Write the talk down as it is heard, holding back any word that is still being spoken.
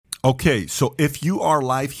Okay, so if you are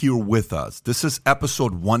live here with us, this is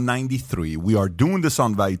episode 193. We are doing this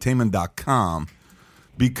on valuetainment.com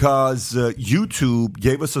because YouTube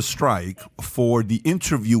gave us a strike for the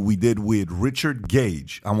interview we did with Richard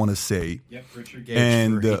Gage, I want to say. Yep, Richard Gage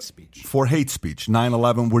and, for hate speech. For hate speech,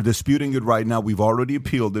 9/11. We're disputing it right now. We've already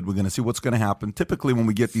appealed it. We're going to see what's going to happen. Typically, when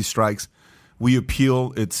we get these strikes, we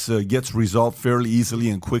appeal. It gets resolved fairly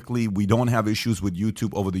easily and quickly. We don't have issues with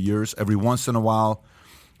YouTube over the years. Every once in a while,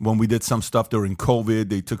 when we did some stuff during COVID,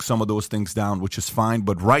 they took some of those things down, which is fine.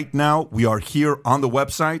 But right now, we are here on the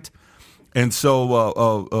website. And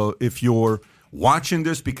so if you're watching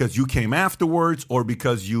this because you came afterwards or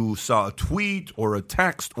because you saw a tweet or a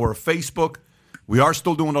text or a Facebook, we are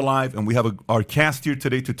still doing a live. And we have our cast here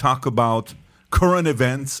today to talk about current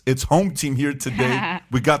events. It's home team here today.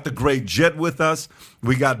 We got the great Jed with us.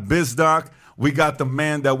 We got BizDoc. We got the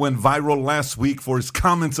man that went viral last week for his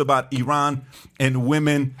comments about Iran and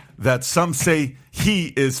women that some say he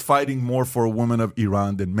is fighting more for a woman of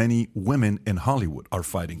Iran than many women in Hollywood are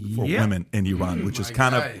fighting for women in Iran, which is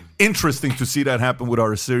kind of interesting to see that happen with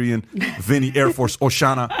our Assyrian Vinny Air Force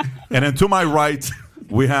Oshana. And then to my right,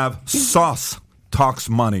 we have Sauce Talks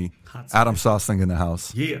Money. Adam Sosling in the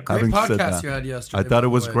house. Yeah, great podcast you had yesterday. I thought it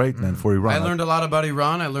was great, man, for Iran. I learned a lot about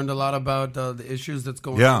Iran. I learned a lot about the issues that's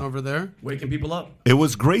going on over there. Waking people up. It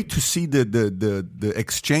was great to see the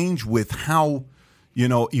exchange with how,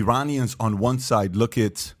 Iranians on one side look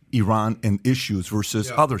at Iran and issues versus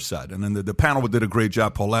other side. And then the panel did a great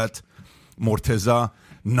job. Paulette, Morteza,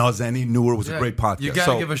 Nazanin Noor was a great podcast. You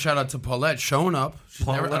got to give a shout out to Paulette showing up.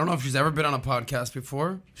 I don't know if she's ever been on a podcast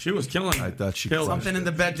before. She was killing it. I thought she killed something in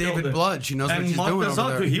the Bet David blood. She knows what she's doing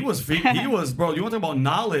over there. He was, bro. You want to talk about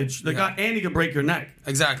knowledge? The guy, and he could break your neck.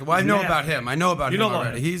 Exactly. Well, I know about him. I know about him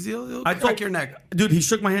already. He'll crack your neck. Dude, he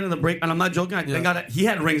shook my hand in the break, and I'm not joking. He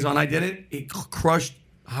had rings on. I did it. It crushed.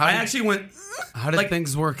 I actually went. How did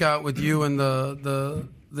things work out with you and the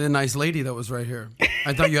nice lady that was right here?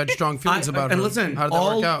 I thought you had strong feelings about her. And listen, how did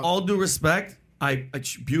that work out? All due respect, a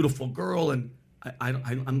beautiful girl, and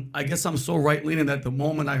I guess I'm so right leaning that the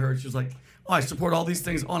moment I heard she was like, "Oh, I support all these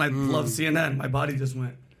things." I love CNN. My body just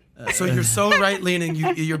went. So you're so right leaning,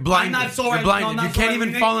 you're blinded. I'm not so right. You're blinded. No, you can't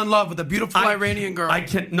even fall in love with a beautiful Iranian girl. I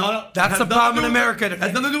can't. No, that's the problem in America. It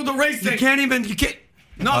has nothing to do with the race thing. You can't.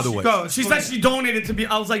 No, she said she donated to me.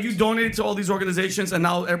 I was like, you donated to all these organizations, and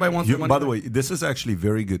now everybody wants money. By the way, this is actually a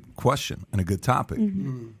very good question and a good topic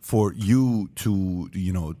for you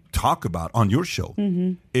to talk about on your show.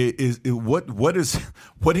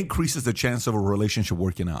 What increases the chance of a relationship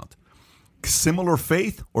working out? Similar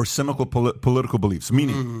faith or similar political beliefs?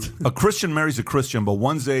 Meaning, a Christian marries a Christian, but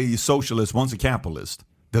one's a socialist, one's a capitalist.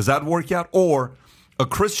 Does that work out? Or a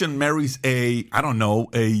Christian marries a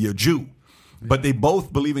Jew. But they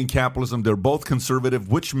both believe in capitalism. They're both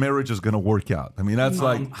conservative. Which marriage is going to work out? I mean, that's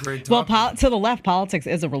to the left, politics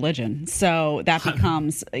is a religion. So that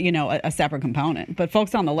becomes, a separate component. But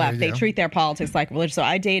folks on the left, they treat their politics like religion. So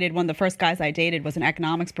one of the first guys I dated was an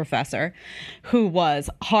economics professor who was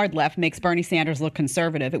hard left, makes Bernie Sanders look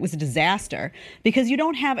conservative. It was a disaster because you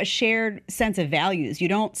don't have a shared sense of values. You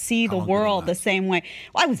don't see the world the same way.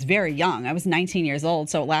 Well, I was very young. I was 19 years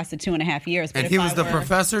old, so it lasted 2.5 years. But and he was the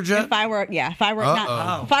professor, Jet? If I were a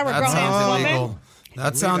grown-ass woman.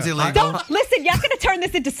 That sounds illegal. Don't listen. You're going to turn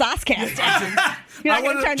this into Saucecast. You're not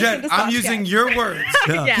going to turn this into Saucecast. I'm using your words.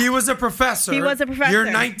 He was a professor.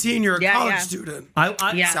 You're 19. You're a college student.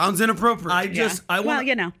 Sounds inappropriate.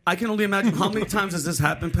 I can only imagine how many times has this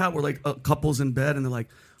happened, Pat, where like couples in bed and they're like,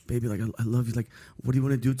 baby, like I love you. Like, what do you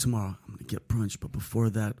want to do tomorrow? I'm going to get brunch, but before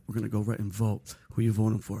that, we're going to go right and vote. Who are you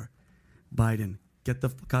voting for? Biden. Get the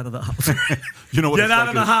fuck out of the house. Get out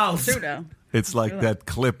of the house. Trudeau. It's like that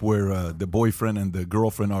clip where the boyfriend and the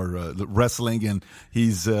girlfriend are wrestling, and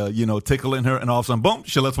he's tickling her, and all of a sudden, boom,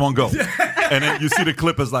 she lets one go. And then you see the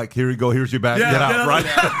clip is like, here you go, here's your bag, get out, right?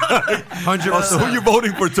 100%. So who are you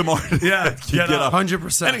voting for tomorrow? Get out.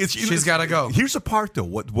 100%. She's got to go. Here's a part, though.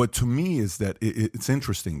 What to me is that it's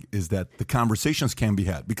interesting is that the conversations can be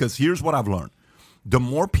had. Because here's what I've learned. The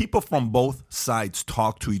more people from both sides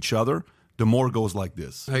talk to each other, the more it goes like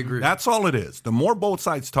this. I agree. That's all it is. The more both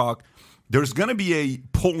sides talk, there's going to be a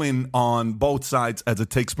pulling on both sides as it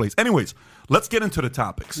takes place. Anyways, let's get into the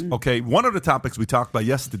topics, okay? One of the topics we talked about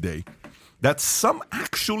yesterday that some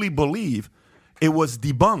actually believe it was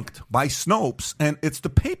debunked by Snopes, and it's the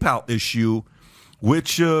PayPal issue,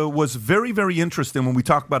 which was very, very interesting when we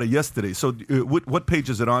talked about it yesterday. So what page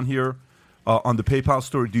is it on here? On the PayPal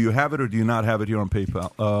story, do you have it or do you not have it here on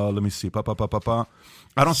PayPal? Let me see.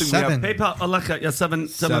 I don't think we have PayPal. Alexa, 7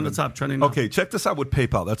 on the top trending. Okay, check this out with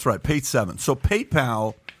PayPal. That's right, page 7. So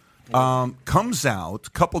PayPal comes out a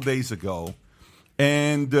couple days ago.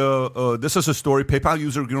 And this is a story. PayPal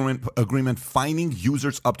user agreement fining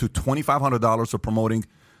users up to $2,500 for promoting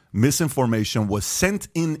misinformation was sent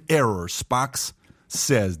in error. Spox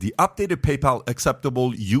says the updated PayPal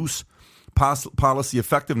acceptable use policy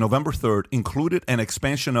effective November 3rd included an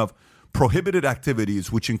expansion of prohibited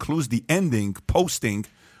activities, which includes the ending, posting,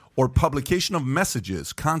 or publication of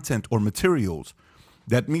messages, content, or materials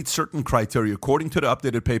that meet certain criteria. According to the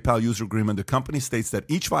updated PayPal user agreement, the company states that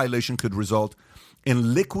each violation could result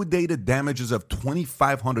in liquidated damages of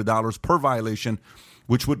 $2,500 per violation,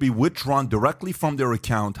 which would be withdrawn directly from their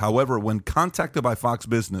account. However, when contacted by Fox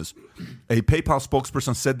Business, a PayPal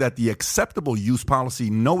spokesperson said that the acceptable use policy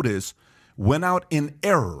notice went out in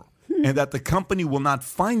error and that the company will not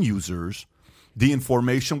fine users the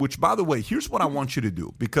information, which, by the way, here's what I want you to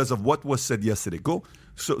do because of what was said yesterday.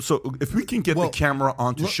 So if we can get the camera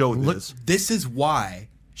on to show this. This is why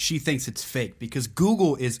she thinks it's fake, because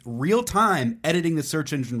Google is real-time editing the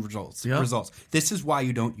search engine results. This is why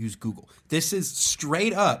you don't use Google. This is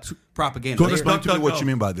straight up propaganda. Explain to me what you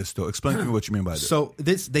mean by this, though. Explain to me what you mean by this. So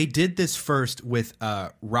they did this first with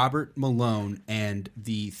Robert Malone and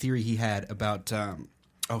the theory he had about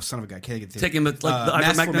son of a guy, can't get the taking the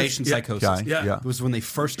mass formation psychosis. Yeah. It was when they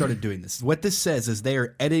first started doing this. What this says is they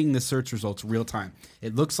are editing the search results real time.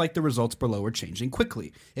 It looks like the results below are changing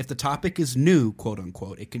quickly. If the topic is new, quote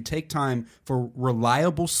unquote, it can take time for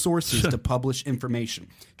reliable sources to publish information.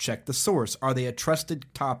 Check the source. Are they a trusted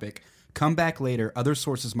topic? Come back later. Other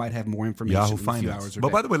sources might have more information in a few hours or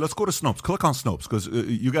But by the way, let's go to Snopes. Click on Snopes because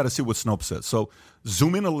you got to see what Snopes says. So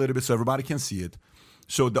zoom in a little bit so everybody can see it.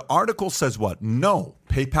 So the article says what? No,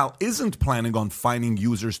 PayPal isn't planning on fining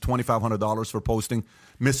users $2,500 for posting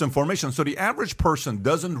misinformation. So the average person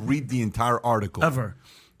doesn't read the entire article ever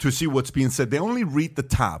to see what's being said. They only read the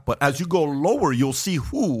top. But as you go lower, you'll see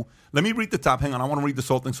who. Let me read the top. Hang on. I want to read this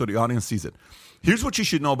whole thing so the audience sees it. Here's what you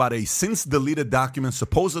should know about a since-deleted document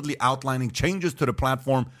supposedly outlining changes to the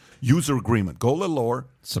platform user agreement. Go a little lower.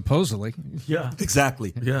 Supposedly. Yeah.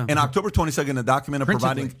 Exactly. Yeah. In October 22nd, a document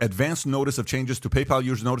providing advance notice of changes to PayPal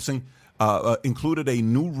users noticing included a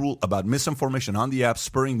new rule about misinformation on the app,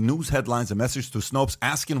 spurring news headlines and message to Snopes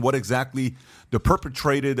asking what exactly the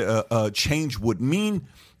perpetrated change would mean.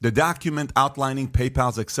 The document outlining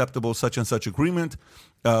PayPal's acceptable such and such agreement,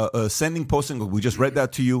 sending, posting, we just read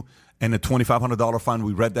that to you, and a $2,500 fine,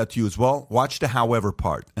 we read that to you as well. Watch the however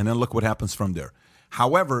part, and then look what happens from there.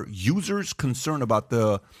 However, users concerned about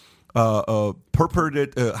the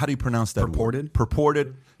purported, how do you pronounce that word?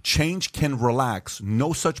 Purported change can relax.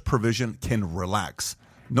 No such provision can relax.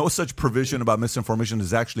 No such provision about misinformation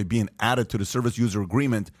is actually being added to the service user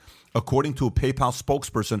agreement, according to a PayPal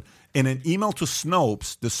spokesperson. In an email to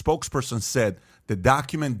Snopes, the spokesperson said the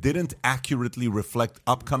document didn't accurately reflect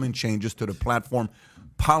upcoming changes to the platform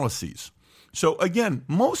policies. So again,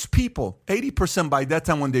 most people, 80% by that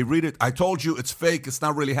time when they read it, I told you it's fake, it's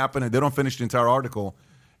not really happening, they don't finish the entire article.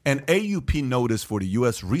 An AUP notice for the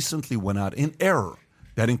U.S. recently went out in error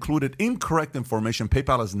that included incorrect information.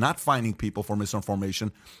 PayPal is not fining people for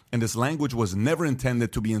misinformation, and this language was never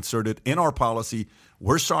intended to be inserted in our policy.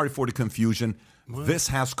 We're sorry for the confusion. What? This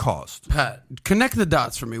has caused. Pat, connect the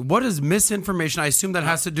dots for me. What is misinformation? I assume that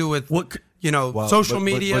has to do with social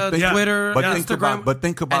media, Twitter, Instagram,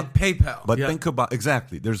 think about and PayPal. But think about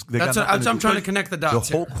exactly. I'm trying to connect the dots.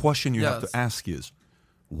 The whole question you have to ask is,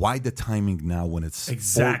 why the timing now when it's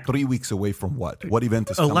 3 weeks away from what? What event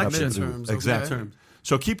is coming up? Election terms. Exactly. Okay.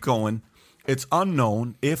 So keep going. It's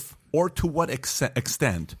unknown if or to what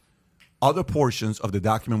extent other portions of the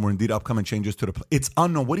document were indeed upcoming changes to the. It's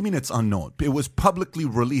unknown. What do you mean it's unknown? It was publicly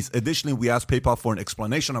released. Additionally, we asked PayPal for an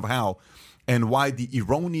explanation of how and why the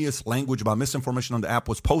erroneous language about misinformation on the app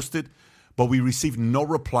was posted, but we received no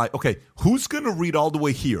reply. Okay, who's going to read all the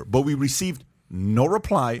way here? But we received no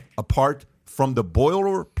reply apart from the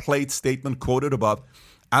boilerplate statement quoted above.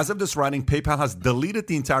 As of this writing, PayPal has deleted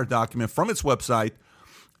the entire document from its website.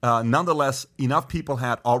 Nonetheless, enough people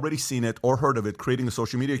had already seen it or heard of it, creating a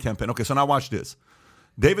social media campaign. Okay, so now watch this.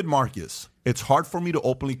 David Marcus, it's hard for me to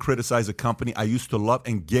openly criticize a company I used to love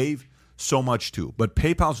and gave so much to, but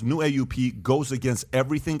PayPal's new AUP goes against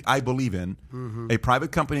everything I believe in. Mm-hmm. A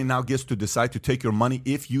private company now gets to decide to take your money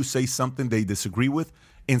if you say something they disagree with.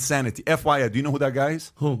 Insanity. FYI, do you know who that guy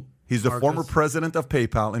is? Who? He's the former president of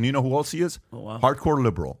PayPal, and you know who else he is? Oh, wow. Hardcore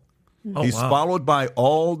liberal. He's followed by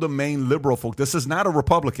all the main liberal folk. This is not a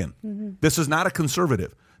Republican. Mm-hmm. This is not a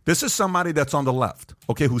conservative. This is somebody that's on the left,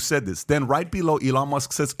 okay, who said this. Then right below, Elon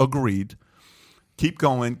Musk says, agreed. Keep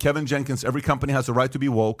going. Kevin Jenkins, every company has the right to be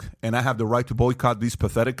woke, and I have the right to boycott these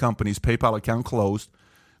pathetic companies. PayPal account closed.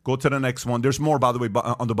 Go to the next one. There's more, by the way,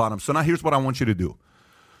 on the bottom. So now here's what I want you to do.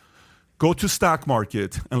 Go to stock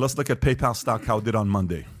market, and let's look at PayPal stock, how it did on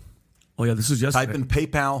Monday. Oh, yeah, this is yesterday. Type in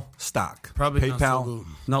PayPal stock. Probably PayPal. not so good.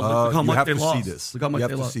 No, look how you much have they to lost. see this. Look how much you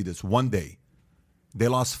have they to lost. see this. One day, they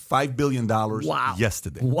lost $5 billion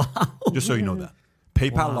yesterday. Wow. Just so you know that.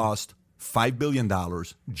 PayPal lost $5 billion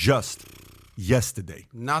just yesterday.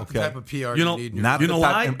 Not the type of PR You know, need. you know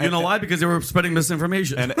why? You know why? Because they were spreading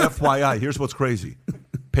misinformation. And FYI, here's what's crazy.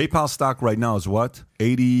 PayPal stock right now is what?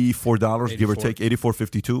 $84, give or take,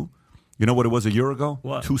 $84.52. You know what it was a year ago?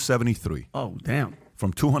 What? $273. Oh, damn.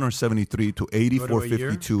 From $273 to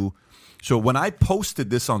 $84.52. So when I posted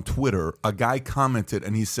this on Twitter, a guy commented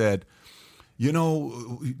and he said, you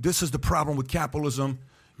know, this is the problem with capitalism.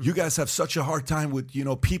 You guys have such a hard time with, you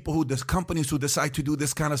know, companies who decide to do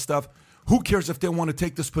this kind of stuff. Who cares if they want to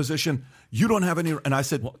take this position? You don't have any. And I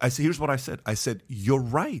said, here's what I said. I said, you're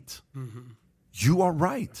right. Mm-hmm. You are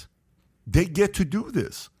right. They get to do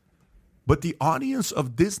this. But the audience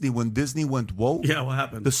of Disney, when Disney went woke, yeah, what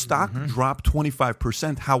happened? The stock dropped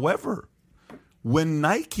 25%. However, when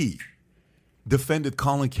Nike defended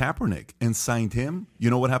Colin Kaepernick and signed him,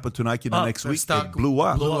 you know what happened to Nike the next week? It blew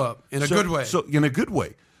up. Blew up in a good way. So in a good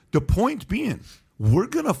way. The point being, we're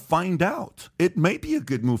going to find out. It may be a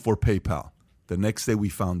good move for PayPal. The next day we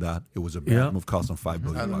found out it was a bad move, cost them $5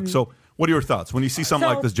 billion. So what are your thoughts? When you see something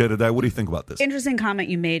like this, Jedediah, what do you think about this? Interesting comment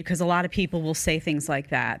you made, because a lot of people will say things like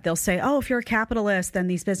that. They'll say, oh, if you're a capitalist, then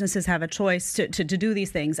these businesses have a choice to do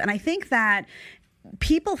these things. And I think that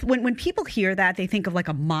people, when people hear that, they think of like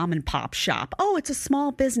a mom and pop shop. Oh, it's a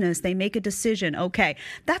small business. They make a decision. Okay.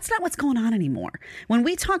 That's not what's going on anymore. When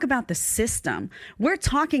we talk about the system, we're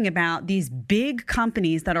talking about these big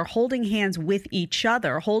companies that are holding hands with each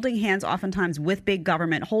other, holding hands oftentimes with big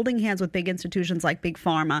government, holding hands with big institutions like Big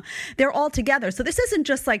Pharma. They're all together. So this isn't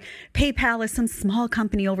just like PayPal is some small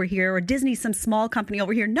company over here or Disney some small company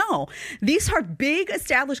over here. No, these are big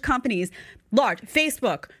established companies, large,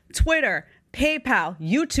 Facebook, Twitter, PayPal,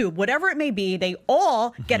 YouTube, whatever it may be, they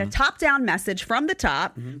all get a top-down message from the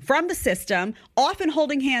top, from the system, often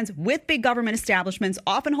holding hands with big government establishments,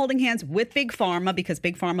 often holding hands with Big Pharma, because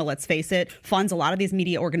Big Pharma, let's face it, funds a lot of these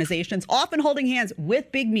media organizations, often holding hands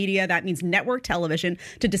with big media, that means network television,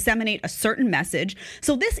 to disseminate a certain message.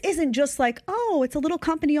 So this isn't just like, oh, it's a little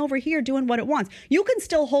company over here doing what it wants. You can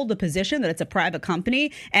still hold the position that it's a private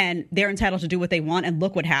company and they're entitled to do what they want, and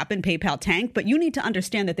look what happened, PayPal tanked, but you need to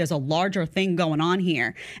understand that there's a larger thing going on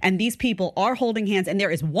here, and these people are holding hands, and there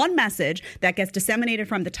is one message that gets disseminated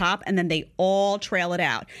from the top, and then they all trail it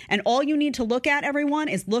out. And all you need to look at, everyone,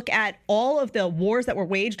 is look at all of the wars that were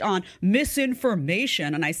waged on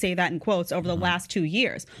misinformation, and I say that in quotes, over the last 2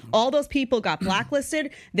 years. All those people got blacklisted,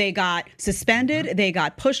 they got suspended, they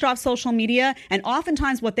got pushed off social media, and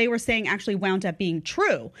oftentimes what they were saying actually wound up being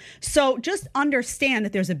true. So just understand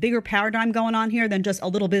that there's a bigger paradigm going on here than just a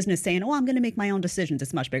little business saying, oh, I'm going to make my own decisions.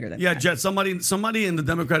 It's much bigger than that. Yeah, Jet, somebody in the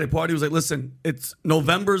Democratic Party was like, listen, it's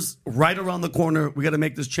November's right around the corner. We got to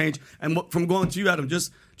make this change. And from going to you, Adam,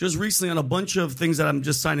 just recently on a bunch of things that I'm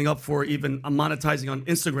just signing up for, even I'm monetizing on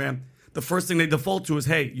Instagram, the first thing they default to is,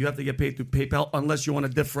 hey, you have to get paid through PayPal unless you want a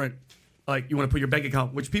different, like you want to put your bank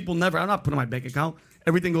account, which people never, I'm not putting my bank account.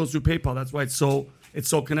 Everything goes through PayPal. That's why it's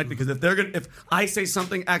so connected. Because if I say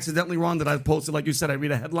something accidentally wrong that I posted, like you said, I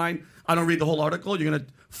read a headline, I don't read the whole article, you're going to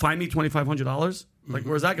fine me $2,500? Like,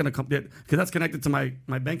 where's that going to come? Because that's connected to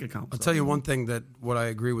my bank account. I'll tell you one thing that what I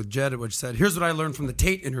agree with Jed, which said, here's what I learned from the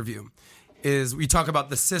Tate interview, is we talk about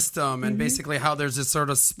the system and basically how there's this sort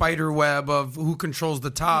of spider web of who controls the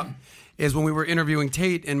top, is when we were interviewing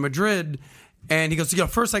Tate in Madrid. And he goes,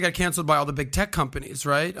 first I got canceled by all the big tech companies,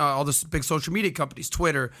 right? All the big social media companies,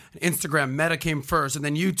 Twitter, Instagram, Meta came first, and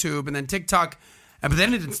then YouTube, and then TikTok. But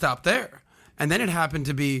then it didn't stop there. And then it happened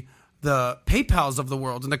to be the PayPals of the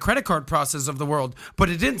world and the credit card process of the world. But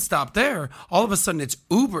it didn't stop there. All of a sudden it's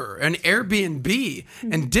Uber and Airbnb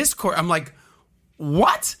and Discord. I'm like,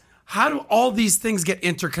 what? How do all these things get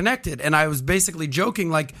interconnected? And I was basically joking,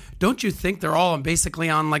 like, don't you think they're all basically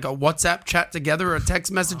on like a WhatsApp chat together or a text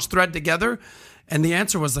message thread together? And the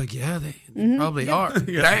answer was like, yeah, they probably are.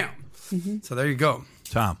 Damn. So there you go.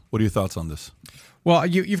 Tom, what are your thoughts on this? Well,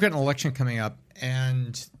 you've got an election coming up,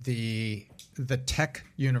 and the tech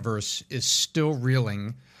universe is still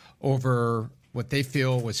reeling over what they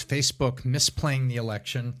feel was Facebook misplaying the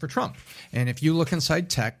election for Trump. And if you look inside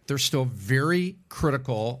tech, they're still very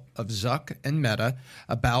critical of Zuck and Meta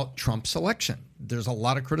about Trump's election. There's a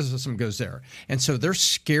lot of criticism goes there. And so they're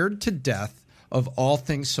scared to death of all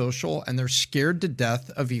things social, and they're scared to death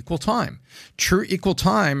of equal time. True equal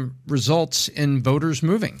time results in voters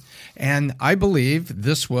moving. And I believe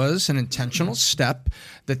this was an intentional step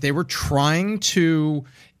that they were trying to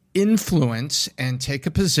influence and take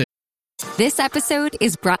a position. This episode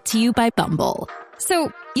is brought to you by Bumble.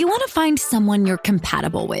 So, you want to find someone you're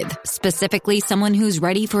compatible with, specifically someone who's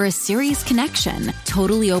ready for a serious connection,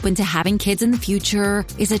 totally open to having kids in the future,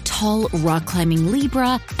 is a tall, rock-climbing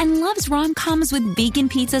Libra, and loves rom-coms with vegan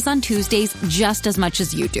pizzas on Tuesdays just as much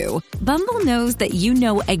as you do. Bumble knows that you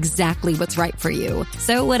know exactly what's right for you.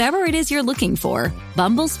 So whatever it is you're looking for,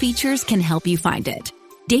 Bumble's features can help you find it.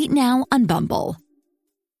 Date now on Bumble.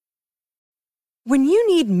 When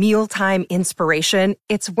you need mealtime inspiration,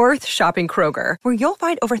 it's worth shopping Kroger, where you'll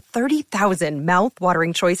find over 30,000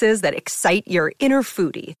 mouth-watering choices that excite your inner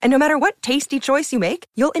foodie. And no matter what tasty choice you make,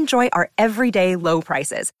 you'll enjoy our everyday low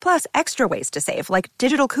prices, plus extra ways to save, like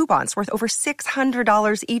digital coupons worth over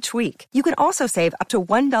 $600 each week. You can also save up to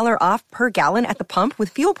 $1 off per gallon at the pump with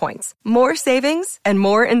fuel points. More savings and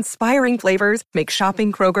more inspiring flavors make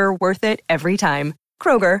shopping Kroger worth it every time.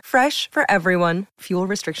 Kroger, fresh for everyone. Fuel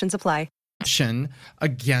restrictions apply.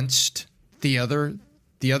 Against the other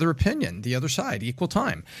opinion, the other side, equal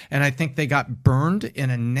time. And I think they got burned in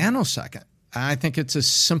a nanosecond. I think it's as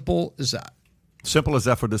simple as that. Simple as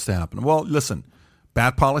that for this to happen. Well, listen,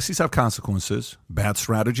 bad policies have consequences. Bad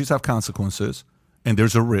strategies have consequences. And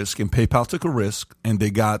there's a risk. And PayPal took a risk, and they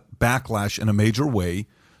got backlash in a major way.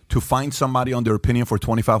 To find somebody on their opinion for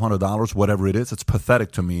 $2,500, whatever it is, it's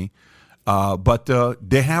pathetic to me. But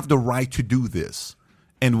they have the right to do this.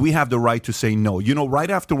 And we have the right to say no. You know,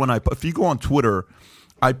 right after if you go on Twitter,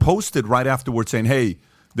 I posted right afterwards saying, hey,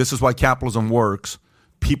 this is why capitalism works.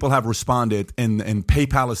 People have responded, and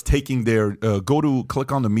PayPal is taking their,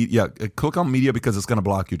 click on the media. Click on media because it's going to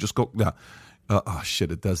block you. Just go,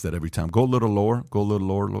 shit, it does that every time. Go a little lower.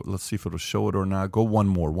 Let's see if it'll show it or not. Go one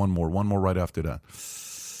more right after that.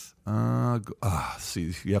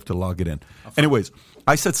 See, you have to log it in. Anyways,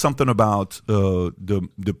 I said something about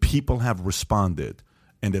the people have responded.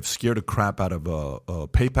 And they've scared the crap out of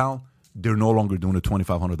PayPal. They're no longer doing a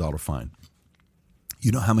 $2,500 fine.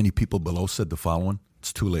 You know how many people below said the following?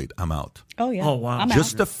 It's too late. I'm out. Oh, yeah. Oh, wow.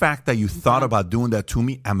 Just the fact that you thought about doing that to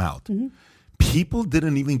me, I'm out. Mm-hmm. People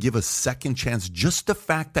didn't even give a second chance. Just the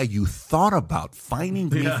fact that you thought about fining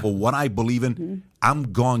me for what I believe in,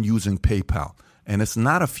 I'm gone using PayPal. And it's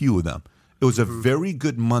not a few of them. It was a very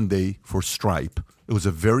good Monday for Stripe. It was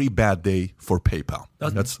a very bad day for PayPal.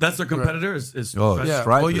 That's their competitor. Is yeah.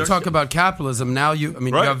 Stripe. Well, you talk about capitalism. Now you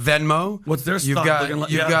have Venmo. What's their You've stock?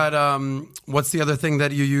 got what's the other thing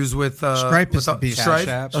that you use with Stripe is the beast.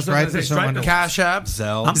 Stripe. Stripe is Cash App.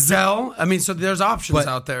 Zelle. I mean, so there's options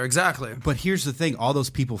out there. Exactly. But here's the thing: all those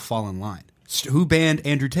people fall in line. Who banned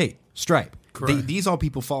Andrew Tate? Stripe. These all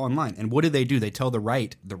people fall in line. And what do? They tell the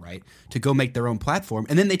right to go make their own platform,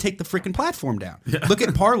 and then they take the freaking platform down. Yeah. Look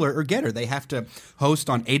at Parler or Getter. They have to host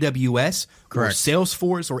on AWS or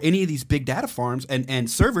Salesforce or any of these big data farms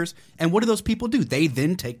and servers. And what do those people do? They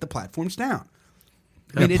then take the platforms down.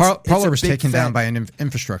 I mean, Parler was taken down by an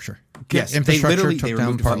infrastructure. Yes, infrastructure they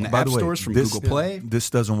removed it from the app stores, from this, Google Play. This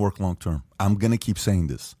doesn't work long term. I'm going to keep saying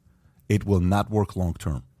this. It will not work long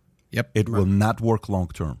term. Yep. It will not work long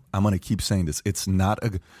term. I'm going to keep saying this. It's not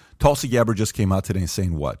Tulsi Gabbard just came out today and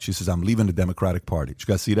saying what? She says, I'm leaving the Democratic Party. Did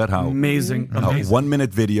you guys see that? How amazing. 1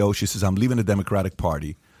 minute video. She says, I'm leaving the Democratic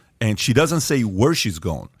Party. And she doesn't say where she's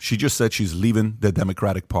going. She just said she's leaving the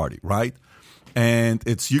Democratic Party, right? And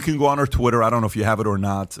you can go on her Twitter. I don't know if you have it or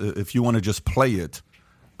not. If you want to just play it,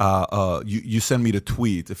 you send me the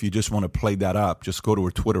tweet. If you just want to play that up, just go to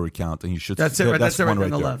her Twitter account and you should. That's it. Right, that's one right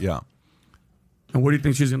there. Left. Yeah. And where do you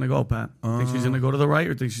think she's going to go, Pat? Think she's going to go to the right,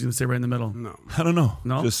 or think she's going to stay right in the middle? No, I don't know.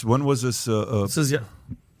 No. Just when was this? This is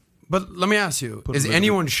But let me ask you: is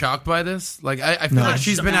anyone shocked by this? Like, I feel like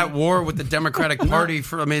she's been at war with the Democratic Party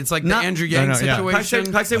for. I mean, it's like the Andrew Yang situation.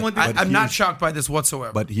 Can I say one thing? I'm not shocked by this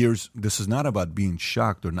whatsoever. But this is not about being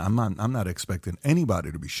shocked, or not. I'm not expecting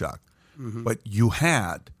anybody to be shocked. Mm-hmm. But you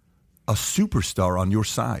had a superstar on your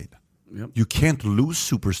side. Yep. You can't lose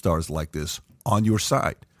superstars like this on your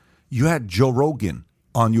side. You had Joe Rogan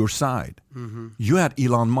on your side. Mm-hmm. You had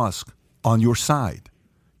Elon Musk on your side.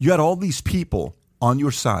 You had all these people on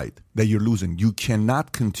your side that you're losing. You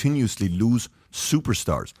cannot continuously lose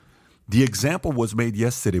superstars. The example was made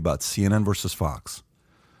yesterday about CNN versus Fox.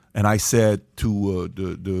 And I said to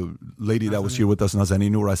the lady that was here with us,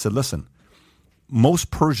 Nazanin Noor, I said, listen,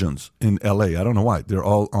 most Persians in L.A., I don't know why, they're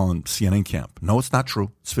all on CNN camp. No, it's not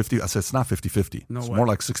true. It's 50. I said, it's not 50-50. It's more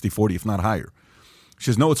like 60-40, if not higher. She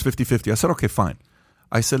says, no, it's 50-50. I said, okay, fine.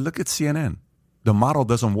 I said, look at CNN. The model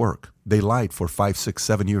doesn't work. They lied for 5, 6,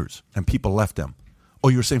 7 years, and people left them. Oh,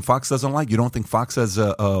 you're saying Fox doesn't like? You don't think Fox has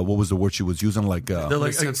what was the word she was using? Like They're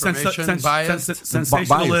like misinformation, bias?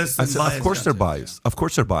 sensationalists. I said, of course they're biased. Of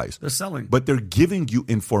course they're biased. They're selling. But they're giving you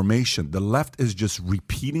information. The left is just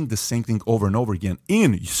repeating the same thing over and over again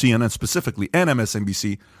in CNN specifically and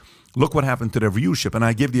MSNBC. Look what happened to their viewership. And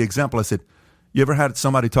I gave the example. I said, you ever had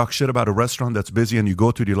somebody talk shit about a restaurant that's busy and you go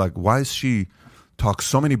to it, you're like, why is she talk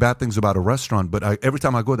so many bad things about a restaurant? But every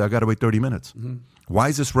time I go there, I got to wait 30 minutes. Mm-hmm. Why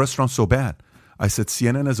is this restaurant so bad? I said,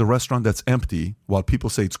 CNN is a restaurant that's empty while people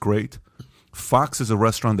say it's great. Fox is a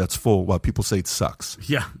restaurant that's full while people say it sucks.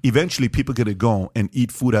 Yeah. Eventually, people get to go and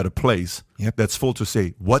eat food at a place that's full to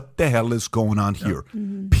say, what the hell is going on here?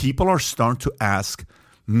 Mm-hmm. People are starting to ask,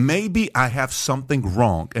 maybe I have something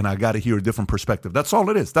wrong and I got to hear a different perspective. That's all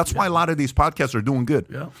it is. That's why a lot of these podcasts are doing good.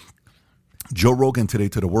 Yeah. Joe Rogan today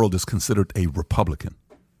to the world is considered a Republican.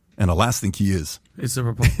 And the last thing he is. It's a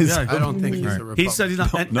Republican. Yeah, I don't think he's a Republican. He said he's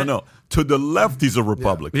not. No. To the left, he's a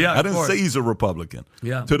Republican. Yeah, I didn't say he's a Republican.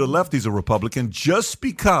 Yeah. To the left, he's a Republican just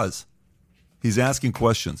because he's asking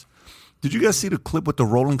questions. Did you guys see the clip with the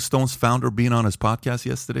Rolling Stones founder being on his podcast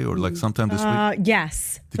yesterday or like sometime this week?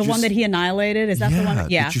 Yes. The one that he annihilated? Is that the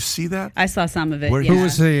one? Yeah. Did you see that? I saw some of it. Who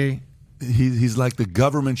was the... He's like, the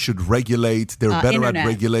government should regulate. They're better internet. at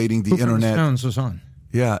regulating the internet. Stones was on.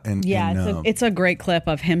 Yeah, it's a great clip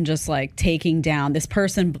of him just like taking down this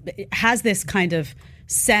person has this kind of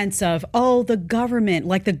sense of, oh, the government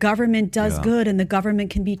does good and the government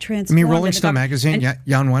can be transformed. I mean, Rolling Stone magazine, Jan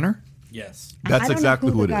Wenner? Yes. That's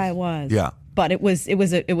exactly who the it guy is. Was. Yeah. But it was a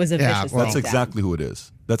vicious That's takedown. exactly who it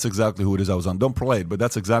is. That's exactly who it is. I was on. Don't play it, but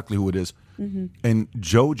that's exactly who it is. Mm-hmm. And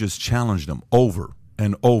Joe just challenged him over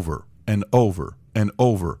and over and over and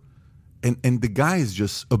over. And the guy is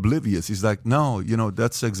just oblivious. He's like, no,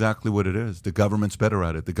 that's exactly what it is. The government's better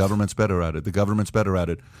at it. The government's better at it. The government's better at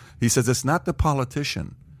it. He says, it's not the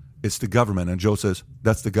politician. It's the government. And Joe says,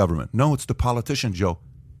 that's the government. No, it's the politician, Joe.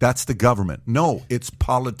 That's the government. No, it's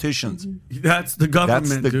politicians. Mm-hmm. That's the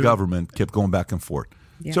government. That's the government. Kept going back and forth.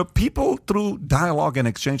 Yeah. So people, through dialogue and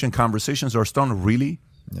exchange and conversations, are starting to really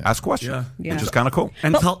ask questions, which is kind of cool.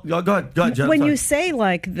 And go ahead, Jeff, when you say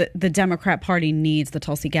like the Democrat Party needs the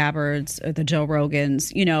Tulsi Gabbards or the Joe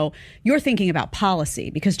Rogans, you're thinking about policy,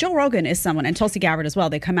 because Joe Rogan is someone, and Tulsi Gabbard as well,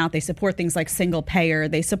 they come out, they support things like single payer,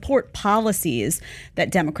 they support policies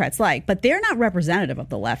that Democrats like, but they're not representative of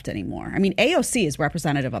the left anymore. I mean, AOC is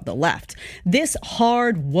representative of the left. This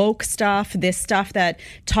hard woke stuff, this stuff that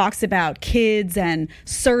talks about kids and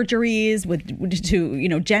surgeries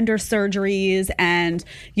to gender surgeries and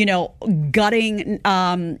gutting,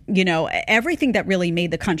 everything that really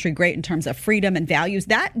made the country great in terms of freedom and values,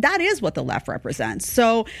 that is what the left represents.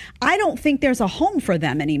 So I don't think there's a home for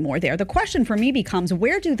them anymore there. The question for me becomes,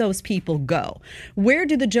 where do those people go? Where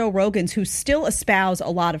do the Joe Rogans, who still espouse a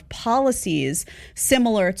lot of policies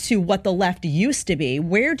similar to what the left used to be,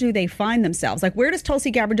 where do they find themselves? Like, where does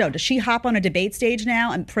Tulsi Gabbard go? Does she hop on a debate stage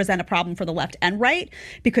now and present a problem for the left and right?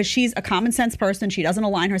 Because she's a common sense person. She doesn't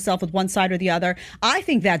align herself with one side or the other. I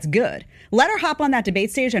think that's good. Let her hop on that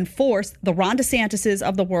debate stage and force the Ron DeSantis's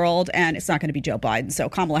of the world, and it's not going to be Joe Biden, so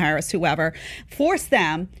Kamala Harris, whoever, force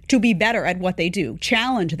them to be better at what they do,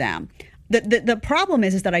 challenge them. The problem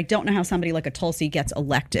is that I don't know how somebody like a Tulsi gets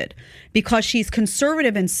elected, because she's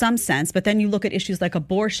conservative in some sense, but then you look at issues like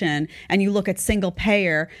abortion and you look at single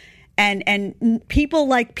payer, and people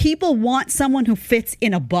want someone who fits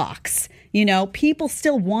in a box. People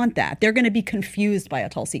still want that. They're going to be confused by a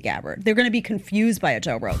Tulsi Gabbard. They're going to be confused by a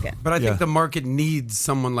Joe Rogan. But I think the market needs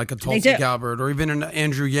someone like a Tulsi Gabbard or even an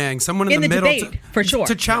Andrew Yang, someone in the middle debate, for sure,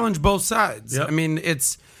 to challenge both sides. Yep. I mean,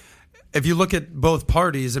 if you look at both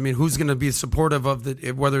parties, I mean, who's going to be supportive of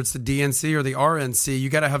whether it's the DNC or the RNC? You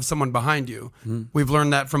got to have someone behind you. Mm. We've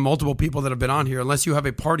learned that from multiple people that have been on here. Unless you have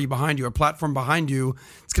a party behind you, a platform behind you,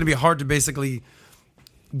 it's going to be hard to basically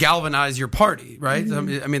galvanize your party, right?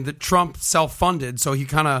 Mm-hmm. I mean, the Trump self-funded, so he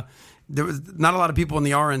there was not a lot of people in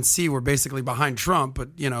the RNC were basically behind Trump,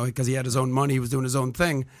 but because he had his own money, he was doing his own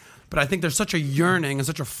thing. But I think there's such a yearning and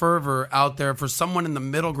such a fervor out there for someone in the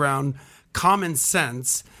middle ground, common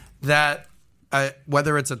sense, that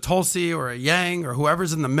whether it's a Tulsi or a Yang or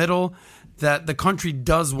whoever's in the middle, that the country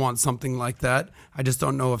does want something like that. I just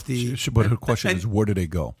don't know if But her question is, where do they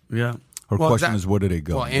go? Yeah. Her question is, where did they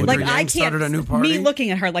go? Well, Andrew Yang started a new party. Me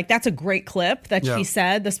looking at her, that's a great clip that she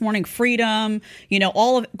said this morning. Freedom,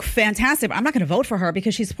 all of it, fantastic. I'm not going to vote for her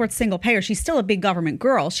because she supports single payer. She's still a big government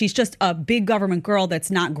girl. She's just a big government girl that's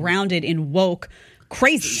not grounded in woke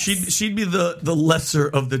craziness. She'd be the lesser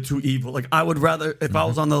of the two evil. Like, I would rather, if I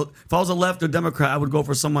was a left or Democrat, I would go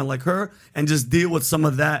for someone like her and just deal with some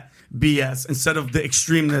of that BS instead of the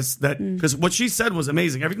extremeness because what she said was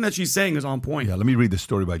amazing. Everything that she's saying is on point. Yeah, let me read the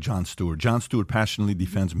story by Jon Stewart. Jon Stewart passionately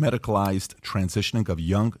defends medicalized transitioning of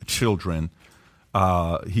young children.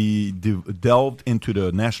 He delved into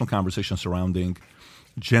the national conversation surrounding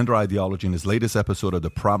gender ideology in his latest episode of The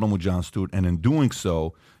Problem with Jon Stewart, and in doing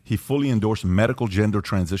so, he fully endorsed medical gender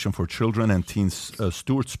transition for children and teens.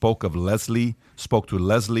 Stewart spoke to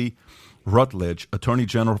Leslie Rutledge, Attorney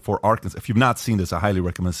General for Arkansas. If you've not seen this, I highly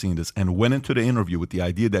recommend seeing this, and went into the interview with the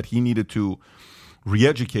idea that he needed to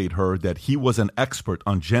re-educate her, that he was an expert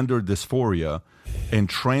on gender dysphoria and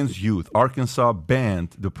trans youth. Arkansas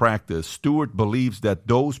banned the practice. Stewart believes that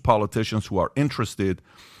those politicians who are interested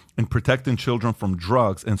in protecting children from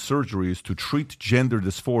drugs and surgeries to treat gender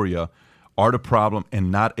dysphoria are the problem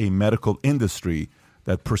and not a medical industry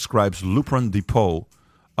that prescribes Lupron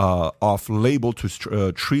off-label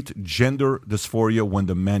to treat gender dysphoria when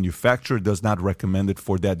the manufacturer does not recommend it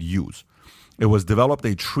for that use. It was developed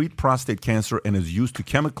to treat prostate cancer and is used to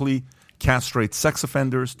chemically castrate sex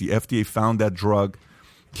offenders. The FDA found that drug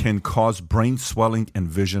can cause brain swelling and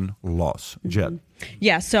vision loss. Jed.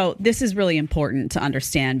 Yeah, so this is really important to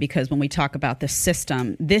understand because when we talk about the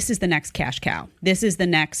system, this is the next cash cow. This is the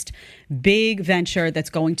next big venture that's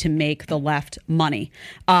going to make the left money.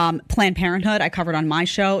 Planned Parenthood, I covered on my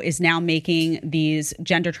show, is now making these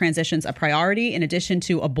gender transitions a priority. In addition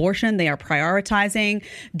to abortion, they are prioritizing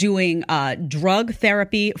doing drug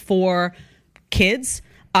therapy for kids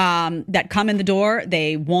that come in the door.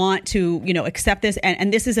 They want to, accept this.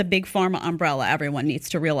 And this is a big pharma umbrella. Everyone needs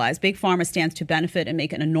to realize big pharma stands to benefit and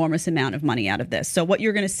make an enormous amount of money out of this. So what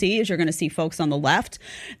you're going to see is you're going to see folks on the left.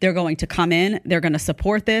 They're going to come in. They're going to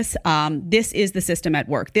support this. This is the system at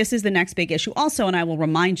work. This is the next big issue. Also, and I will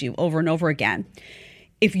remind you over and over again,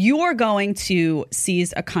 if you are going to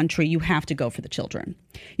seize a country, you have to go for the children.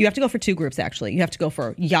 You have to go for two groups, actually. You have to go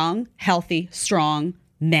for young, healthy, strong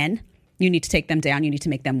men. You need to take them down. You need to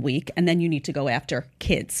make them weak. And then you need to go after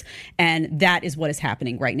kids. And that is what is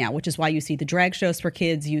happening right now, which is why you see the drag shows for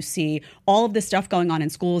kids. You see all of this stuff going on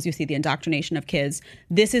in schools. You see the indoctrination of kids.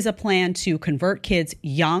 This is a plan to convert kids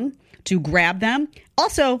young, to grab them.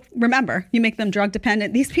 Also, remember, you make them drug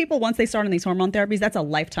dependent. These people, once they start on these hormone therapies, that's a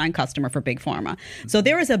lifetime customer for Big Pharma. So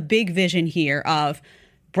there is a big vision here of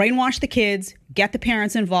brainwash the kids, get the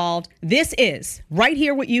parents involved. This is, right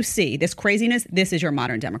here what you see, this craziness, this is your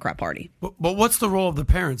modern Democrat Party. But what's the role of the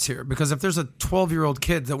parents here? Because if there's a 12-year-old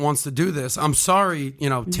kid that wants to do this, I'm sorry,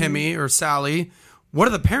 Timmy or Sally, what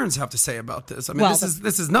do the parents have to say about this? I mean,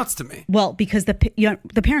 this is nuts to me. Well, because the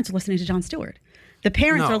parents are listening to Jon Stewart. The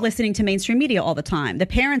parents are listening to mainstream media all the time. The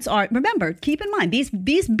parents are, remember, keep in mind,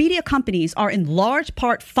 these media companies are in large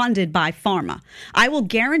part funded by pharma. I will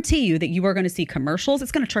guarantee you that you are going to see commercials.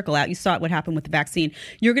 It's going to trickle out. You saw what happened with the vaccine.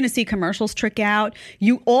 You're going to see commercials trick out.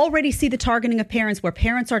 You already see the targeting of parents where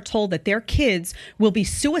parents are told that their kids will be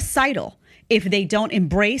suicidal if they don't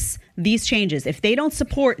embrace these changes, if they don't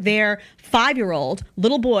support their 5-year-old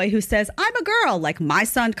little boy who says, I'm a girl, like my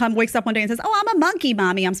son wakes up one day and says, oh, I'm a monkey,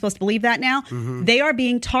 mommy, I'm supposed to believe that now. Mm-hmm. They are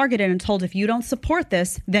being targeted and told, if you don't support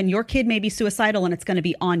this, then your kid may be suicidal and it's going to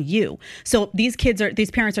be on you. So these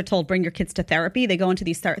parents are told, bring your kids to therapy. They go into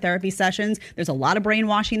these therapy sessions. There's a lot of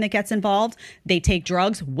brainwashing that gets involved. They take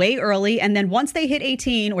drugs way early. And then once they hit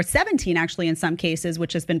 18 or 17, actually, in some cases,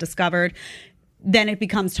 which has been discovered, then it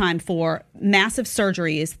becomes time for massive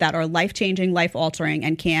surgeries that are life-changing, life-altering,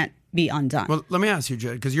 and can't be undone. Well, let me ask you,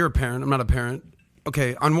 Jed, because you're a parent. I'm not a parent.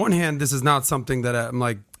 Okay, on one hand, this is not something that I'm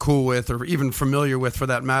like cool with or even familiar with for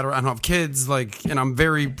that matter. I don't have kids, and I'm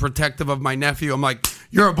very protective of my nephew. I'm like,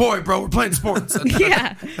 you're a boy, bro. We're playing sports.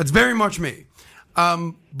 Yeah. That's very much me.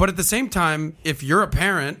 But at the same time, if you're a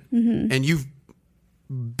parent and you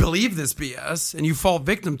believe this BS and you fall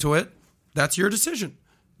victim to it, that's your decision.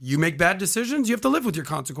 You make bad decisions, you have to live with your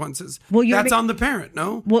consequences. Well, that's on the parent,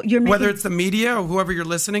 no? Well, whether it's the media or whoever you're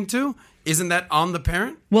listening to, isn't that on the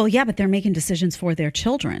parent? Well, yeah, but they're making decisions for their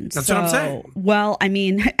children. That's what I'm saying. Well, I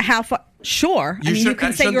mean, how far? Sure. You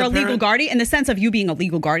can say you're a legal guardian in the sense of you being a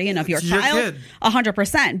legal guardian of your child.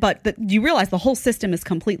 100%. But you realize the whole system is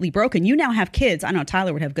completely broken. You now have kids. I know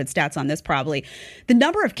Tyler would have good stats on this probably. The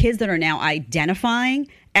number of kids that are now identifying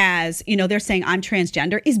as, they're saying I'm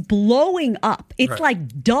transgender is blowing up. It's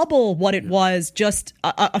like double what it was just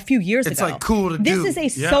a few years ago. It's like cool to do. This is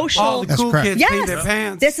a social. All the cool kids pee their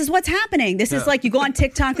pants. This is what's happening. This is like you go on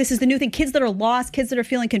TikTok. This is the new thing. Kids that are lost, kids that are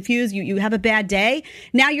feeling confused. You have a bad day.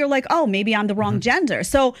 Now you're like, oh, maybe I'm the wrong gender.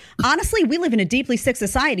 So honestly, we live in a deeply sick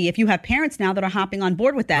society. If you have parents now that are hopping on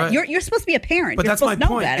board with that, you're supposed to be a parent. But you're that's my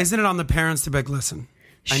point. Isn't Isn't it on the parents to be like, listen?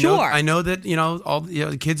 Sure. I know that all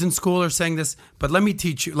the kids in school are saying this, but let me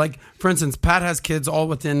teach you. Like, for instance, Pat has kids all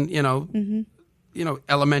within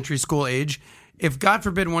elementary school age. If God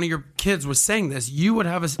forbid one of your kids was saying this, you would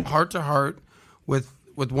have a heart to heart with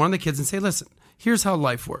one of the kids and say, listen, here's how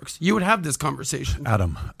life works. You would have this conversation.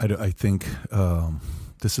 Adam, I think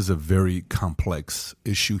this is a very complex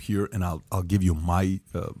issue here, and I'll give you my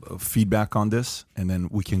feedback on this, and then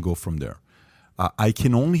we can go from there. I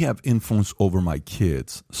can only have influence over my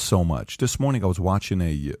kids so much. This morning I was watching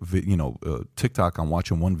TikTok. I'm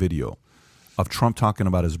watching one video of Trump talking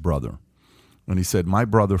about his brother. And he said, my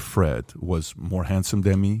brother Fred was more handsome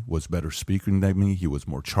than me, was better speaking than me, he was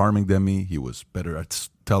more charming than me, he was better at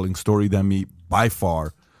telling story than me by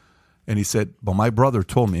far. And he said, but my brother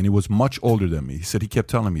told me, and he was much older than me, he said he kept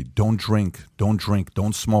telling me, don't drink, don't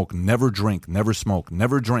smoke, never drink, never smoke,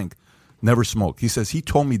 never drink. Never smoke. He says he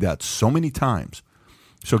told me that so many times.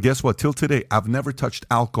 So guess what? Till today, I've never touched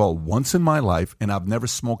alcohol once in my life, and I've never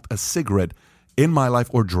smoked a cigarette in my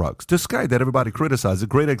life or drugs. This guy that everybody criticizes, a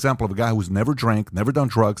great example of a guy who's never drank, never done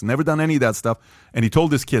drugs, never done any of that stuff. And he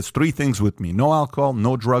told his kids 3 things with me: no alcohol,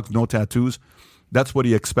 no drugs, no tattoos. That's what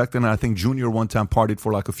he expected. And I think Junior one time partied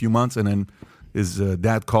for like a few months, and then his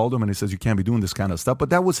dad called him and he says, you can't be doing this kind of stuff.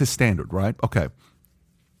 But that was his standard, right? Okay.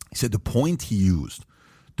 He said the point he used,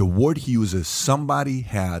 the word he uses, somebody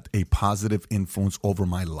had a positive influence over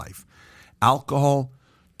my life. Alcohol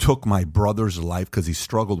took my brother's life because he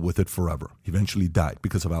struggled with it forever. He eventually died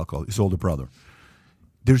because of alcohol, his older brother.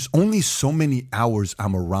 There's only so many hours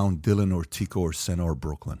I'm around Dylan or Tico or Senna or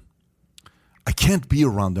Brooklyn. I can't be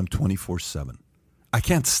around them 24/7. I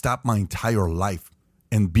can't stop my entire life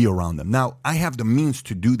and be around them. Now, I have the means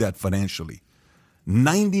to do that financially.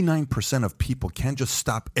 99% of people can't just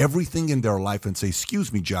stop everything in their life and say,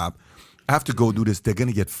 excuse me, job, I have to go do this. They're going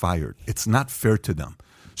to get fired. It's not fair to them.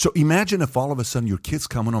 So imagine if all of a sudden your kid's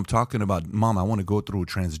coming home talking about, Mom, I want to go through a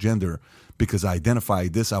transgender because I identify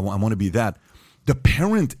this, I want to be that. The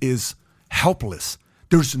parent is helpless.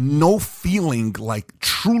 There's no feeling like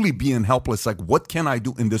truly being helpless, like what can I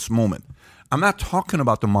do in this moment? I'm not talking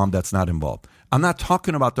about the mom that's not involved. I'm not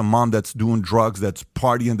talking about the mom that's doing drugs, that's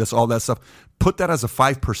partying, that's all that stuff. Put that as a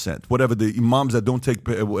 5%, whatever, the moms that don't take,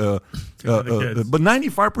 but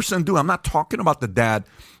 95% do. I'm not talking about the dad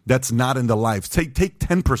that's not in the life. Take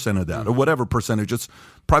 10% of that, or whatever percentage. It's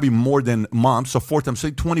probably more than moms. So for them,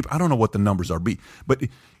 say 20. I don't know what the numbers are, but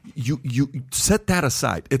you set that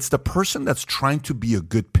aside. It's the person that's trying to be a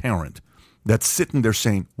good parent that's sitting there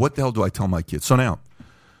saying, what the hell do I tell my kids? So now,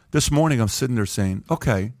 this morning I'm sitting there saying,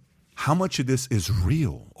 okay, how much of this is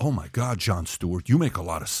real? Oh my God, Jon Stewart, you make a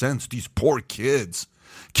lot of sense. These poor kids.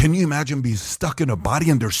 Can you imagine being stuck in a body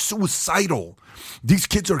and they're suicidal? These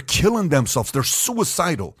kids are killing themselves. They're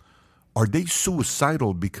suicidal. Are they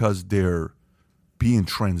suicidal because they're being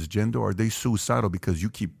transgender? Or are they suicidal because you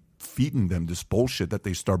keep feeding them this bullshit that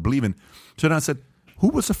they start believing? So then I said, who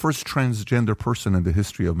was the first transgender person in the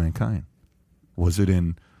history of mankind? Was it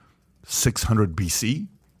in 600 BC?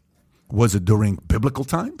 Was it during biblical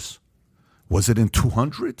times? Was it in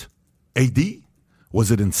 200 AD?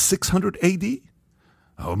 Was it in 600 AD? It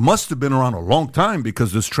must have been around a long time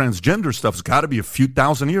because this transgender stuff's got to be a few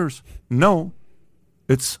thousand years. No,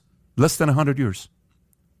 it's less than 100 years.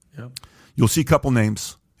 Yep. You'll see a couple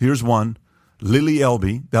names. Here's one, Lily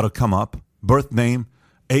Elby, that'll come up. Birth name,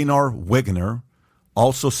 Einar Wegener,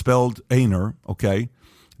 also spelled Einar, okay?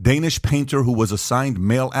 Danish painter who was assigned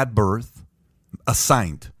male at birth.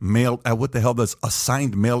 Assigned male, what the hell does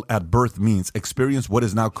assigned male at birth means? Experienced what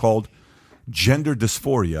is now called gender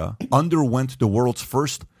dysphoria, underwent the world's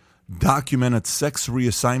first documented sex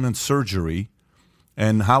reassignment surgery.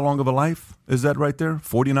 And how long of a life is that right there?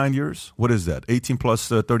 49 years? What is that? 18 plus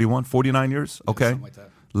 31? 49 years? Okay. Something like that.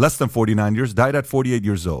 Less than 49 years. Died at 48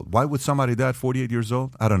 years old. Why would somebody die at 48 years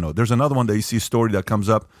old? I don't know. There's another one that you see a story that comes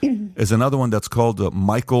up. Is another one that's called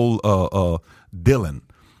Michael Dillon.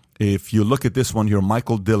 If you look at this one here,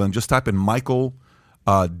 Michael Dillon, just type in Michael,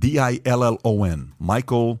 Dillon.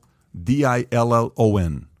 Michael,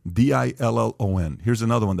 Dillon. Dillon. Here's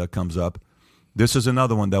another one that comes up. This is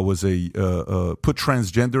another one that was put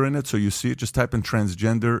transgender in it, so you see it. Just type in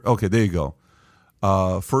transgender. Okay, there you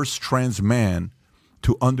go. First trans man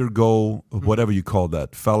to undergo whatever you call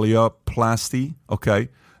that, phalloplasty, okay?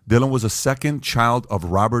 Dylan was a second child of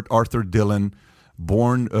Robert Arthur Dylan,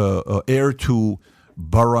 born heir to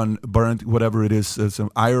Baron, whatever it is,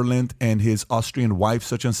 Ireland, and his Austrian wife,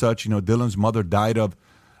 such and such. You know, Dylan's mother died of,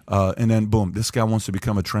 and then boom, this guy wants to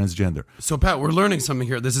become a transgender. So, Pat, we're learning something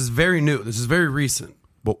here. This is very new. This is very recent.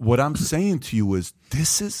 But what I'm saying to you is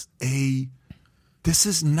this is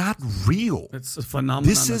not real. It's a phenomenon.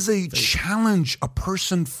 This is a challenge a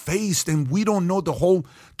person faced, and we don't know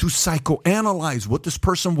to psychoanalyze what this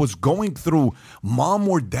person was going through, mom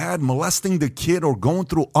or dad molesting the kid or going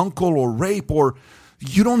through uncle or rape, or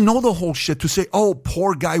you don't know the whole shit to say, oh,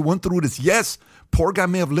 poor guy went through this. Yes, poor guy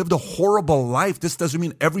may have lived a horrible life. This doesn't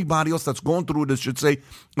mean everybody else that's going through this should say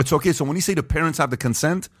it's okay. So when you say the parents have the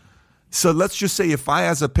consent, so let's just say if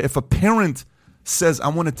a parent says, I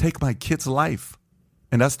want to take my kid's life,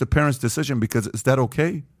 and that's the parent's decision, because is that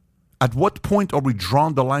okay? At what point are we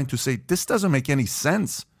drawing the line to say, this doesn't make any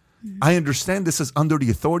sense? I understand this is under the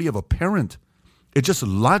authority of a parent. It just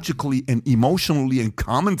logically and emotionally and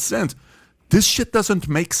common sense, this shit doesn't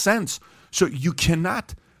make sense. So you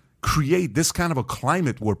cannot create this kind of a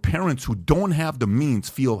climate where parents who don't have the means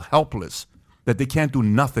feel helpless, that they can't do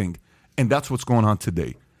nothing. And that's what's going on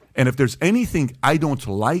today. And if there's anything I don't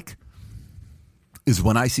like, is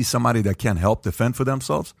when I see somebody that can't help defend for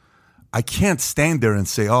themselves. I can't stand there and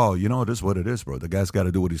say, oh, you know, it is what it is, bro. The guy's got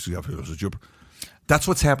to do what he's got to do. That's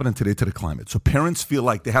what's happening today to the climate. So parents feel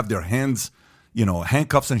like they have their hands, you know,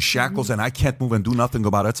 handcuffs and shackles, and I can't move and do nothing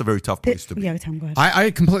about it. That's a very tough place to be. Yeah, Tom, go ahead.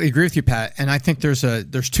 I completely agree with you, Pat. And I think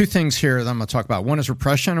there's two things here that I'm going to talk about. One is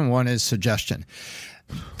repression and one is suggestion.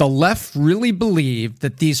 The left really believe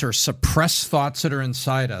that these are suppressed thoughts that are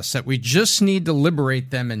inside us, that we just need to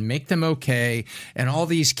liberate them and make them okay, and all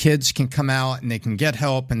these kids can come out and they can get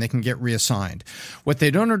help and they can get reassigned. What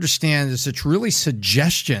they don't understand is it's really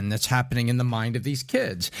suggestion that's happening in the mind of these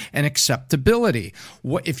kids, and acceptability.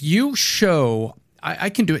 What if you show, I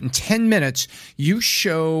can do it in 10 minutes, you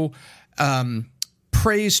show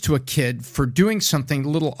praise to a kid for doing something a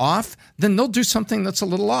little off, then they'll do something that's a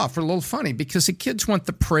little off or a little funny, because the kids want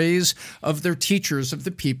the praise of their teachers, of the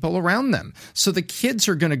people around them. So the kids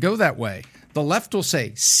are going to go that way. The left will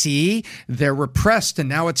say, see, they're repressed and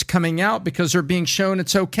now it's coming out because they're being shown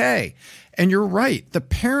it's okay. And you're right. The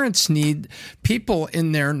parents need people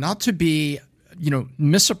in there not to be,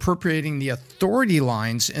 misappropriating the authority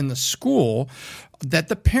lines in the school that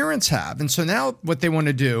the parents have. And so now what they want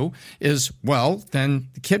to do is, well, then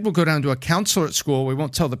the kid will go down to a counselor at school. We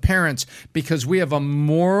won't tell the parents because we have a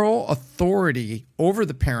moral authority over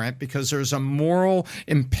the parent, because there's a moral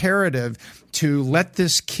imperative to let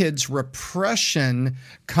this kid's repression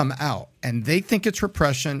come out. And they think it's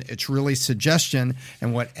repression. It's really suggestion.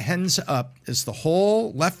 And what ends up is the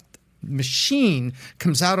whole left machine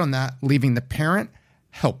comes out on that, leaving the parent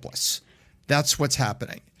helpless. That's what's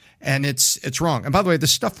happening. And it's wrong. And by the way, the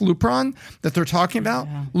stuff Lupron that they're talking about,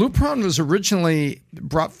 Lupron was originally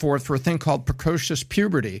brought forth for a thing called precocious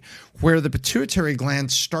puberty, where the pituitary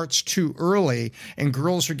gland starts too early and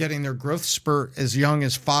girls are getting their growth spurt as young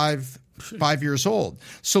as 5 years old.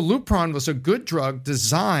 So Lupron was a good drug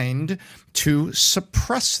designed to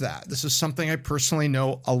suppress that. This is something I personally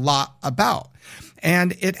know a lot about.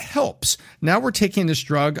 And it helps. Now we're taking this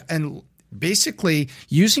drug and basically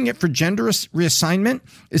using it for gender reassignment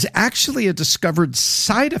is actually a discovered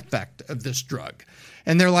side effect of this drug.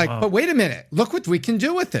 And they're like, But wait a minute, look what we can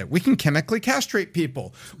do with it. We can chemically castrate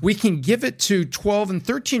people. We can give it to 12 and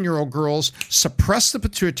 13-year-old girls, suppress the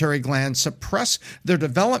pituitary gland, suppress their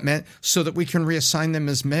development so that we can reassign them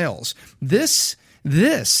as males. This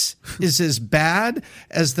is as bad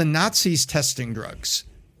as the Nazis testing drugs.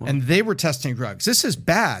 And they were testing drugs. This is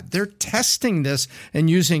bad. They're testing this and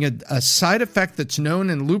using a side effect that's known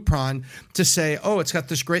in Lupron to say, oh, it's got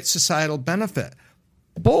this great societal benefit.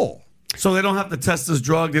 Bull. So they don't have to test this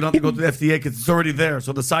drug. They don't have to go to the FDA because it's already there.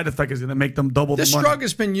 So the side effect is going to make them double the money. This drug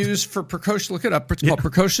has been used for precocious. Look it up. It's called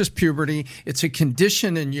precocious puberty. It's a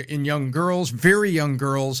condition in young girls, very young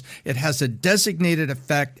girls. It has a designated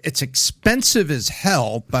effect. It's expensive as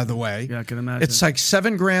hell, by the way. Yeah, I can imagine. It's like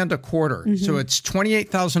 $7,000 a quarter. Mm-hmm. So it's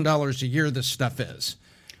 $28,000 a year. This stuff is.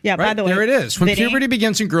 Yeah, right? By the way, there it is. When puberty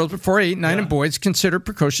begins in girls before 8, 9, and boys, considered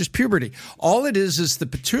precocious puberty. All it is the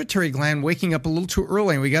pituitary gland waking up a little too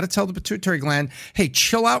early, and we got to tell the pituitary gland, hey,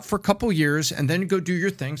 chill out for a couple years and then go do your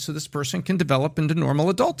thing so this person can develop into normal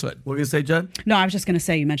adulthood. What were you going to say, Jen? No, I was just going to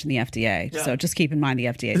say, you mentioned the FDA. Yeah. So just keep in mind the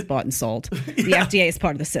FDA is bought and sold. The FDA is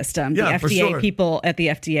part of the system. Yeah, the FDA people at the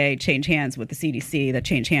FDA change hands with the CDC, that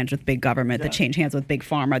change hands with big government, that change hands with big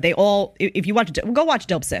pharma. They all, if you go watch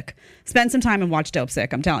Dope Sick. Spend some time and watch Dope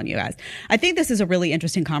Sick. I'm telling telling you guys. I think this is a really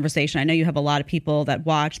interesting conversation. I know you have a lot of people that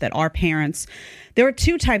watch that are parents. There are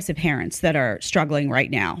two types of parents that are struggling right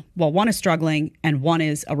now. Well, one is struggling and one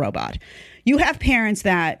is a robot. You have parents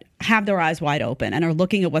that have their eyes wide open and are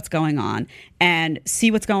looking at what's going on and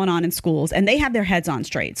see what's going on in schools, and they have their heads on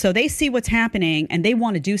straight. So they see what's happening and they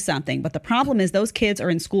want to do something. But the problem is those kids are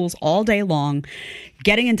in schools all day long,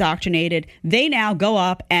 getting indoctrinated. They now go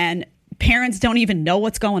up and parents don't even know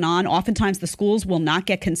what's going on. Oftentimes the schools will not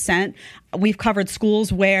get consent. We've covered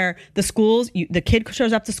schools where the kid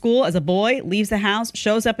shows up to school as a boy, leaves the house,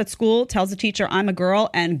 shows up at school, tells the teacher, I'm a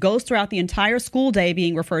girl, and goes throughout the entire school day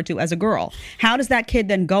being referred to as a girl. How does that kid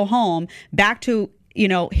then go home back to,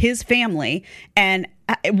 his family? And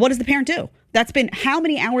what does the parent do? That's been how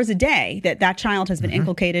many hours a day that child has been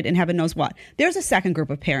inculcated in heaven knows what. There's a second group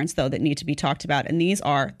of parents, though, that need to be talked about, and these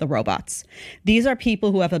are the robots. These are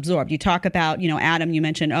people who have absorbed. You talk about, Adam, you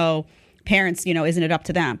mentioned, parents, isn't it up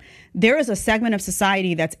to them? There is a segment of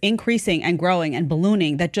society that's increasing and growing and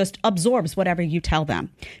ballooning that just absorbs whatever you tell them.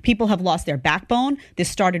 People have lost their backbone. This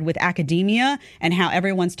started with academia and how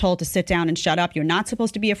everyone's told to sit down and shut up. You're not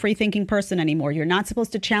supposed to be a free-thinking person anymore. You're not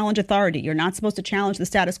supposed to challenge authority. You're not supposed to challenge the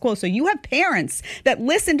status quo. So you have parents that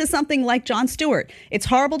listen to something like Jon Stewart. It's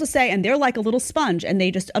horrible to say, and they're like a little sponge, and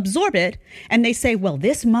they just absorb it, and they say, well,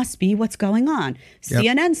 this must be what's going on. Yep.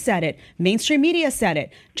 CNN said it. Mainstream media said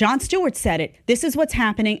it. Jon Stewart said it. This is what's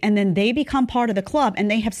happening. And then they become part of the club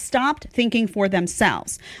and they have stopped thinking for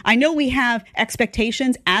themselves. I know we have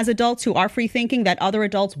expectations as adults who are free thinking that other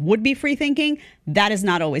adults would be free thinking. That is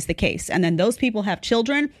not always the case. And then those people have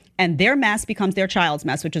children and their mess becomes their child's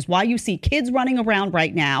mess, which is why you see kids running around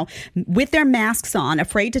right now with their masks on,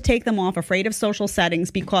 afraid to take them off, afraid of social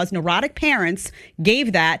settings because neurotic parents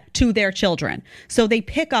gave that to their children. So they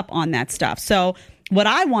pick up on that stuff. So what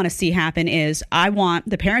I want to see happen is I want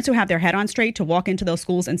the parents who have their head on straight to walk into those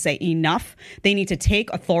schools and say enough. They need to take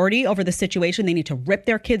authority over the situation. They need to rip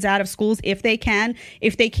their kids out of schools if they can.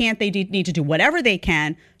 If they can't, they need to do whatever they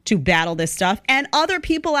can to battle this stuff. And other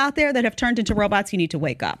people out there that have turned into robots, you need to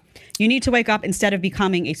wake up. You need to wake up instead of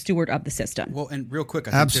becoming a steward of the system. Well, and real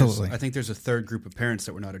quick, I think there's a third group of parents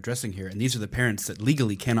that we're not addressing here, and these are the parents that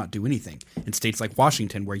legally cannot do anything in states like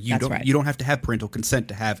Washington, where you don't have to have parental consent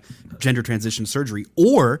to have gender transition surgery,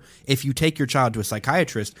 or if you take your child to a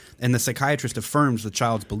psychiatrist and the psychiatrist affirms the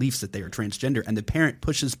child's beliefs that they are transgender, and the parent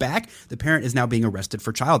pushes back, the parent is now being arrested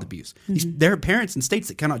for child abuse. There are parents in states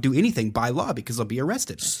that cannot do anything by law because they'll be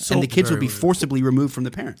arrested, and the kids will be forcibly removed from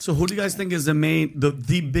the parents. So, who do you guys think is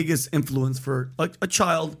the biggest influence for a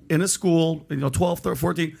child in a school, 12, 13,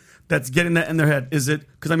 14, that's getting that in their head? Is it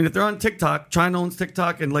because if they're on TikTok, China owns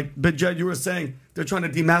TikTok, and like Big Jed, you were saying, they're trying to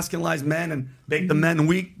demasculinize men and make the men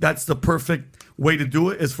weak. That's the perfect way to do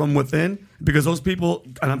it, is from within, because those people,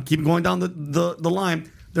 and I'm keeping going down the line,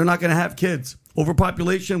 they're not going to have kids.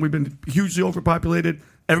 Overpopulation, we've been hugely overpopulated.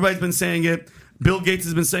 Everybody's been saying it. Bill Gates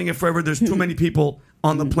has been saying it forever. There's too many people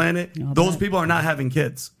on the planet. Those people are not having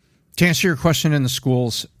kids. To answer your question, in the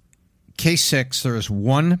schools, K6, there is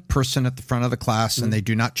one person at the front of the class, and they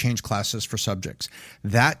do not change classes for subjects.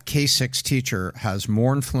 That K6 teacher has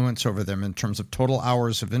more influence over them in terms of total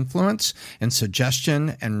hours of influence and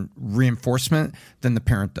suggestion and reinforcement than the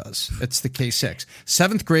parent does. It's the K6.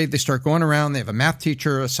 7th grade, they start going around. They have a math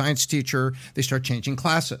teacher, a science teacher. They start changing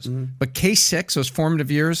classes. But K6, those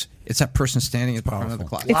formative years, it's that person standing at the front of the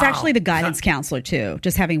class. It's actually the guidance counselor, too.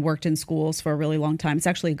 Just having worked in schools for a really long time, it's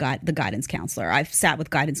actually the guidance counselor. I've sat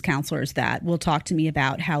with guidance counselors that will talk to me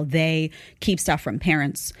about how they keep stuff from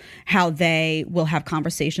parents, how they will have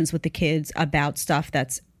conversations with the kids about stuff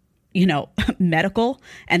that's medical,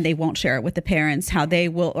 and they won't share it with the parents, how they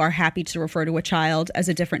are happy to refer to a child as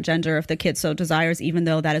a different gender if the kid so desires, even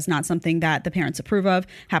though that is not something that the parents approve of.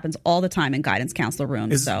 Happens all the time in guidance counselor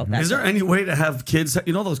rooms. Is there any way to have kids,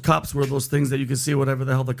 those cops wear those things that you can see whatever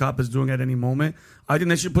the hell the cop is doing at any moment? I think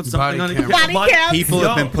they should put something on it. People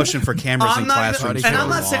have been pushing for cameras in classrooms. And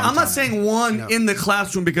I'm not saying one in the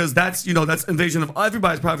classroom, because that's invasion of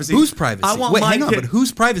everybody's privacy. Whose privacy? Hang on, but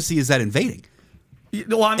whose privacy is that invading?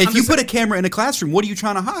 If you put a camera in a classroom, what are you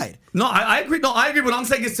trying to hide? No, I agree. What I'm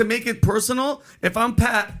saying is to make it personal. If I'm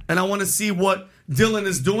Pat and I want to see what Dylan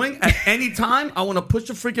is doing at any time, I want to push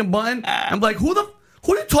a freaking button. I'm like, who are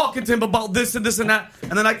you talking to him about this and this and that?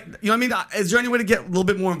 And then is there any way to get a little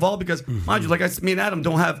bit more involved? Because mind you, me and Adam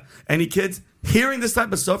don't have any kids. Hearing this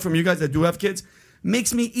type of stuff from you guys that do have kids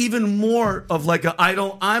makes me even more of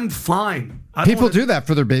I'm fine. People do that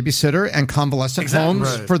for their babysitter and convalescent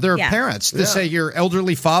homes for their parents. They say your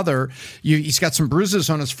elderly father, he's got some bruises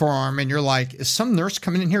on his forearm, and you're like, is some nurse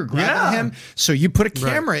coming in here grabbing him? So you put a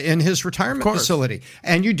camera in his retirement facility,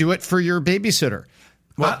 and you do it for your babysitter.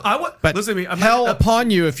 But listen to me. hell upon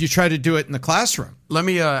you if you try to do it in the classroom. Let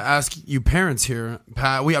me ask you parents here,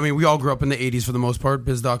 Pat. We all grew up in the 80s for the most part.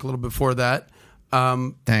 BizDoc a little before that.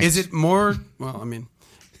 Thanks. Is it more,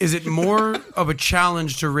 is it more of a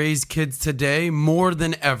challenge to raise kids today more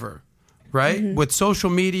than ever? Right? Mm-hmm. With social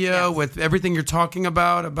media, with everything you're talking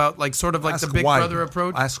about like sort of like Ask the Big why. Brother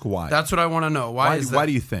approach? Ask why. That's what I want to know. Why is that? Why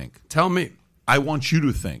do you think? Tell me. I want you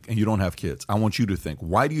to think, and you don't have kids. I want you to think.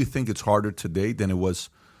 Why do you think it's harder today than it was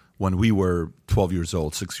when we were 12 years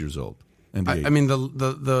old, 6 years old? In the I mean,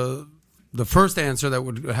 the first answer that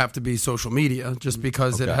would have to be social media, just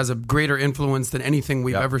because it has a greater influence than anything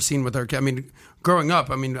we've ever seen with our kids. I mean, growing up,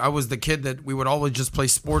 I was the kid that we would always just play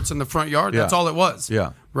sports in the front yard. That's all it was.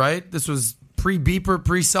 Yeah. Right? This was pre-beeper,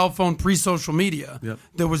 pre-cell phone, pre-social media. Yep.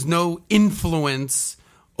 There was no influence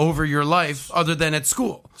over your life other than at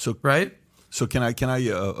school. So right? So can I?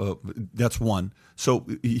 That's one. So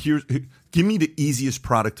give me the easiest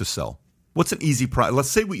product to sell. What's an easy product? Let's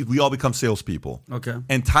say we all become salespeople. Okay.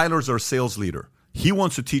 And Tyler's our sales leader. He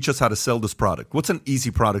wants to teach us how to sell this product. What's an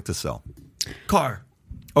easy product to sell? Car.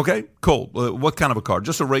 Okay, cool. What kind of a car?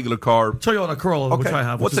 Just a regular car. Toyota Corolla, which I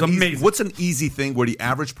have, which is amazing. What's an easy thing where the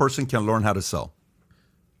average person can learn how to sell?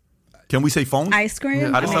 Can we say phone? Ice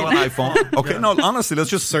cream? How to sell an iPhone? Okay, no, honestly, let's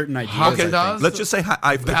just Certain ideas. Haagen-Dazs? let's just say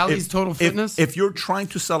iPhone. Bally's Total Fitness? If you're trying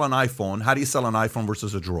to sell an iPhone, how do you sell an iPhone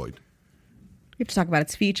versus a Droid? You have to talk about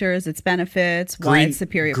its features, its benefits, why it's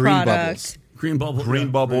superior green product. Green bubble.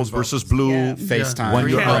 Green bubbles versus blue. Yeah. FaceTime. When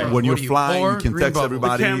you're What do you flying, pour? you can Green text bubble.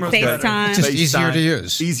 everybody. The camera's FaceTime. Just easier to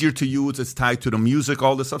use. Easier to use. It's tied to the music,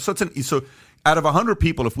 all this stuff. So out of 100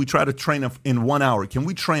 people, if we try to train in 1 hour, can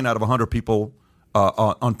we train out of 100 people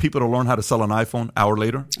on people to learn how to sell an iPhone hour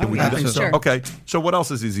later? Can we do that? Sure. Okay. So what else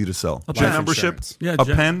is easy to sell? A Gym pen. membership? Insurance. Yeah, a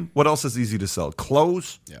gym. pen? What else is easy to sell?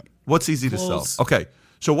 Clothes? Yeah. What's easy to Clothes. sell? Okay.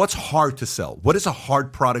 So what's hard to sell? What is a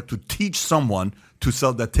hard product to teach someone to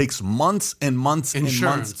sell that takes months and months and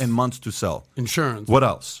Insurance. months and months to sell? Insurance. What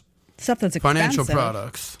else? Stuff that's Financial expensive.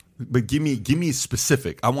 products. But give me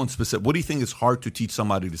specific. I want specific. What do you think is hard to teach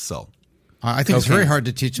somebody to sell? I think it's very hard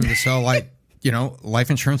to teach them to sell, like,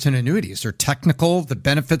 life insurance and annuities. They're technical. The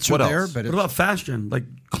benefits are What there. else? But What about fashion? Like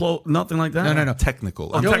nothing like that? No.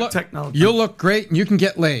 Technical. Technology. You'll look great and you can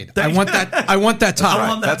get laid. I want that. I want that top. I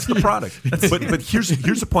want that. That's the product. But here's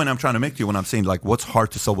the point I'm trying to make to you when I'm saying like what's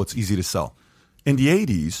hard to sell, what's easy to sell. In the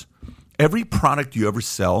 80s, every product you ever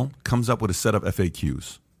sell comes up with a set of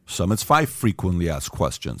FAQs. Some it's 5 frequently asked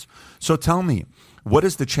questions. So tell me, what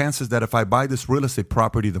is the chances that if I buy this real estate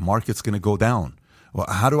property, the market's going to go down? Well,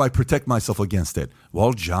 how do I protect myself against it?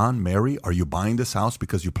 Well, John, Mary, are you buying this house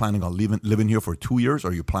because you're planning on living here for 2 years? Or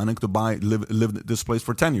are you planning to live this place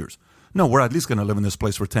for 10 years? No, we're at least going to live in this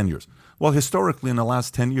place for 10 years. Well, historically, in the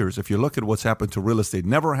last 10 years, if you look at what's happened to real estate,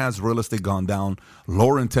 never has real estate gone down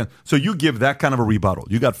lower than 10. So you give that kind of a rebuttal.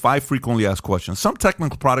 You got 5 frequently asked questions. Some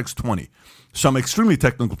technical products, 20. Some extremely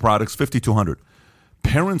technical products, 5,200.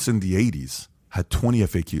 Parents in the 80s had 20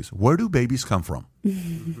 FAQs. Where do babies come from?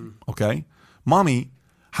 Okay? Mommy,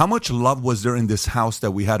 how much love was there in this house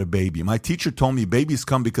that we had a baby? My teacher told me babies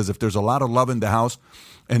come because if there's a lot of love in the house,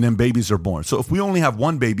 and then babies are born. So if we only have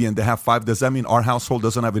 1 baby and they have 5, does that mean our household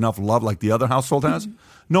doesn't have enough love like the other household has?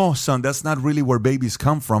 No, son, that's not really where babies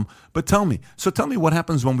come from. But tell me what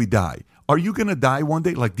happens when we die. Are you going to die one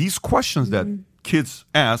day? Like these questions that kids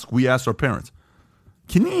ask, we ask our parents.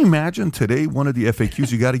 Can you imagine today one of the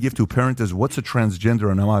FAQs you got to give to a parent is what's a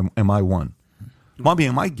transgender and am I one? Mommy,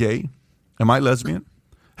 am I gay? Am I lesbian?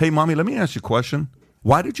 Hey, Mommy, let me ask you a question.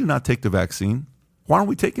 Why did you not take the vaccine? Why aren't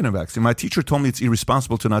we taking a vaccine? My teacher told me it's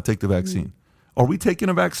irresponsible to not take the vaccine. Are we taking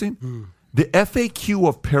a vaccine? The FAQ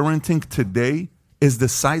of parenting today is the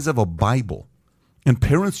size of a Bible. And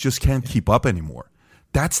parents just can't keep up anymore.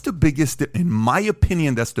 That's the biggest, in my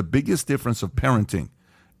opinion, that's the biggest difference of parenting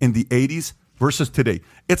in the 80s versus today.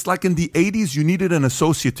 It's like in the 80s, you needed an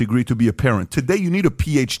associate degree to be a parent. Today, you need a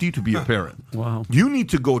PhD to be a parent. Wow. You need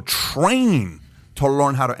to go train to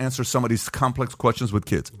learn how to answer some of these complex questions with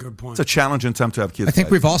kids. Good point. It's a challenging time to have kids. I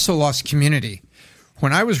think we've also lost community.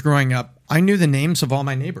 When I was growing up, I knew the names of all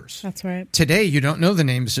my neighbors. That's right. Today, you don't know the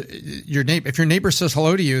names. If your neighbor says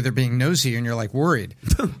hello to you, they're being nosy and you're like worried.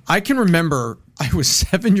 I can remember I was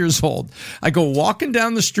 7 years old. I go walking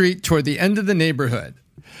down the street toward the end of the neighborhood,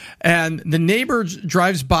 and the neighbor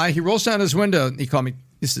drives by. He rolls down his window and he called me.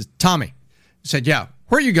 This is Tommy. He said, "Yeah,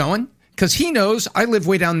 where are you going?" Because he knows I live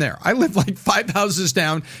way down there. I live like 5 houses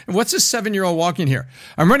down. And what's this 7-year-old walking here?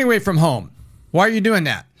 I'm running away from home. Why are you doing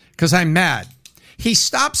that? Because I'm mad. He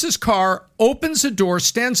stops his car, opens the door,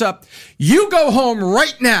 stands up. You go home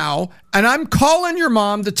right now, and I'm calling your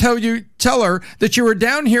mom to tell her that you were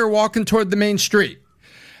down here walking toward the main street.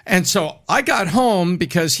 And so I got home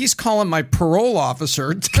because he's calling my parole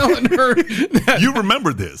officer, telling her that You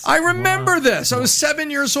remember this? I remember this. I was 7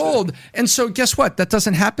 years old. And so guess what? That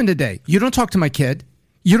doesn't happen today. You don't talk to my kid.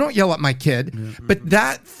 You don't yell at my kid. But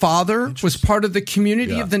that father was part of the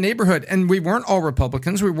community of the neighborhood. And we weren't all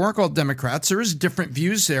Republicans. We weren't all Democrats. There is different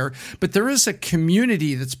views there. But there is a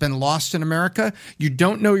community that's been lost in America. You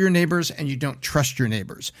don't know your neighbors and you don't trust your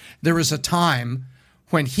neighbors. There was a time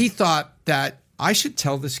when he thought that I should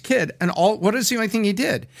tell this kid. And what is the only thing he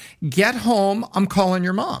did? Get home. I'm calling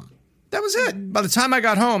your mom. That was it. By the time I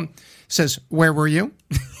got home, says, where were you?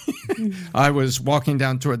 I was walking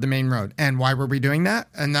down toward the main road. And why were we doing that?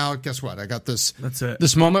 And now, guess what? I got this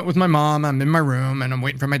this moment with my mom. I'm in my room, and I'm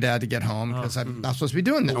waiting for my dad to get home because I'm not supposed to be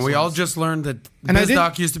doing this. And we all just learned that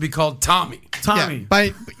BizDoc used to be called Tommy. Tommy.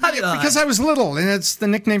 Because I was little, and it's the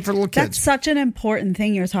nickname for little kids. That's such an important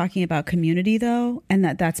thing. You're talking about community, though, and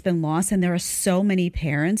that's been lost. And there are so many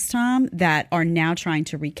parents, Tom, that are now trying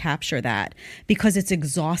to recapture that because it's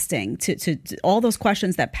exhausting to all those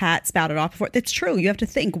questions that Pat spouted off before. It's true. You have to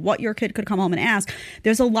think what your kid could come home and ask.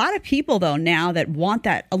 There's a lot of people, though, now that want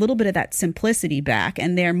that a little bit of that simplicity back,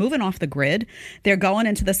 and they're moving off the grid. They're going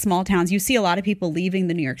into the small towns. You see a lot of people leaving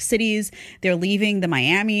the New York Cities. They're leaving the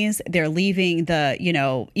Miamis. They're leaving the,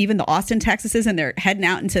 even the Austin, Texases, and they're heading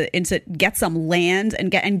out into get some land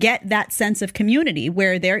and get that sense of community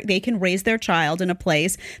where they can raise their child in a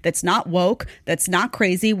place that's not woke, that's not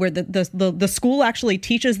crazy, where the school actually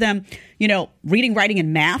teaches them, reading, writing,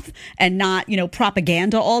 and math, and not,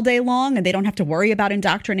 propaganda all day long, and they don't have to worry about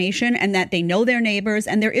indoctrination, and that they know their neighbors,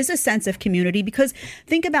 and there is a sense of community. Because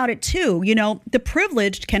think about it too, the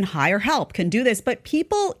privileged can hire help, can do this, but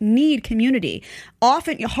people need community.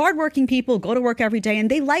 Often hardworking people go to work every day,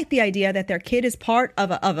 and they like the idea that their kid is part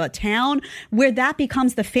of a town where that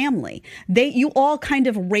becomes the family. You all kind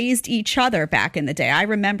of raised each other back in the day. I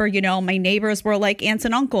remember, my neighbors were like aunts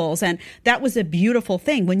and uncles, and that was a beautiful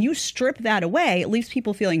thing. When you strip that away, it leaves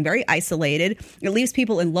people feeling very isolated. It leaves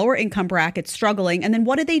people in lower income brackets struggling. And then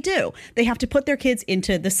what do? They have to put their kids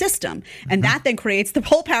into the system. And that then creates the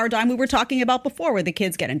whole paradigm we were talking about before, where the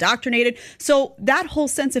kids get indoctrinated. So that whole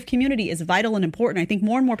sense of community is vital and important. I think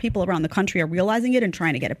more and more people around the country are realizing it and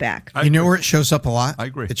trying to get it back. You know where it shows up a lot? I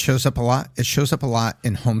agree. It shows up a lot. It shows up a lot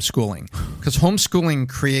in homeschooling, because homeschooling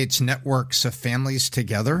creates networks of families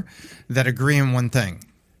together that agree on one thing.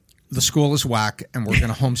 The school is whack, and we're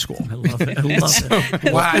going to homeschool. I love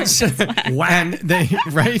it. Whack. And they,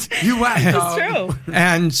 right? You whack. It's true.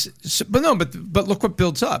 And but look what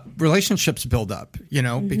builds up. Relationships build up,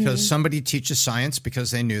 because somebody teaches science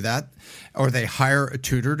because they knew that, or they hire a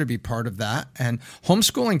tutor to be part of that. And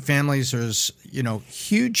homeschooling families, there's,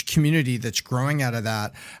 huge community that's growing out of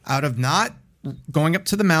that, out of not going up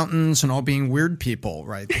to the mountains and all being weird people,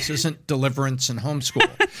 right? This isn't Deliverance and homeschool.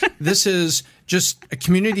 This is just a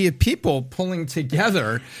community of people pulling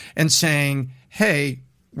together and saying, hey,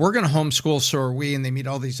 we're going to homeschool, so are we. And they meet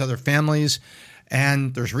all these other families,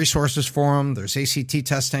 and there's resources for them. There's ACT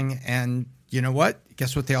testing. And you know what?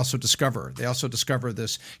 Guess what they also discover? They also discover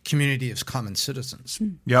this community of common citizens.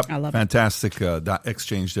 Yep. I love Fantastic that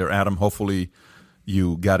exchange there, Adam. Hopefully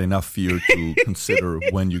you got enough fear to consider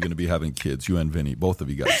when you're going to be having kids, you and Vinny, both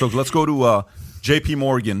of you guys. So let's go to J.P.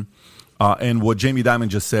 Morgan and what Jamie Dimon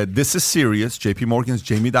just said. This is serious. J.P. Morgan's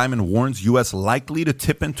Jamie Dimon warns U.S. likely to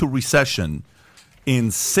tip into recession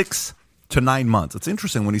in 6 to 9 months. It's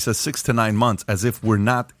interesting when he says 6 to 9 months, as if we're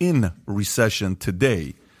not in recession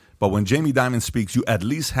today. But when Jamie Dimon speaks, you at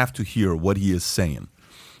least have to hear what he is saying.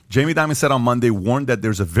 Jamie Dimon said on Monday, warned that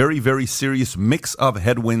there's a very, very serious mix of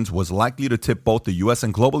headwinds was likely to tip both the U.S.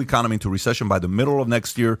 and global economy into recession by the middle of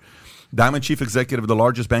next year. Dimon, chief executive of the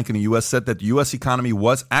largest bank in the U.S., said that the U.S. economy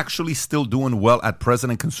was actually still doing well at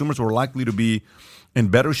present, and consumers were likely to be in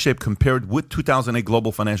better shape compared with 2008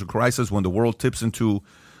 global financial crisis when the world tips into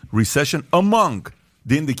recession. Among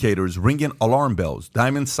the indicators ringing alarm bells,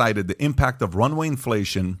 Dimon cited the impact of runaway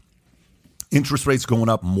inflation, interest rates going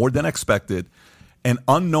up more than expected, and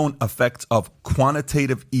unknown effects of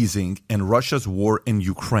quantitative easing and Russia's war in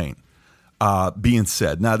Ukraine being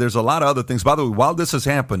said. Now, there's a lot of other things. By the way, while this is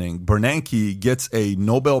happening, Bernanke gets a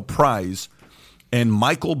Nobel Prize, and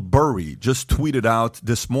Michael Burry just tweeted out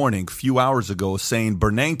this morning, a few hours ago, saying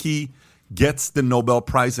Bernanke gets the Nobel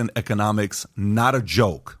Prize in economics, not a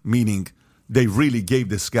joke, meaning they really gave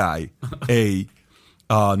this guy a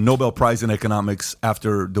Nobel Prize in economics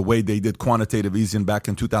after the way they did quantitative easing back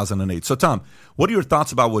in 2008. So, Tom, what are your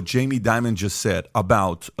thoughts about what Jamie Dimon just said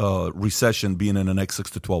about recession being in the next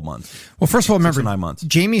 6 to 12 months? Well, first of all, remember, 9 months.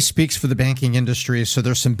 Jamie speaks for the banking industry, so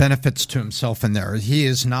there's some benefits to himself in there. He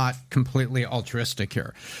is not completely altruistic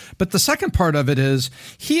here. But the second part of it is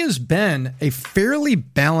he has been a fairly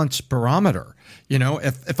balanced barometer. You know,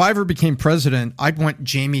 if I ever became president, I'd want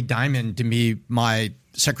Jamie Dimon to be my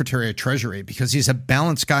Secretary of Treasury because he's a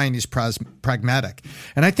balanced guy and he's pragmatic.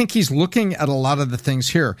 And I think he's looking at a lot of the things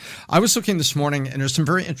here. I was looking this morning and there's some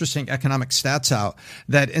very interesting economic stats out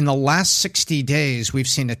that in the last 60 days, we've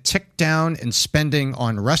seen a tick down in spending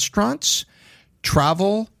on restaurants,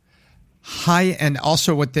 travel, and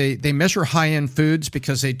also what they measure high-end foods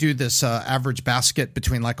because they do this average basket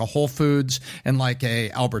between like a Whole Foods and like a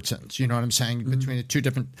Albertsons. You know what I'm saying? Between the two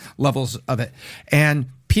different levels of it. And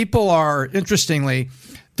people are, interestingly,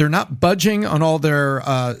 they're not budging on all their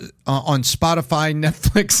on Spotify,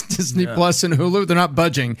 Netflix, Disney Plus, and Hulu. They're not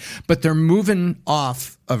budging, but they're moving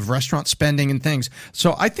off of restaurant spending and things.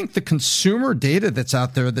 So I think the consumer data that's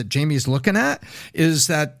out there that Jamie's looking at is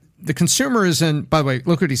that the consumer is in, by the way,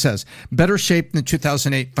 look what he says, better shape than the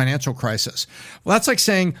 2008 financial crisis. Well, that's like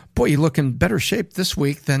saying, boy, you look in better shape this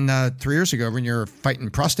week than 3 years ago when you're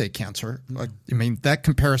fighting prostate cancer. Like, I mean, that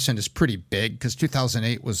comparison is pretty big because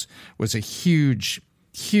 2008 was a huge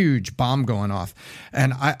bomb going off.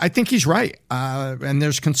 And I think he's right. And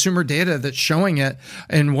there's consumer data that's showing it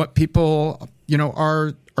in what people,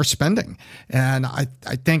 are spending. And I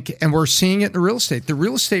think, and we're seeing it in the real estate. The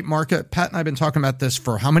real estate market, Pat and I have been talking about this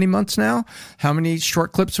for how many months now? How many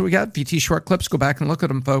short clips have we got? VT short clips, go back and look at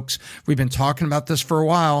them, folks. We've been talking about this for a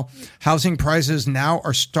while. Housing prices now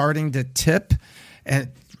are starting to tip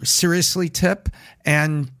and seriously tip.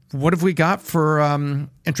 And what have we got for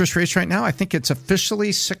interest rates right now? I think it's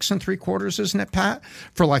officially 6 3/4, isn't it, Pat?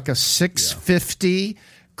 For like a 650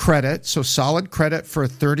 credit, so solid credit for a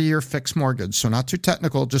 30-year fixed mortgage. So not too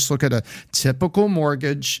technical, just look at a typical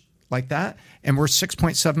mortgage like that. And we're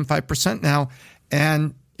 6.75% now.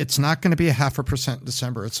 And it's not going to be 0.5% in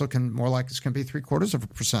December. It's looking more like it's going to be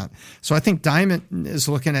 0.75%. So I think Dimon is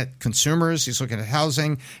looking at consumers, he's looking at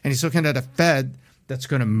housing, and he's looking at a Fed that's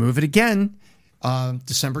going to move it again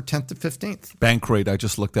December 10th to 15th. Bank rate, I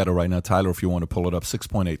just looked at it right now. Tyler, if you want to pull it up,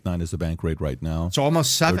 6.89 is the bank rate right now. It's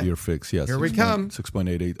almost 7. 30-year fix, yes. Here we come.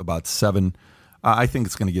 6.88, about 7. I think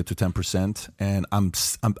it's going to get to 10%. And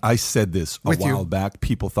I said this a while back.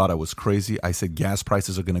 People thought I was crazy. I said gas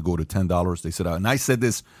prices are going to go to $10. They said, and I said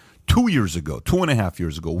this 2 years ago, 2.5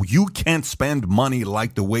 years ago. You can't spend money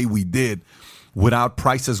like the way we did without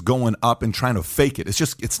prices going up and trying to fake it.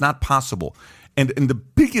 It's not possible. And the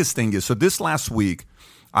biggest thing is, so this last week,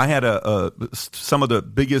 I had some of the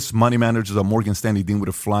biggest money managers of Morgan Stanley dealing with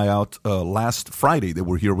a fly out last Friday. They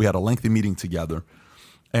were here. We had a lengthy meeting together.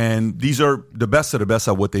 And these are the best of the best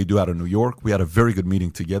at what they do out of New York. We had a very good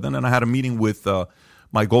meeting together. And then I had a meeting with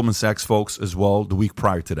my Goldman Sachs folks as well the week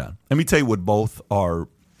prior to that. Let me tell you what both are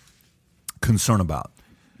concerned about.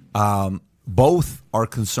 Both are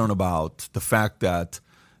concerned about the fact that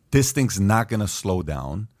this thing's not going to slow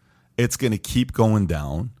down. It's going to keep going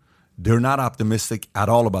down. They're not optimistic at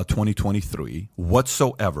all about 2023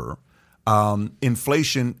 whatsoever.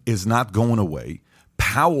 Inflation is not going away.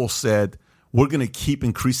 Powell said we're going to keep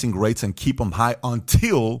increasing rates and keep them high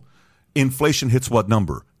until inflation hits what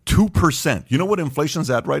number? 2%. You know what inflation's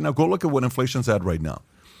at right now? Go look at what inflation's at right now.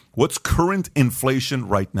 What's current inflation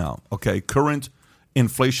right now? Okay, current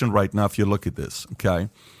inflation right now, if you look at this, okay?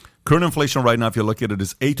 Current inflation right now, if you look at it,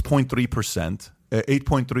 is 8.3%.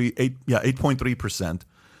 8.3%.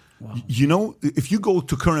 Wow. You know, if you go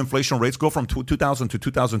to current inflation rates, go from 2000 to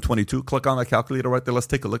 2022, click on that calculator right there. Let's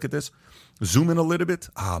take a look at this. Zoom in a little bit.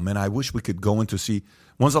 Man, I wish we could go in to see.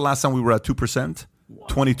 When's the last time we were at 2%? Wow.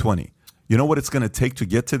 2020. You know what it's going to take to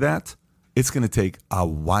get to that? It's going to take a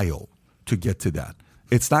while to get to that.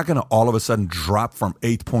 It's not going to all of a sudden drop from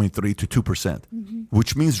 8.3 to 2%,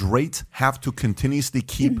 which means rates have to continuously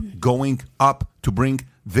keep going up to bring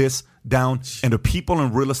this down. And the people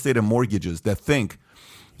in real estate and mortgages that think,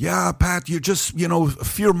 yeah, Pat, you're just,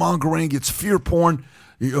 fear mongering. It's fear porn.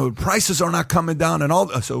 Prices are not coming down and all.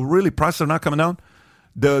 So really, prices are not coming down.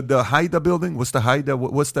 The Haida building, what's the Haida?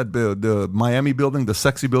 What's that? The Miami building, the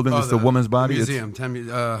sexy building is the woman's body. Museum,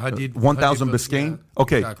 Hadid. 1000 Biscayne. Yeah,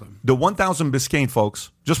 okay, exactly. The 1000 Biscayne,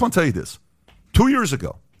 folks. Just want to tell you this: 2 years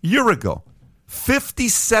ago,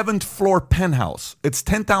 57th floor penthouse. It's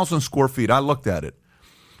 10,000 square feet. I looked at it.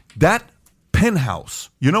 That penthouse.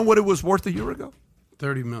 You know what it was worth a year ago?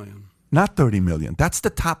 $30 million. Not $30 million. That's the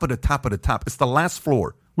top of the top of the top. It's the last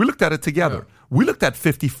floor. We looked at it together. We looked at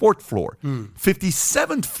 54th floor,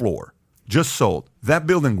 57th floor, just sold. That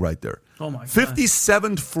building right there. Oh, my God.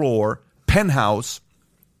 57th floor penthouse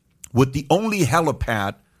with the only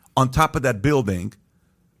helipad on top of that building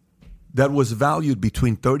that was valued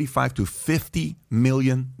between $35 to $50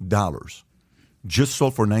 million. Just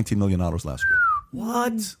sold for $19 million last year.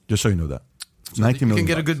 What? Just so you know that. You can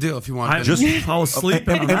get a good deal if you want. I just fall asleep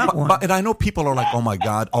on that one. And I know people are like, oh my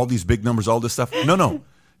God, all these big numbers, all this stuff. No.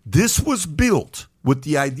 This was built with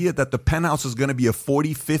the idea that the penthouse is going to be a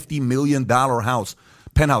 $40, $50 million house.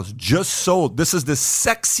 Penthouse just sold. This is the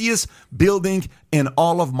sexiest building in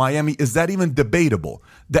all of Miami. Is that even debatable?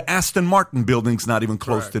 The Aston Martin building's not even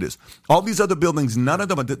close to this. All these other buildings, none of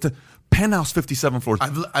them. The penthouse, 57 floors.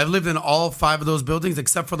 I've lived in all 5 of those buildings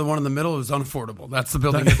except for the one in the middle. It was unaffordable. That's the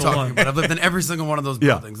building you're talking about. I've lived in every single one of those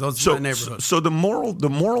buildings. Those are my neighborhoods. So the moral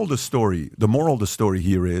of the story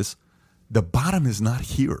here is the bottom is not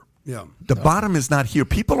here. Yeah. The bottom is not here.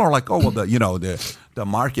 People are like, oh, well, the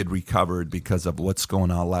market recovered because of what's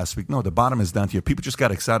going on last week. No, the bottom is down here. People just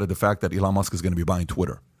got excited the fact that Elon Musk is going to be buying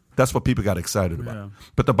Twitter. That's what people got excited about. Yeah.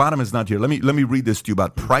 But the bottom is not here. Let me read this to you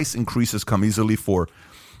about price increases come easily for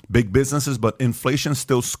big businesses, but inflation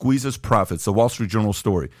still squeezes profits. The Wall Street Journal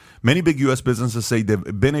story. Many big U.S. businesses say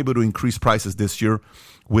they've been able to increase prices this year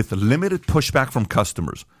with limited pushback from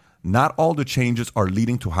customers. Not all the changes are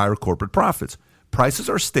leading to higher corporate profits. Prices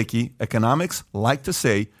are sticky. Economics like to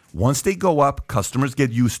say once they go up, customers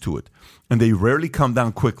get used to it, and they rarely come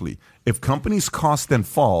down quickly. If companies' costs then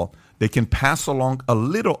fall, they can pass along a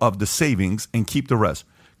little of the savings and keep the rest.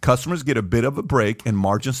 Customers get a bit of a break and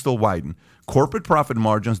margins still widen. Corporate profit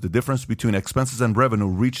margins, the difference between expenses and revenue,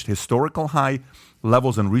 reached historical high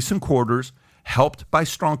levels in recent quarters, helped by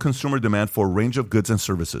strong consumer demand for a range of goods and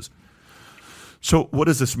services. So what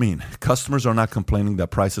does this mean? Customers are not complaining that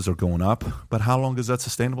prices are going up, but how long is that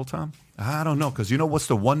sustainable, Tom? I don't know, because you know what's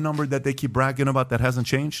the one number that they keep bragging about that hasn't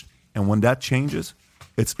changed? And when that changes,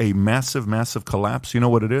 it's a massive, massive collapse. You know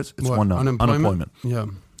what it is? It's one number. Unemployment. Yeah.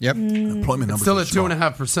 Yep. Unemployment numbers still are at strong.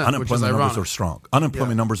 2.5%. Unemployment numbers are strong.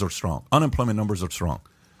 Unemployment numbers are strong. Unemployment numbers are strong.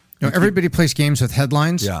 You know, everybody plays games with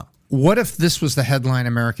headlines. Yeah. What if this was the headline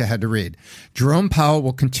America had to read? Jerome Powell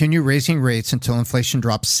will continue raising rates until inflation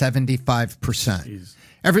drops 75%.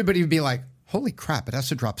 Everybody would be like, holy crap, it has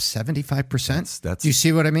to drop 75%? Do you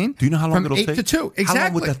see what I mean? Do you know how long From it'll take? From 8 to 2. Exactly. How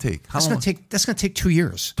long would that take? That's going to take 2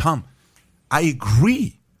 years. Tom, I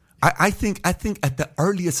agree. I think at the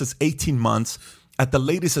earliest it's 18 months. At the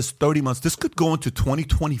latest, it's 30 months. This could go into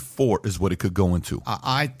 2024 is what it could go into.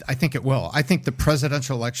 I think it will. I think the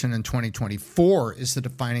presidential election in 2024 is the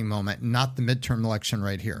defining moment, not the midterm election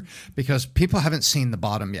right here, because people haven't seen the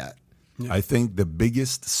bottom yet. Yeah. I think the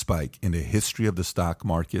biggest spike in the history of the stock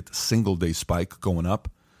market, single-day spike going up,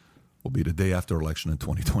 will be the day after election in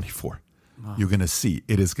 2024. Wow. You're going to see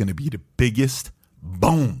it is going to be the biggest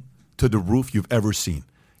boom to the roof you've ever seen.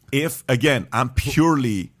 If again, I'm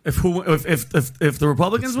purely if the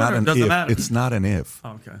Republicans win, it doesn't matter. It's not an if.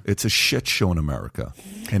 Oh, okay. It's a shit show in America,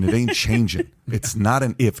 and it ain't changing. It's not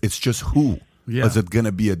an if. It's just who. Yeah. Is it going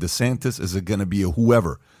to be a DeSantis? Is it going to be a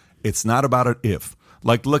whoever? It's not about an if.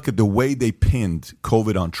 Like, look at the way they pinned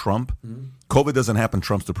COVID on Trump. Mm-hmm. COVID doesn't happen.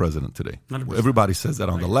 Trump's the president today. 100%. Everybody says that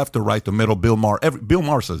on the left, the right, the middle. Bill Maher. Bill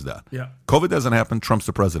Maher says that. Yeah. COVID doesn't happen. Trump's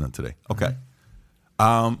the president today. Okay.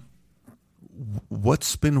 Mm-hmm.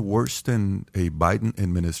 What's been worse than a Biden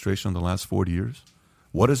administration in the last 40 years?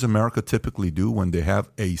 What does America typically do when they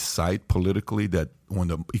have a side politically that when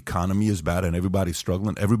the economy is bad and everybody's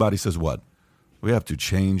struggling? Everybody says what? We have to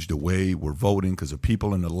change the way we're voting because the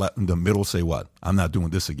people in the middle say what? I'm not doing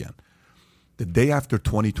this again. The day after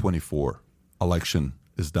 2024 election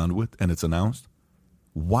is done with and it's announced,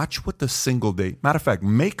 watch what the single day. Matter of fact,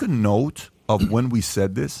 make a note of when we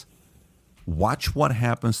said this. Watch what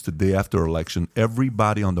happens the day after election.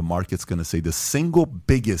 Everybody on the market's going to say the single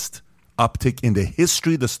biggest uptick in the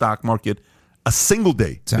history of the stock market, a single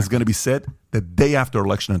day is going to be said the day after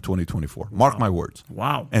election in 2024. Mark my words.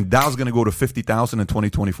 Wow. And Dow's going to go to 50,000 in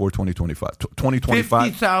 2024, 2025. 2025.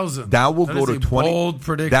 50,000. Dow will go to 20. Bold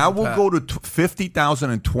prediction. Dow will go to 50,000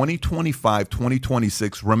 in 2025,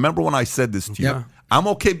 2026. Remember when I said this to you? Yeah. I'm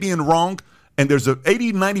okay being wrong, and there's an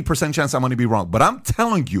 80, 90% chance I'm going to be wrong. But I'm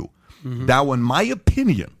telling you, Dow, in my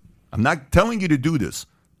opinion, I'm not telling you to do this.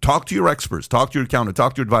 Talk to your experts. Talk to your accountant.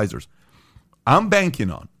 Talk to your advisors. I'm banking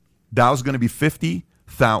on Dow's going to be 50,000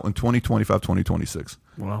 in 2025, 2026.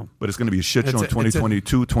 Wow. But it's going to be a shit show in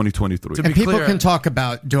 2022, 2023. And people can talk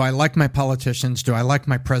about, do I like my politicians? Do I like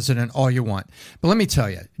my president? All you want. But let me tell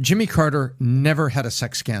you, Jimmy Carter never had a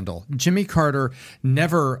sex scandal. Jimmy Carter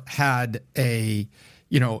never had a,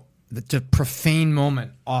 the profane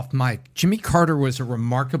moment off mic. Jimmy Carter was a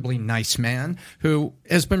remarkably nice man who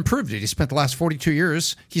has been proved it. He spent the last 42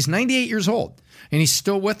 years. He's 98 years old, and he's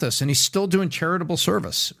still with us, and he's still doing charitable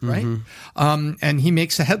service, right? And he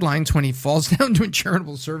makes the headlines when he falls down doing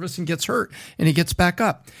charitable service and gets hurt, and he gets back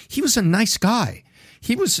up. He was a nice guy.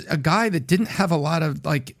 He was a guy that didn't have a lot of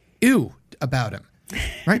like ew about him,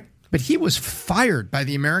 right? But he was fired by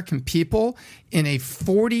the American people in a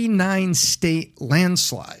 49-state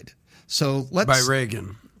landslide. So by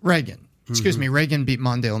Reagan. Excuse me, Reagan beat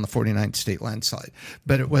Mondale in the 49th state landslide.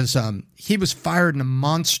 But it was he was fired in a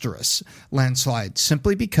monstrous landslide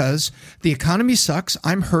simply because the economy sucks.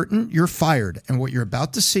 I'm hurting. You're fired. And what you're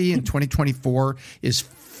about to see in 2024 is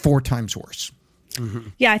 4 times worse.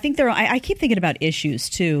 Yeah, I think I keep thinking about issues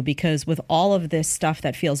too, because with all of this stuff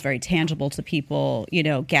that feels very tangible to people,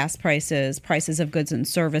 gas prices, prices of goods and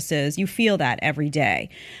services, you feel that every day.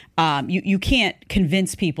 You can't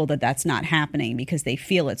convince people that that's not happening because they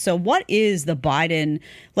feel it. So what is the Biden,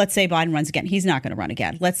 let's say Biden runs again. He's not going to run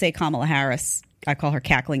again. Let's say Kamala Harris, I call her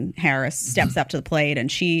Cackling Harris, steps up to the plate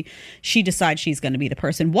and she decides she's going to be the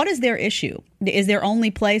person. What is their issue? Is their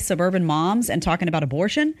only play suburban moms and talking about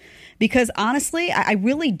abortion? Because honestly, I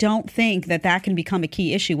really don't think that can become a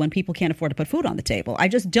key issue when people can't afford to put food on the table. I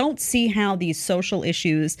just don't see how these social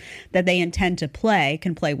issues that they intend to play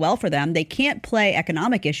can play well for them. They can't play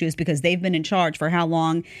economic issues because they've been in charge for how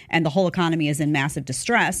long and the whole economy is in massive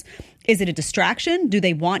distress. Is it a distraction? Do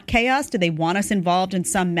they want chaos? Do they want us involved in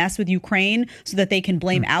some mess with Ukraine so that they can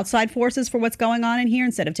blame outside forces for what's going on in here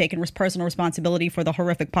instead of taking personal responsibility for the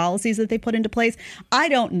horrific policies that they put into place? I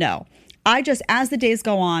don't know. As the days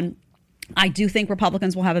go on, I do think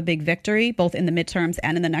Republicans will have a big victory, both in the midterms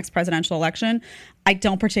and in the next presidential election. I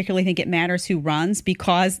don't particularly think it matters who runs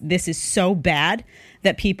because this is so bad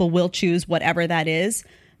that people will choose whatever that is.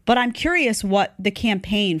 But I'm curious what the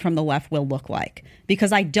campaign from the left will look like,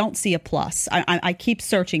 because I don't see a plus. I keep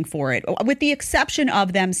searching for it, with the exception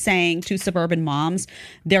of them saying to suburban moms,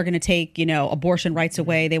 they're going to take, abortion rights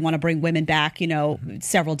away. They want to bring women back,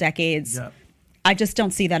 several decades. Yeah. I just don't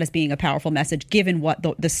see that as being a powerful message, given what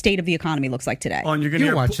the state of the economy looks like today. Oh, and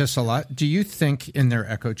you watch this a lot. Do you think in their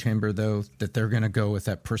echo chamber, though, that they're going to go with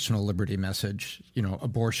that personal liberty message,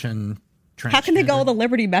 abortion? How can they go with a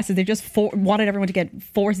liberty message? They just wanted everyone to get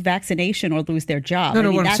forced vaccination or lose their job.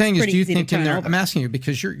 No, what I'm saying is, do you think in there? I'm asking you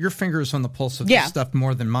because your finger is on the pulse of this stuff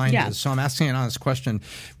more than mine is. So I'm asking an honest question.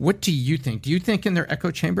 What do you think? Do you think in their echo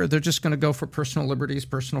chamber they're just going to go for personal liberties,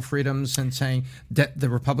 personal freedoms, and saying that the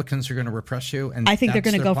Republicans are going to repress you? And I think they're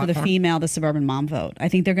going to go for the suburban mom vote. I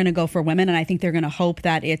think they're going to go for women, and I think they're going to hope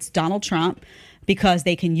that it's Donald Trump because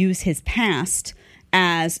they can use his past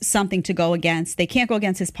as something to go against. They can't go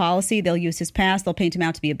against his policy. They'll use his past. They'll paint him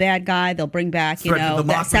out to be a bad guy. They'll bring back,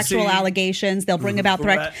 sexual allegations. They'll bring about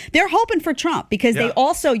threats. They're hoping for Trump because they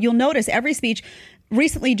also, you'll notice every speech.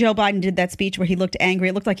 Recently, Joe Biden did that speech where he looked angry.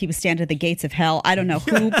 It looked like he was standing at the gates of hell. I don't know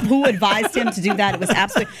who advised him to do that. It was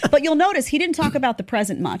absolutely. But you'll notice he didn't talk about the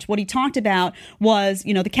present much. What he talked about was,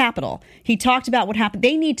 the Capitol. He talked about what happened.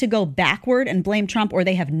 They need to go backward and blame Trump or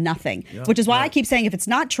they have nothing, which is why I keep saying if it's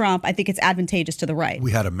not Trump, I think it's advantageous to the right.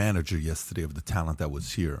 We had a manager yesterday of the talent that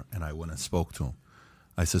was here, and I went and spoke to him.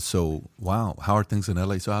 I said, so, wow, how are things in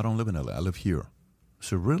L.A.? So I don't live in L.A. I live here. I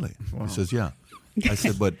said, really? Wow. He says, yeah. I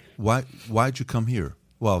said, but why'd you come here?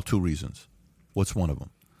 Well, 2 reasons. What's one of them?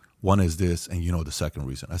 One is this, and the second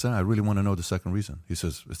reason. I said, I really want to know the second reason. He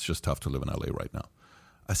says, it's just tough to live in L.A. right now.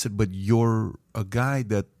 I said, but you're a guy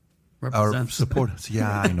that our supporters.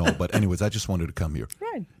 Yeah, I know. But anyways, I just wanted to come here.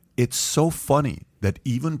 Right. It's so funny that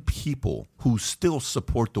even people who still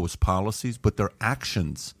support those policies, but their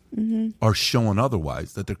actions are showing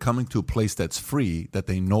otherwise, that they're coming to a place that's free, that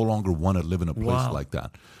they no longer want to live in a place like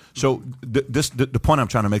that. So the point I'm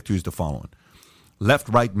trying to make to you is the following. Left,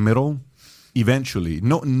 right, middle, eventually,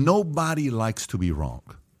 nobody likes to be wrong.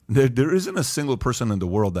 There isn't a single person in the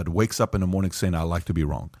world that wakes up in the morning saying, I like to be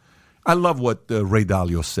wrong. I love what Ray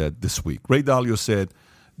Dalio said this week. Ray Dalio said,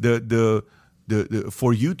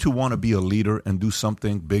 for you to want to be a leader and do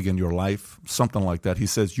something big in your life, something like that, he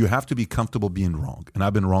says, you have to be comfortable being wrong. And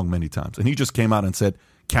I've been wrong many times. And he just came out and said,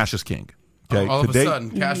 cash is king. Okay? All of a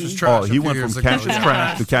sudden, cash is trash. He went from cash is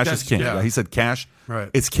trash to cash is king. Yeah. He said cash,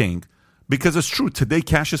 it's king. Because it's true. Today,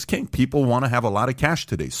 cash is king. People want to have a lot of cash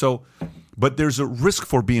today. So, but there's a risk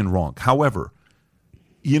for being wrong. However,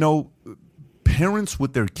 parents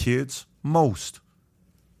with their kids,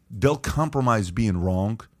 they'll compromise being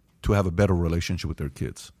wrong to have a better relationship with their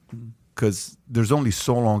kids. Because there's only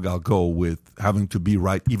so long I'll go with having to be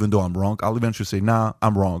right, even though I'm wrong. I'll eventually say, nah,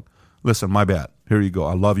 I'm wrong. Listen, my bad. Here you go.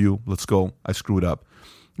 I love you. Let's go. I screwed up.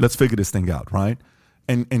 Let's figure this thing out, right?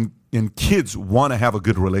 And and kids want to have a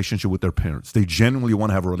good relationship with their parents. They genuinely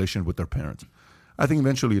want to have a relationship with their parents. I think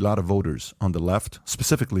eventually a lot of voters on the left,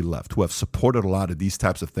 specifically left, who have supported a lot of these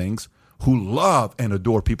types of things, who love and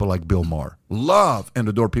adore people like Bill Maher,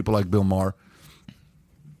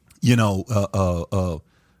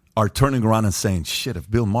 are turning around and saying, shit,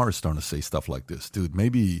 if Bill Maher is starting to say stuff like this, dude,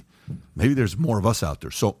 maybe there's more of us out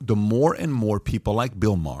there. So the more and more people like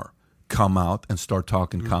Bill Maher come out and start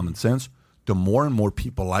talking common sense, the more and more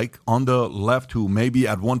people like on the left who maybe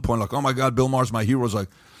at one point like, oh my God, Bill Maher's my hero, is like,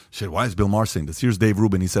 shit, why is Bill Maher saying this? Here's Dave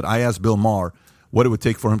Rubin. He said, I asked Bill Maher what it would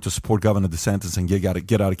take for him to support Governor DeSantis and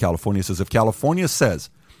get out of California. He says, if California says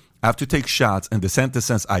I have to take shots and DeSantis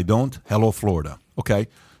says I don't, hello, Florida. Okay,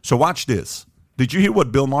 so watch this. Did you hear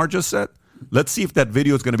what Bill Maher just said? Let's see if that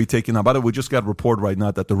video is going to be taken out. By the way, we just got a report right now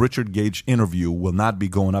that the Richard Gage interview will not be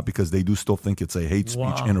going up because they do still think it's a hate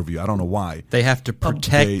speech interview. I don't know why. They have to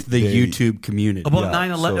protect the YouTube community. About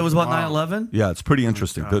 9/11, it was about 9/11? Yeah, it's pretty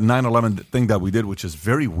interesting. The 9/11 thing that we did, which is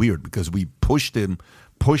very weird because we pushed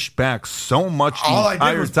back so much the all entire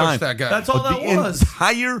I did was time. push that guy. That's all But that the was.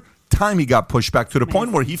 entire time he got pushed back to the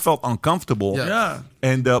point where he felt uncomfortable. Yeah.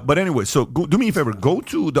 And but anyway, so do me a favor. Go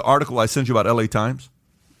to the article I sent you about LA Times.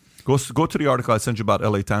 Go to the article I sent you about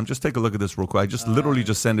LA Times. Just take a look at this real quick. I just literally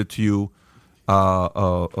just sent it to you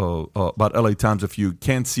about LA Times. If you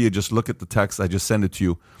can't see it, just look at the text. I just sent it to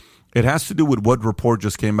you. It has to do with what report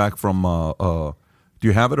just came back from. Do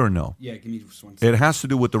you have it or no? Yeah, give me just one second. It has to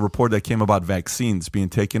do with the report that came about vaccines being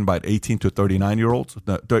taken by 18 to 39-year-olds,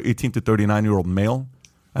 the 18 to 39-year-old male.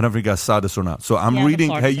 I don't know if you guys saw this or not. So I'm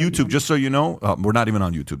reading, hey, YouTube, just so you know, we're not even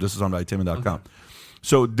on YouTube. This is on vitamin.com. Okay.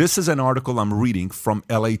 So this is an article I'm reading from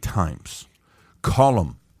LA Times.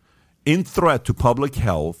 Column, in threat to public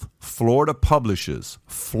health, Florida publishes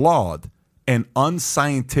flawed and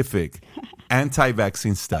unscientific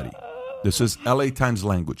anti-vaccine study. This is LA Times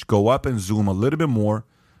language. Go up and zoom a little bit more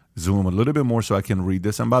so I can read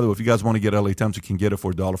this. And by the way, if you guys want to get LA Times, you can get it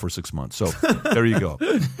for $1 for 6 months. So there you go.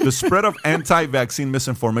 The spread of anti-vaccine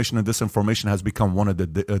misinformation and disinformation has become one of the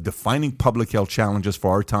defining public health challenges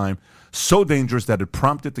for our time, so dangerous that it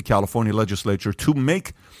prompted the California legislature to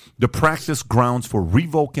make the practice grounds for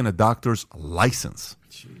revoking a doctor's license.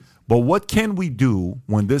 Jeez. But what can we do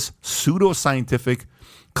when this pseudoscientific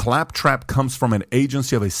claptrap comes from an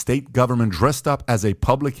agency of a state government dressed up as a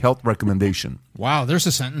public health recommendation? Wow, there's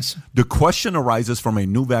a sentence. The question arises from a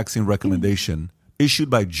new vaccine recommendation issued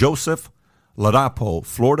by Joseph Ladapo,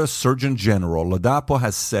 Florida Surgeon General. Ladapo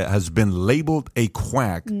has been labeled a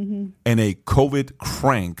quack and a COVID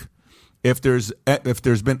crank. If there's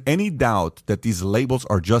been any doubt that these labels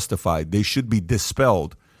are justified, they should be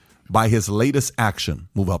dispelled by his latest action.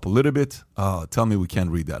 Move up a little bit. Tell me we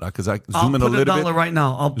can't read that because I zoom in a little bit. $1 right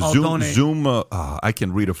now. I'll donate. I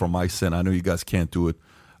can read it from my sin. I know you guys can't do it.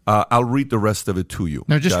 I'll read the rest of it to you.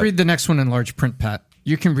 No, just read the next one in large print, Pat.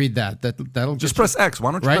 You can read that. That'll just press X.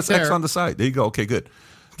 Why don't you press X on the side? There you go. Okay, good.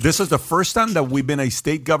 This is the first time that we've been a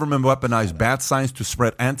state government weaponized bad science to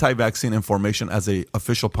spread anti-vaccine information as a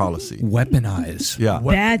official policy. Weaponize. Yeah.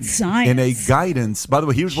 Bad science. In a guidance, by the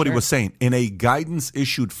way, here's what he was saying. In a guidance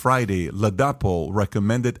issued Friday, Ladapo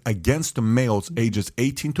recommended against males ages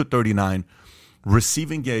 18 to 39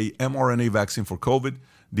 receiving a mRNA vaccine for COVID.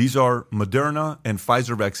 These are Moderna and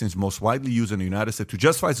Pfizer vaccines most widely used in the United States. To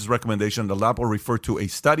justify his recommendation, Ladapo referred to a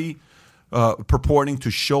study purporting to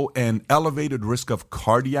show an elevated risk of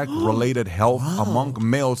cardiac-related health among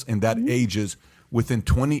males in that ages within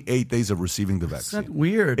 28 days of receiving the vaccine. That's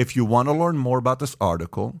weird. If you want to learn more about this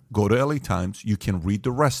article, go to LA Times. You can read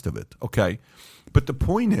the rest of it, okay? But the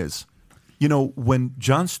point is, you know, when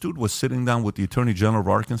Jon Stewart was sitting down with the Attorney General of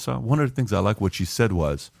Arkansas, one of the things I like what she said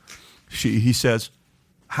was, he says,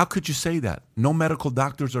 how could you say that? No medical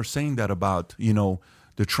doctors are saying that about, you know,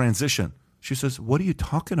 the transition. She says, what are you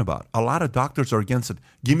talking about? A lot of doctors are against it.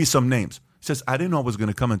 Give me some names. He says, I didn't know I was going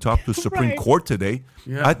to come and talk to the Supreme Court today.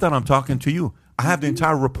 Yeah. I thought I'm talking to you. I have the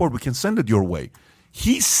entire report. We can send it your way.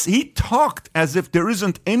 He talked as if there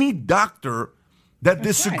isn't any doctor that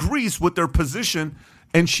disagrees with their position.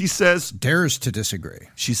 And she says... dares to disagree.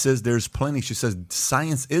 She says there's plenty. She says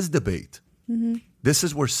science is debate. Mm-hmm. This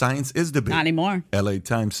is where science is debate. Not anymore. LA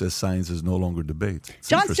Times says science is no longer debate.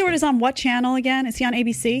 Jon Stewart is on what channel again? Is he on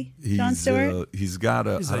ABC? Jon Stewart? He's got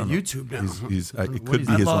a... He's on YouTube now. It could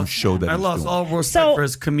be his own show that I he's lost doing. all respect for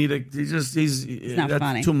his comedic. He's not that's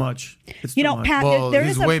funny. Too much. It's you too know, much. Pat, Well, there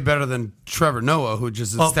he's is way better than Trevor Noah, who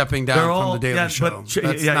just is stepping they're down all- from the Daily yeah, Show. but-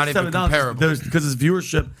 That's yeah, not he's even stepping down comparable. because his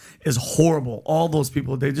viewership is horrible. All those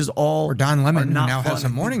people, they just all Or Don Lemon, are who not now has a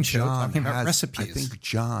funny. morning show John talking about has- recipes. I think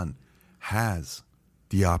John has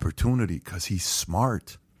the opportunity because he's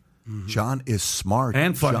smart. John is smart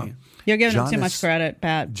and funny. You're giving him too much credit,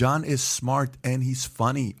 Pat. John is smart and he's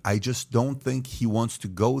funny. I just don't think he wants to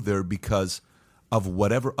go there because of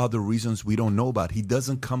whatever other reasons we don't know about. He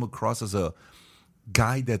doesn't come across as a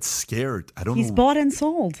guy that's scared. I don't know. He's bought and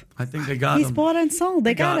sold. I think they got him. He's bought and sold.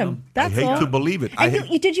 They got him. That's I hate all. to believe it.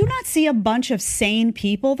 And did you not see a bunch of sane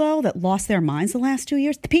people, though, that lost their minds the last 2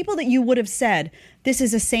 years? The people that you would have said, this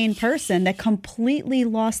is a sane person, that completely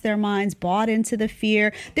lost their minds, bought into the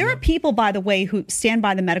fear. There are people, by the way, who stand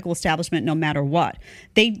by the medical establishment no matter what.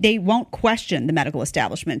 They won't question the medical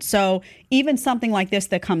establishment. So even something like this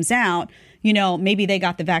that comes out, you know, maybe they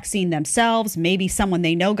got the vaccine themselves, maybe someone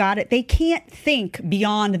they know got it. They can't think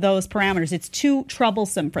beyond those parameters. It's too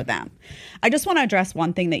troublesome for them. I just want to address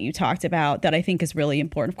one thing that you talked about that I think is really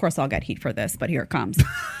important. Of course, I'll get heat for this, but here it comes.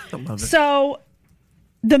 I love it. So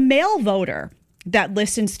the male voter that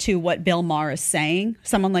listens to what Bill Maher is saying,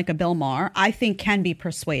 someone like a Bill Maher, I think can be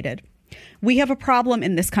persuaded. We have a problem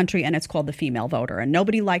in this country, and it's called the female voter. And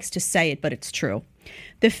nobody likes to say it, but it's true.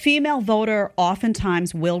 The female voter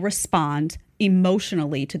oftentimes will respond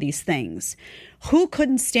emotionally to these things. Who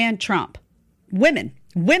couldn't stand Trump? Women.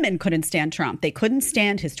 Women couldn't stand Trump. They couldn't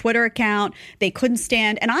stand his Twitter account. They couldn't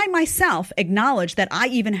stand, and I myself acknowledge that I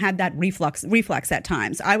even had that reflex at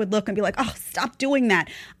times. I would look and be like, oh, stop doing that.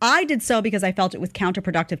 I did so because I felt it was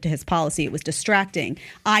counterproductive to his policy. It was distracting.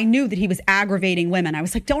 I knew that he was aggravating women. I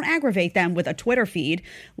was like, don't aggravate them with a Twitter feed.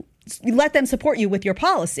 Let them support you with your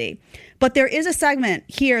policy. But there is a segment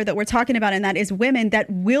here that we're talking about, and that is women that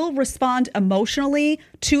will respond emotionally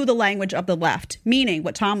to the language of the left, meaning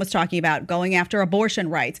what Tom was talking about, going after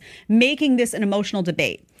abortion rights, making this an emotional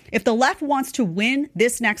debate. If the left wants to win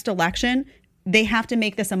this next election, they have to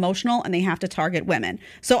make this emotional and they have to target women.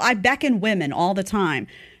 So I beckon women all the time.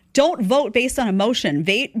 Don't vote based on emotion.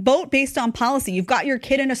 Vote based on policy. You've got your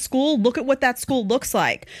kid in a school. Look at what that school looks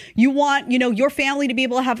like. You want, your family to be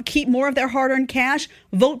able to keep more of their hard-earned cash.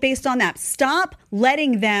 Vote based on that. Stop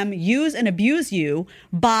letting them use and abuse you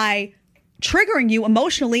by triggering you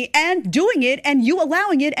emotionally and doing it and you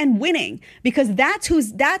allowing it and winning, because that's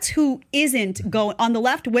who isn't going on the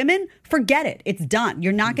left. Women, forget it. It's done.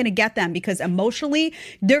 You're not going to get them because emotionally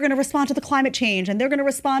they're going to respond to the climate change and they're going to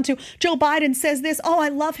respond to Joe Biden says this. Oh, I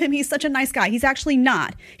love him. He's such a nice guy. He's actually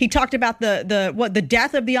not. He talked about the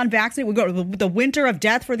death of the unvaccinated. We go to the winter of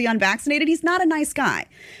death for the unvaccinated. He's not a nice guy.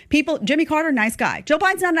 Jimmy Carter, nice guy. Joe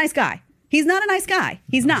Biden's not a nice guy. He's not a nice guy.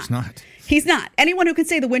 He's not. He's not. He's not. Anyone who can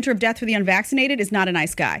say the winter of death for the unvaccinated is not a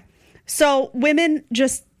nice guy. So women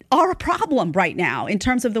just are a problem right now in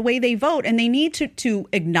terms of the way they vote, and they need to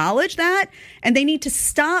acknowledge that, and they need to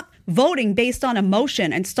stop voting based on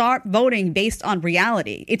emotion and start voting based on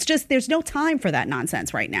reality. It's just there's no time for that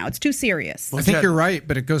nonsense right now. It's too serious. I think you're right,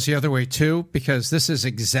 but it goes the other way too, because this is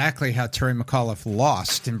exactly how Terry McAuliffe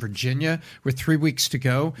lost in Virginia with 3 weeks to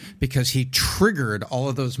go, because he triggered all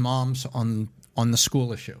of those moms on the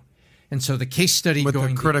school issue. And so the case study with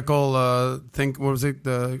going the critical what was it?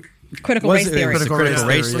 The critical race theory. Critical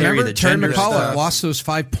race theory. Remember, The Terry gender McAuliffe stuff. lost those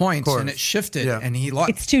 5 points, and it shifted, and he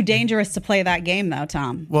lost. It's too dangerous to play that game, though,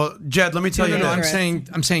 Tom. Well, Jed, let me tell you. No, I'm saying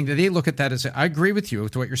that they look at that as I agree with you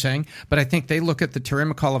with what you're saying, but I think they look at the Terry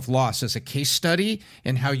McAuliffe loss as a case study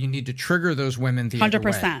and how you need to trigger those women the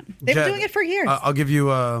 100%. They've been doing it for years. I'll give you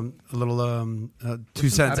a little 2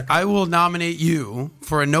 cents. I will nominate you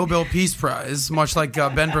for a Nobel Peace Prize, much like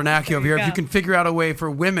Ben Bernanke over here, if you can figure out a way for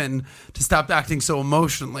women to stop acting so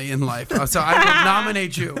emotionally in life. So I will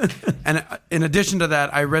nominate you. And in addition to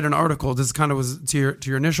that, I read an article. This kind of was to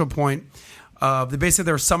your initial point. Basically,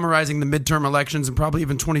 they were summarizing the midterm elections and probably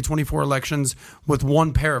even 2024 elections with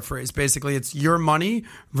one paraphrase. Basically, it's your money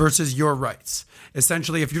versus your rights.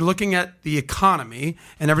 Essentially, if you're looking at the economy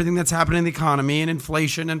and everything that's happening in the economy and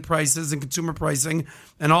inflation and prices and consumer pricing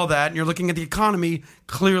and all that, and you're looking at the economy,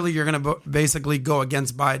 clearly you're going to basically go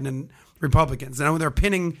against Biden and Republicans. And when they're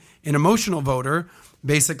pinning an emotional voter,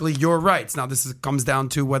 basically your rights. Now, this comes down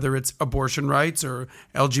to whether it's abortion rights or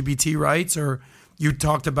LGBT rights, or you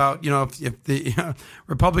talked about, if the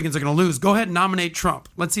Republicans are going to lose, go ahead and nominate Trump.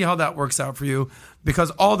 Let's see how that works out for you,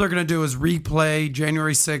 because all they're going to do is replay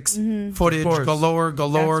January 6th footage, go lower, go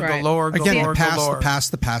lower, That's right. go lower, go Again, lower, the go lower.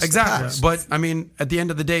 past. Exactly. The past. But, I mean, at the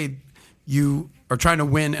end of the day, you are trying to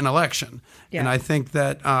win an election. Yeah. And I think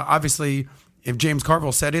that, obviously, if James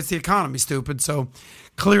Carville said it's the economy, stupid. So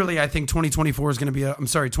clearly, I think 2022 is going to be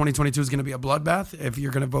a bloodbath if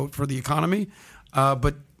you're going to vote for the economy.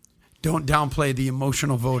 But don't downplay the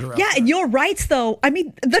emotional voter. Yeah, and your rights, though. I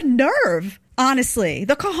mean, the nerve Honestly,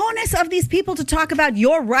 the cojones of these people to talk about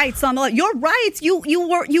your rights on the left. Your rights. You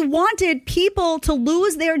wanted people to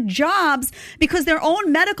lose their jobs because their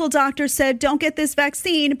own medical doctor said don't get this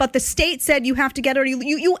vaccine, but the state said you have to get it.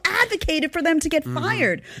 You advocated for them to get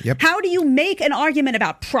fired. Yep. How do you make an argument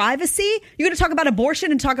about privacy? You're going to talk about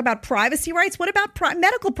abortion and talk about privacy rights. What about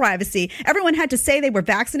medical privacy? Everyone had to say they were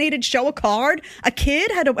vaccinated, show a card. A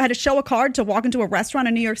kid had to show a card to walk into a restaurant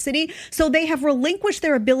in New York City. So they have relinquished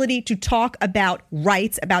their ability to talk about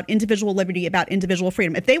rights, about individual liberty, about individual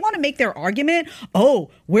freedom. If they want to make their argument,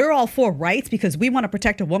 we're all for rights because we want to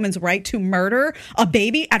protect a woman's right to murder a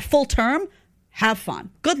baby at full term, have fun.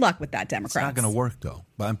 Good luck with that, Democrats. It's not going to work, though.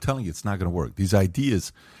 But I'm telling you, it's not going to work. These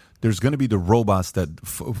ideas, there's going to be the robots that...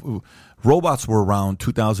 robots were around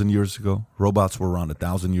 2,000 years ago. Robots were around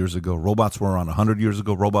 1,000 years ago. Robots were around 100 years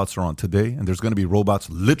ago. Robots are on today. And there's going to be robots,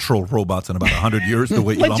 literal robots, in about 100 years, the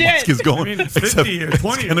way Elon Musk is going. I mean, 50 years,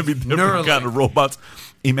 20 it's going to be different kind of robots.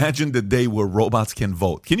 Imagine the day where robots can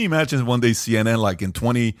vote. Can you imagine one day CNN, like in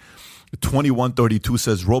 2132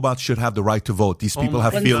 says robots should have the right to vote. These people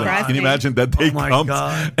have feelings. Can you imagine that day comes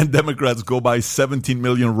and Democrats go by 17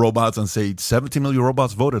 million robots and say 17 million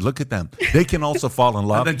robots voted. Look at them. They can also fall in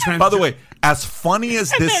love. By the way, as funny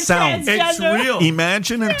as this sounds, it's real.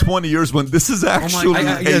 Imagine in 20 years when this is actually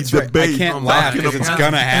a debate. I can't laugh because it's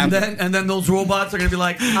going to happen. And then those robots are going to be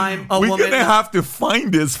like, I'm a woman. We're going to have to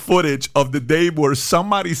find this footage of the day where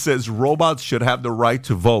somebody says robots should have the right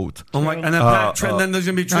to vote. Oh my! And then there's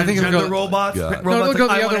going to be transgender robots. Yeah. Robots No, it'll go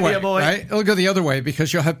like, the I other wanna way, be a boy. right? It'll go the other way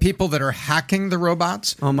because you'll have people that are hacking the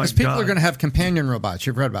robots. Oh my Because people God. are going to have companion robots.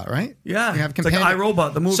 You've read about, right? Yeah. You have It's like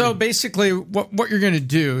iRobot, the movie. So basically, what you're going to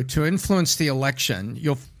do to influence the election,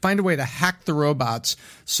 you'll find a way to hack the robots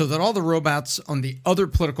so that all the robots on the other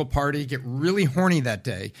political party get really horny that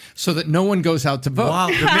day, so that no one goes out to vote.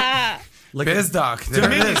 Wow. BizDoc.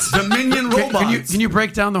 Dominion robots. Can you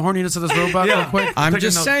break down the horniness of this robot real quick? I'm Taking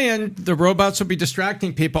just notes. saying the robots will be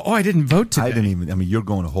distracting people. Oh, I didn't vote today. I didn't even. I mean, you're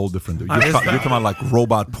going a whole different. You're talking about like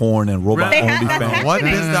robot porn and robot That's OnlyFans. happening. What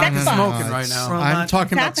BizDoc Sex is bots. smoking right now? I'm talking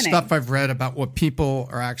It's about happening. stuff I've read about what people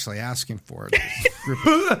are actually asking for.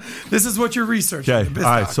 This is what you're researching. Okay, the all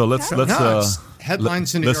right. BizDoc. So let's No, it's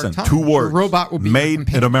headlines in New listen. York Times. 2 Your words. robot will be your made in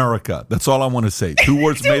companion. America. That's all I want to say. 2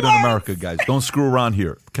 words made in America, guys. Don't screw around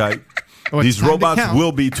here. Okay. Oh, it's These time to robots count.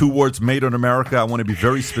 will be 2 words made in America. I want to be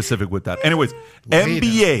very specific with that. Anyways,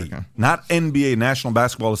 NBA, okay. not NBA, National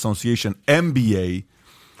Basketball Association, NBA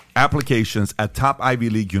applications at top Ivy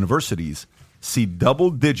League universities see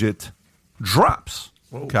double-digit drops.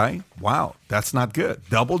 Okay. Wow. That's not good.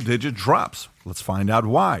 Double-digit drops. Let's find out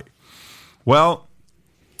why. Well,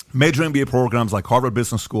 major MBA programs like Harvard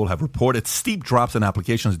Business School have reported steep drops in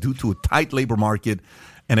applications due to a tight labor market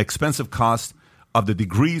and expensive cost of the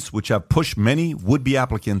degrees, which have pushed many would-be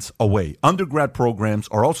applicants away. Undergrad programs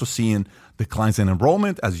are also seeing declines in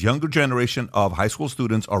enrollment as younger generation of high school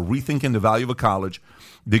students are rethinking the value of a college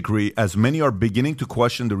degree, as many are beginning to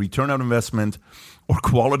question the return on investment or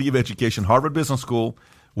quality of education. Harvard Business School,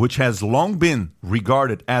 which has long been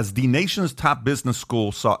regarded as the nation's top business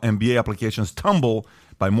school, saw MBA applications tumble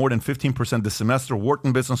by more than 15% this semester.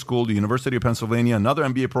 Wharton Business School, the University of Pennsylvania, another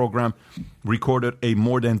MBA program, recorded a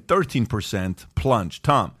more than 13% plunge.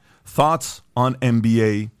 Tom, thoughts on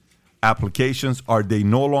MBA applications? Are they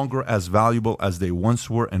no longer as valuable as they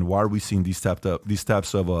once were, and why are we seeing these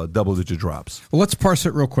types of double-digit drops? Well, let's parse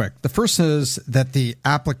it real quick. The first is that the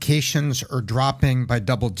applications are dropping by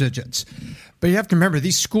double digits. But you have to remember,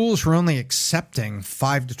 these schools were only accepting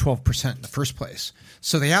 5 to 12% in the first place.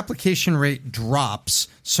 So the application rate drops.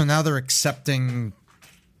 So now they're accepting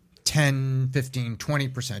 10, 15,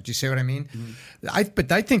 20%. Do you see what I mean? Mm-hmm.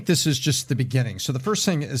 But I think this is just the beginning. So the first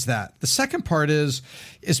thing is that. The second part is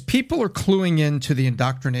people are cluing into the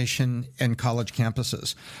indoctrination in college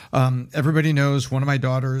campuses. Everybody knows one of my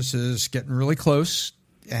daughters is getting really close,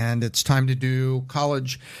 and it's time to do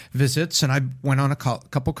college visits. And I went on a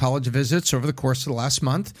couple college visits over the course of the last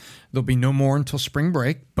month. There'll be no more until spring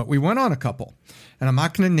break, but we went on a couple. And I'm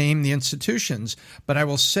not going to name the institutions, but I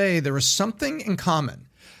will say there is something in common.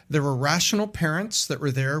 There were rational parents that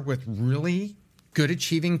were there with really good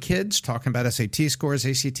achieving kids, talking about SAT scores,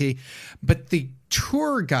 ACT, but the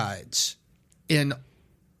tour guides in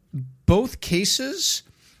both cases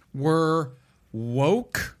were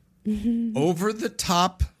woke, over the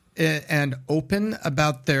top, and open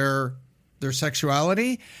about their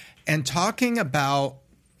sexuality, and talking about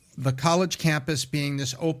the college campus being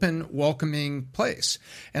this open, welcoming place.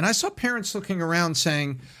 And I saw parents looking around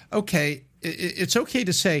saying, okay, it's okay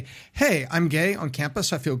to say, hey, I'm gay on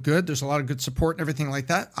campus. I feel good. There's a lot of good support and everything like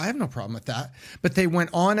that. I have no problem with that. But they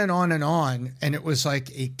went on and on and on. And it was like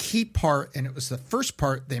a key part. And it was the first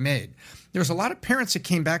part they made. There was a lot of parents that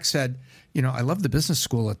came back, said, I love the business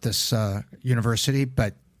school at this university,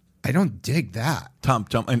 but I don't dig that. Tom,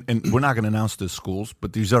 and we're not going to announce the schools,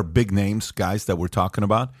 but these are big names, guys, that we're talking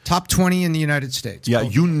about. Top 20 in the United States. Yeah,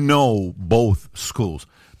 both schools.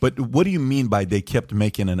 But what do you mean by they kept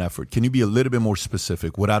making an effort? Can you be a little bit more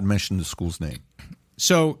specific without mentioning the school's name?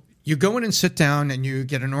 So you go in and sit down and you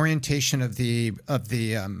get an orientation of the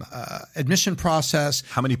admission process.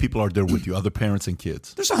 How many people are there with you, other parents and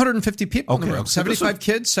kids? There's 150 people in the room. Okay. 75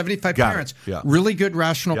 kids, 75 Got parents. it. Yeah. Really good,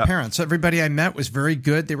 rational parents. Everybody I met was very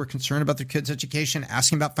good. They were concerned about their kids' education,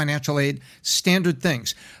 asking about financial aid, standard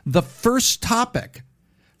things. The first topic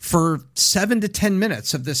for 7 to 10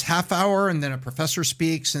 minutes of this half hour, and then a professor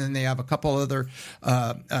speaks, and then they have a couple other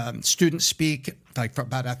students speak, like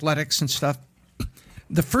about athletics and stuff.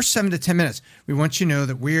 The first 7 to 10 minutes, we want you to know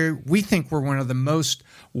that we think we're one of the most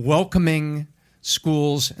welcoming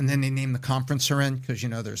schools, and then they name the conference they're in, because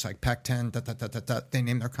there's like Pac-10, they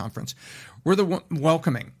name their conference. We're the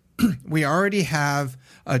welcoming. We already have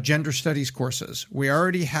gender studies courses. We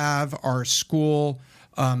already have our school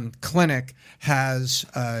clinic has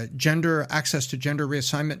access to gender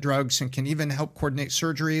reassignment drugs and can even help coordinate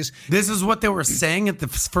surgeries. This is what they were saying at the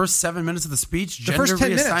first 7 minutes of the speech? The Gender first 10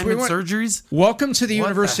 minutes, reassignment surgeries? Welcome to the What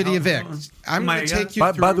University the of Vic. I'm going to take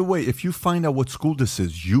you through. By the way, if you find out what school this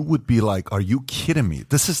is, you would be like, "Are you kidding me?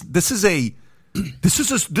 This is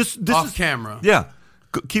off camera." Yeah,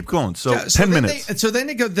 keep going. So 10 minutes. So then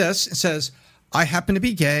they go this. It says, I happen to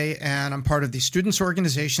be gay, and I'm part of these students'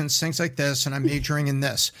 organizations, things like this, and I'm majoring in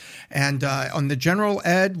this. And on the general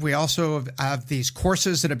ed, we also have these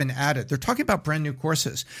courses that have been added. They're talking about brand new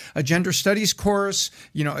courses. A gender studies course,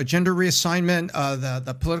 a gender reassignment,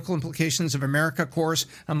 the political implications of America course.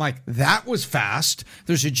 I'm like, that was fast.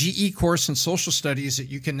 There's a GE course in social studies that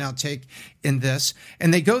you can now take in this.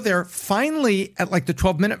 And they go there finally at like the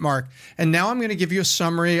 12-minute mark. And now I'm going to give you a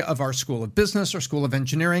summary of our School of Business, our School of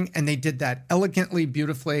Engineering. And they did that elegantly,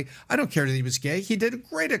 beautifully. I don't care that he was gay. He did a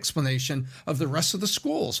great explanation of the rest of the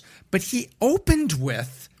schools. But he opened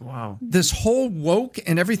with this whole woke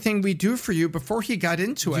and everything we do for you before he got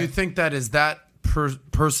into it. Do you think that is that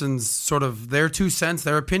person's sort of their 2 cents,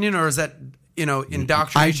 their opinion, or is that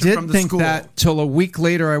indoctrination from the school? I did think that till a week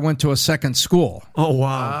later I went to a second school. Oh,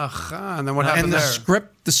 wow. And then what happened and there?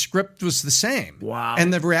 The script was the same. Wow.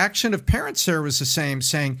 And the reaction of parents there was the same,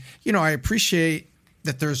 saying, I appreciate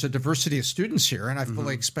that there's a diversity of students here, and I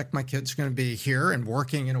fully expect my kids are going to be here and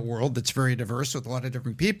working in a world that's very diverse with a lot of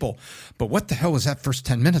different people. But what the hell was that first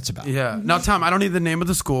 10 minutes about? Yeah. Now, Tom, I don't need the name of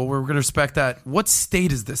the school. We're going to respect that. What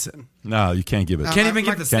state is this in? No, you can't give it. Can't even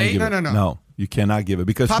give the state? No. You cannot give it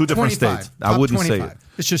because Top 2 different 25. states. I wouldn't 25. say it.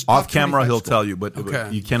 It's just off top camera. 25 He'll school. tell you,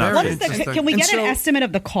 but you cannot. What say is it. the? Can we get an so- estimate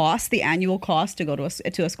of the cost, the annual cost to go to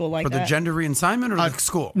a school like For that? the gender reassignment or the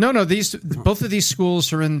school? No. Both of these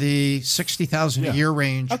schools are in the $60,000 a year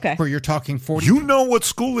range. Okay. Where you're talking 40. You know what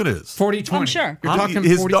school it is. 40-20. I'm sure. You're talking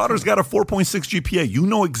His 40, daughter's got a 4.6 GPA. You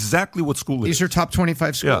know exactly what school it is. These are top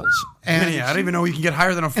 25 schools. And I don't even know you can get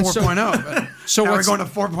higher than a 4.0. But so now we're what's- going to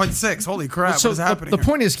 4.6. Holy crap! So what is happening? the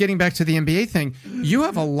point is, getting back to the MBA thing, you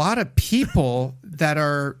have a lot of people that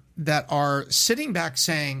are sitting back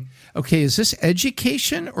saying, okay, is this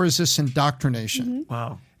education or is this indoctrination?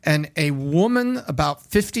 Wow. And a woman about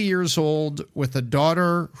 50 years old with a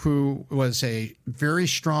daughter who was a very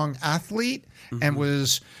strong athlete and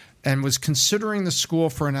was considering the school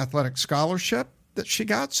for an athletic scholarship that she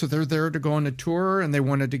got. So they're there to go on a tour, and they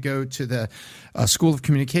wanted to go to the School of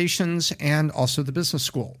Communications and also the business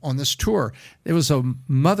school on this tour. It was a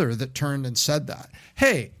mother that turned and said that,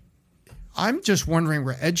 hey, I'm just wondering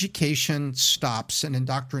where education stops and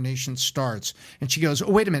indoctrination starts. And she goes, oh,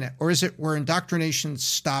 wait a minute. Or is it where indoctrination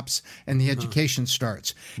stops and the education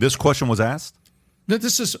starts? This question was asked? No,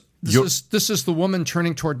 this is the woman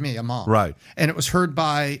turning toward me, a mom. Right. And it was heard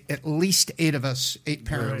by at least 8 of us, 8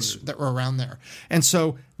 parents that were around there. And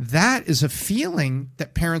so that is a feeling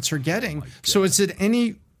that parents are getting. So is it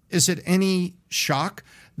any shock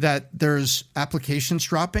that there's applications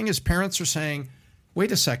dropping as parents are saying, wait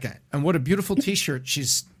a second, and what a beautiful T-shirt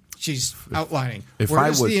she's outlining. Where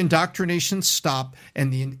does the indoctrination stop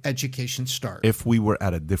and the education start? If we were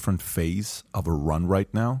at a different phase of a run right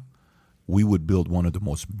now, we would build one of the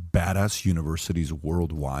most badass universities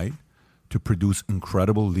worldwide to produce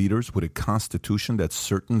incredible leaders with a constitution that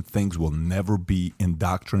certain things will never be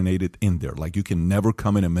indoctrinated in there. Like you can never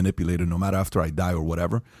come in and manipulate it, no matter after I die or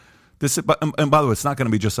whatever. And by the way, it's not going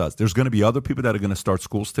to be just us. There's going to be other people that are going to start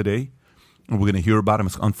schools today, and we're going to hear about them.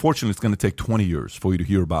 Unfortunately, it's going to take 20 years for you to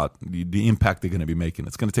hear about the impact they're going to be making.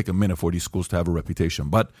 It's going to take a minute for these schools to have a reputation.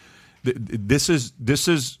 But this is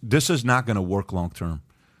not going to work long term.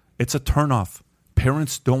 It's a turnoff.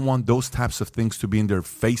 Parents don't want those types of things to be in their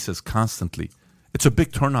faces constantly. It's a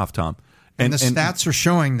big turnoff, Tom. And the stats are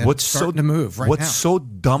showing that it's starting to move right now. What's so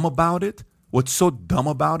dumb about it?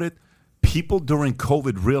 People during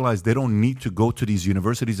COVID realized they don't need to go to these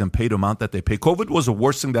universities and pay the amount that they pay. COVID was the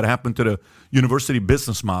worst thing that happened to the university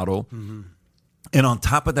business model. Mm-hmm. And on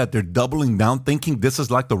top of that, they're doubling down, thinking this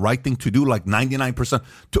is like the right thing to do, like 99%.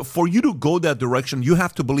 For you to go that direction, you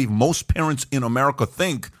have to believe most parents in America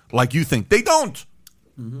think like you think. They don't.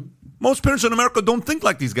 Mm-hmm. Most parents in America don't think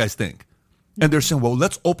like these guys think. And they're saying, well,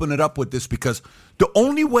 let's open it up with this, because the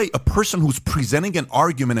only way a person who's presenting an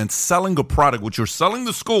argument and selling a product, which you're selling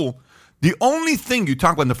the school, the only thing you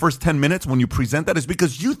talk about in the first 10 minutes when you present that is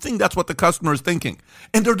because you think that's what the customer is thinking.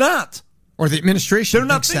 And they're not. Or the administration they're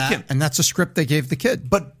not thinks thinking. And that's a script they gave the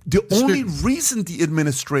kid. But the only reason the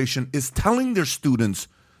administration is telling their students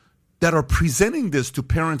that are presenting this to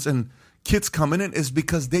parents and kids coming in is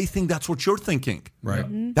because they think that's what you're thinking. Right.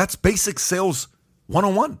 Mm-hmm. That's basic sales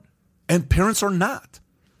 101. And parents are not.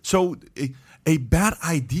 So a bad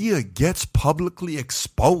idea gets publicly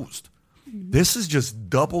exposed. This is just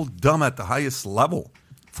double dumb at the highest level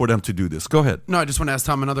for them to do this. Go ahead. No, I just want to ask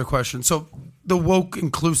Tom another question. So the woke,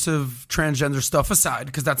 inclusive, transgender stuff aside,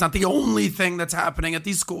 because that's not the only thing that's happening at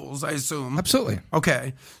these schools, I assume. Absolutely.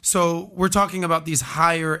 Okay. So we're talking about these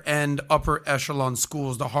higher end, upper echelon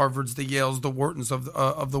schools, the Harvards, the Yales, the Whartons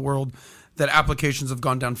of the world, that applications have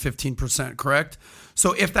gone down 15%, correct?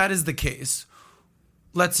 So if that is the case,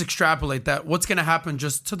 let's extrapolate that. What's going to happen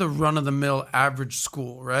just to the run-of-the-mill average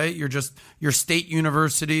school, right? You're just your State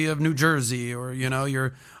University of New Jersey, or, you know,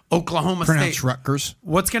 your Oklahoma Pronounced State. Rutgers.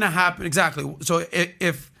 What's going to happen? Exactly. So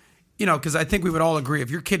if you know, because I think we would all agree, if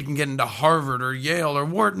your kid can get into Harvard or Yale or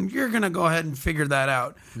Wharton, you're going to go ahead and figure that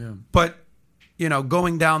out. Yeah. But, you know,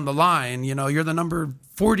 going down the line, you know, you're the number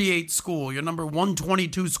 48 school, you're number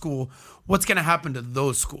 122 school. What's going to happen to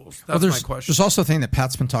those schools? That's my question. There's also a thing that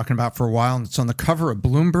Pat's been talking about for a while, and it's on the cover of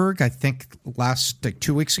Bloomberg, I think last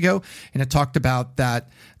 2 weeks ago, and it talked about that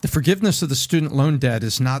the forgiveness of the student loan debt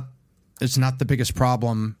is not the biggest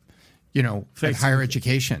problem, you know, at higher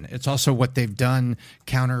education. It's also what they've done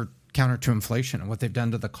counter to inflation and what they've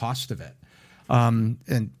done to the cost of it.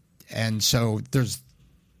 And so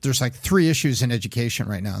there's like three issues in education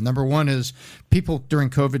right now. Number one is people during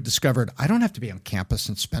COVID discovered, I don't have to be on campus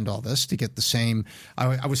and spend all this to get the same.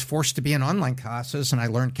 I was forced to be in online classes, and I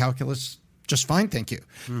learned calculus just fine, thank you.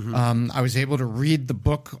 Mm-hmm. I was able to read the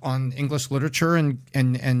book on English literature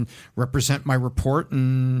and represent my report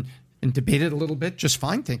and debate it a little bit just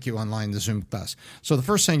fine, thank you, online, the Zoom class. So the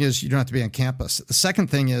first thing is you don't have to be on campus. The second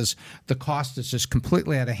thing is the cost is just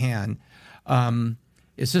completely out of hand.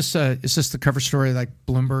 Is this the cover story like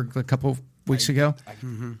Bloomberg a couple of weeks ago?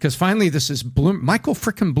 Because finally, this is Michael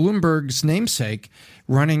frickin' Bloomberg's namesake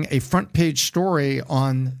running a front page story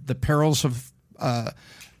on the perils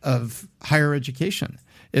of higher education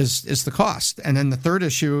is the cost. And then the third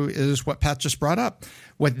issue is what Pat just brought up.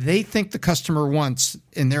 What they think the customer wants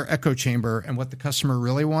in their echo chamber and what the customer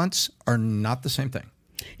really wants are not the same thing.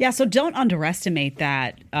 Yeah, so don't underestimate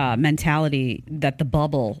that mentality that the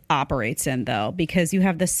bubble operates in, though, because you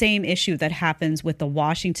have the same issue that happens with the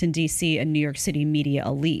Washington, D.C. and New York City media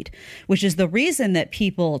elite, which is the reason that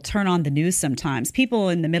people turn on the news sometimes. People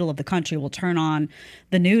in the middle of the country will turn on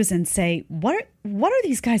the news and say, what are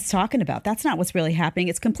these guys talking about? That's not what's really happening.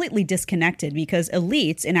 It's completely disconnected because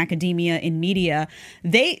elites in academia, in media,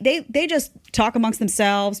 they just talk amongst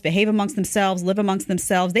themselves, behave amongst themselves, live amongst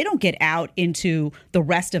themselves. They don't get out into the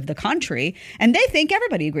rest of the country, and they think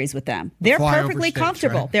everybody agrees with them. They're perfectly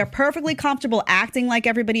comfortable. Right? They're perfectly comfortable acting like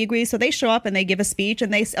everybody agrees. So they show up and they give a speech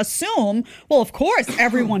and they assume, well, of course,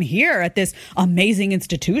 everyone here at this amazing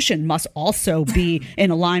institution must also be in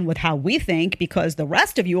line with how we think because the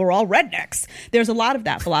rest of you are all rednecks. There's a lot of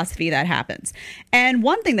that philosophy that happens. And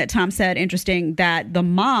one thing that Tom said, interesting, that the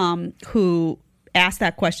mom who asked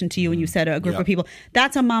that question to you and you said a group of people,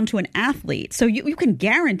 that's a mom to an athlete. So you can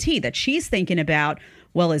guarantee that she's thinking about,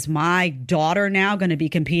 well, is my daughter now going to be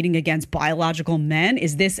competing against biological men?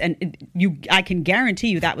 Is this, and I can guarantee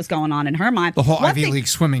you that was going on in her mind. The whole Ivy League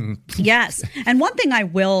swimming. Yes. And one thing I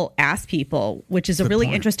will ask people, which is a really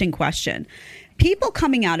interesting question. People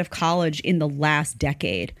coming out of college in the last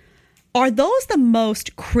decade, are those the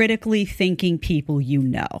most critically thinking people you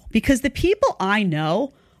know? Because the people I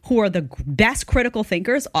know who are the best critical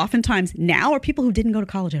thinkers oftentimes now are people who didn't go to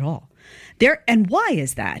college at all. And why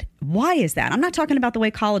is that? Why is that? I'm not talking about the way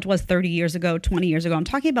college was 30 years ago, 20 years ago. I'm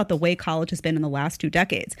talking about the way college has been in the last 2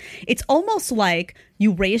 decades. It's almost like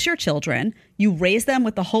you raise your children, you raise them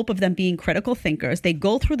with the hope of them being critical thinkers. They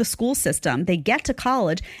go through the school system, they get to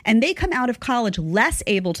college, and they come out of college less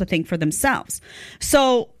able to think for themselves.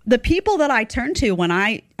 So the people that I turn to when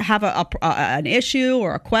I have an issue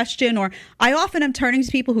or a question, or I often am turning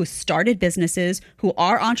to people who started businesses, who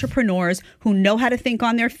are entrepreneurs, who know how to think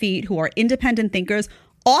on their feet, who are independent thinkers.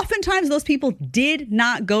 Oftentimes, those people did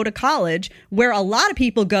not go to college, where a lot of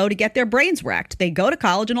people go to get their brains wrecked. They go to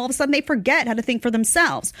college and all of a sudden they forget how to think for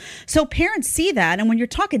themselves. So parents see that. And when you're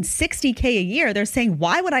talking $60K a year, they're saying,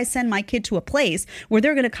 why would I send my kid to a place where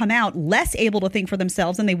they're going to come out less able to think for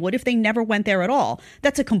themselves than they would if they never went there at all?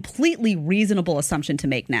 That's a completely reasonable assumption to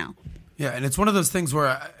make now. Yeah, and it's one of those things where,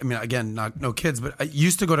 I mean, again, no kids, but I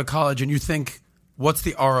used to go to college and you think, what's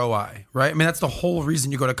the ROI, right? I mean, that's the whole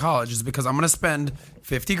reason you go to college, is because I'm going to spend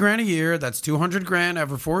 $50,000 a year. That's $200,000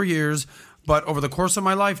 over 4 years. But over the course of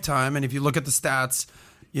my lifetime, and if you look at the stats,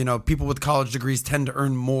 you know, people with college degrees tend to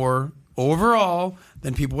earn more overall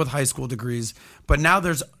than people with high school degrees. But now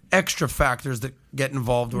there's extra factors that get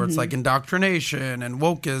involved where it's like indoctrination and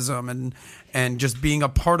wokeism and just being a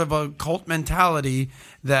part of a cult mentality,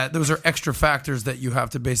 that those are extra factors that you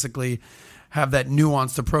have to basically have that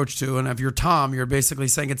nuanced approach to. And if you're Tom, you're basically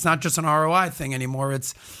saying it's not just an ROI thing anymore.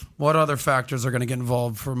 It's what other factors are going to get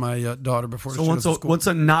involved for my daughter before she goes to school. Once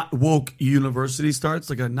a not woke university starts,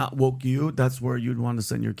 like a not woke U, that's where you'd want to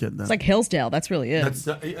send your kid then. It's like Hillsdale. That's really it. That's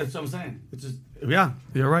what I'm saying. It's just, yeah,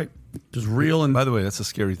 you're right. Just real. And by the way, that's a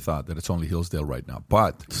scary thought that it's only Hillsdale right now.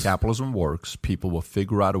 But capitalism works. People will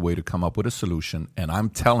figure out a way to come up with a solution. And I'm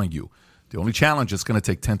telling you, the only challenge is going to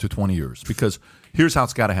take 10 to 20 years, because here's how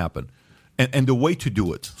it's got to happen. And the way to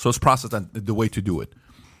do it, so let's process the way to do it.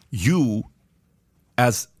 You,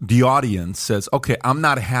 as the audience, says, okay, I'm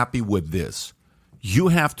not happy with this. You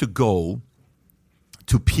have to go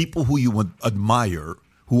to people who you admire,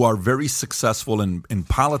 who are very successful in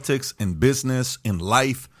politics, in business, in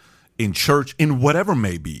life, in church, in whatever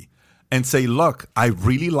may be, and say, look, I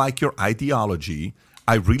really like your ideology.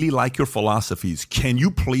 I really like your philosophies. Can you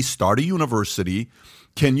please start a university?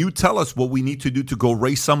 Can you tell us what we need to do to go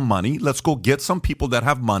raise some money? Let's go get some people that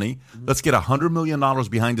have money. Let's get $100 million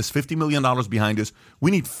behind us, $50 million behind us.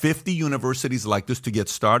 We need 50 universities like this to get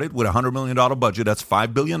started with a $100 million budget. That's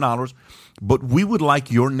 $5 billion. But we would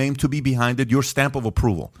like your name to be behind it, your stamp of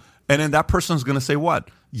approval. And then that person's going to say what?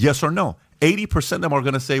 Yes or no. 80% of them are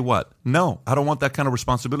going to say what? No, I don't want that kind of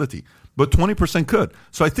responsibility. But 20% could.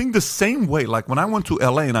 So I think the same way, like when I went to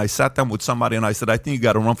LA and I sat down with somebody and I said, I think you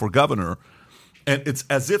got to run for governor. And it's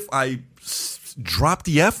as if I dropped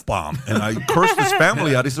the F-bomb and I cursed his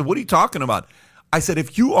family out. He said, what are you talking about? I said,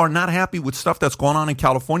 if you are not happy with stuff that's going on in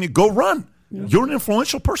California, go run. Yeah. You're an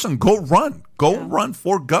influential person. Go run. Go run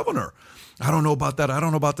for governor. I don't know about that. I don't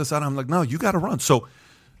know about this. I'm like, no, you got to run. So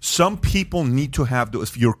some people need to have those.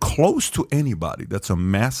 If you're close to anybody that's a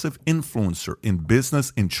massive influencer in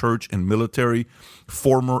business, in church, in military,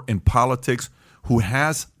 former in politics, who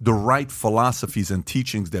has the right philosophies and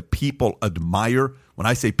teachings that people admire. When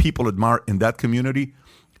I say people admire in that community,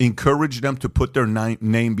 encourage them to put their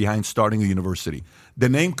name behind starting a university. The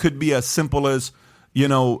name could be as simple as,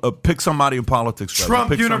 pick somebody in politics.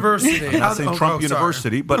 Trump University. I'm not saying Trump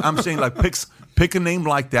University, but I'm saying like pick a name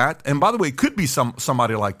like that. And by the way, it could be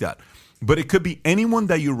somebody like that. But it could be anyone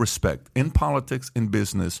that you respect in politics, in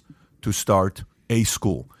business, to start a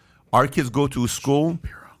school. Our kids go to a school.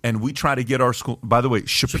 And we try to get our school, by the way,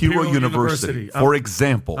 Shapiro University, for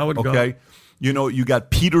example. I would go. You got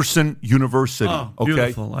Peterson University. Oh, okay,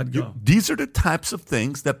 beautiful. I'd go. These are the types of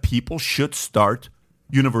things that people should start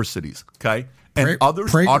universities, okay? And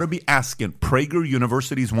others ought to be asking. Prager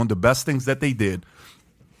University is one of the best things that they did.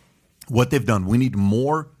 What they've done, we need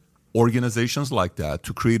more organizations like that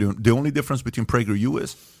to create. The only difference between PragerU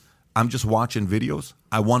is I'm just watching videos.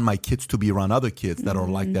 I want my kids to be around other kids that are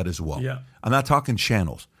like that as well. Yeah. I'm not talking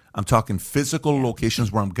channels. I'm talking physical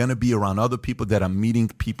locations where I'm going to be around other people that I'm meeting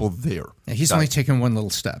people there. Yeah, he's only taken one little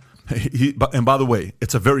step. And by the way,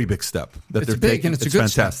 it's a very big step that they're taking. And it's a good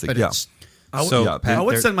fantastic. Step, yeah. I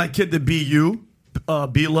would send my kid to BU,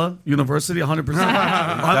 Bila University, 100%.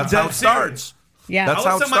 That's how it starts. Yeah. That's I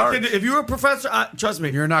how would it send my kid, starts. if you were a professor, trust me,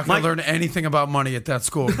 You're not going to learn anything about money at that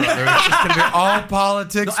school, brother. It's just going to be all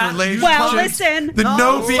politics, relationships. Well, listen. The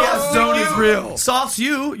no BS zone is real. Sauce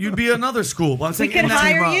you'd be another school. But I'm We saying could in that-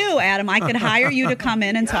 hire you, Adam. I could hire you to come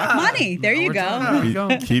in and talk money. There you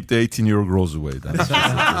go. Keep the 18-year-old girls away. That's going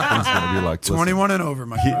to be like, listen, 21 and over,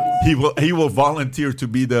 my friend. he will volunteer to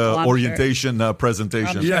be the I'm orientation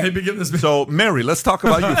presentation. Yeah, he'd be giving this. So, Mary, let's talk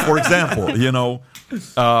about you, for example,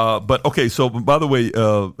 but okay, so by the way,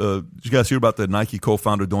 did you guys hear about the Nike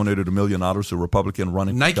co-founder donated $1 million to a Republican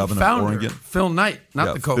running for Nike governor founder, of Oregon? Phil Knight, not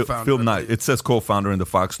Yeah, the co-founder. Phil Knight. It says co-founder in the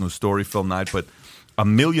Fox News story, Phil Knight, but $1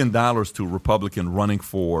 million to a Republican running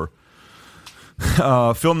for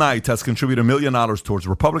Phil Knight has contributed $1 million towards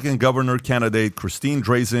Republican governor candidate Christine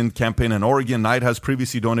Drazan campaign in Oregon. Knight has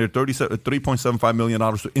previously donated $3.75 million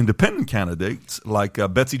to independent candidates like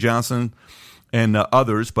Betsy Johnson and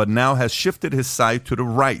others, but now has shifted his side to the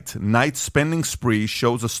right. Knight's spending spree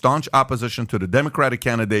shows a staunch opposition to the Democratic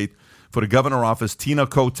candidate for the governor office, Tina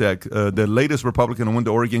Kotek. The latest Republican to win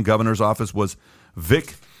the Oregon governor's office was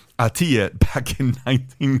Vic Atiyeh back in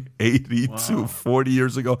 1982, 40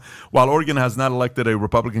 years ago. While Oregon has not elected a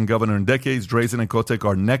Republican governor in decades, Drazan and Kotek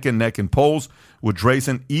are neck and neck in polls, with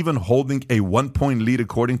Drazan even holding a 1-point lead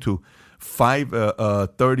according to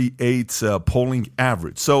 538's polling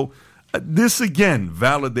average. So this again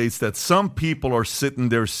validates that some people are sitting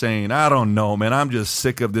there saying, I don't know, man, I'm just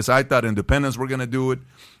sick of this. I thought independents were going to do it.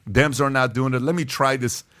 Dems are not doing it. Let me try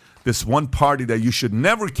this one party that you should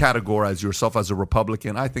never categorize yourself as a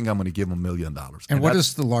Republican. I think I'm going to give them $1 million. And what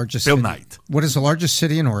is the largest Phil city? Knight. What is the largest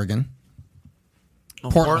city in Oregon?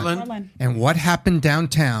 Portland. And what happened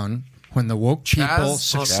downtown when the woke people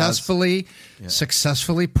Chaz.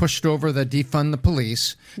 successfully pushed over the defund the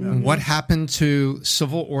police? And what happened to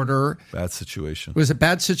civil order? Bad situation. It was a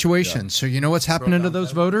bad situation. So you know what's happening to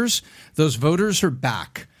those voters? Those voters are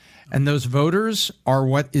back. And those voters are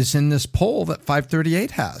what is in this poll that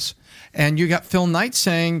 538 has. And you got Phil Knight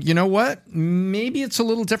saying, you know what? Maybe it's a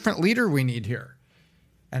little different leader we need here.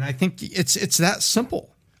 And I think it's that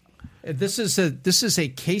simple. This is a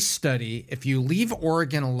case study. If you leave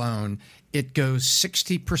Oregon alone, it goes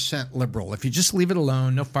 60% liberal. If you just leave it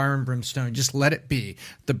alone, no fire and brimstone, just let it be.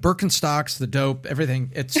 The Birkenstocks, the dope, everything,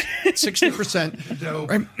 it's 60% dope.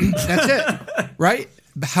 Right? That's it, right?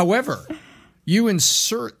 However, you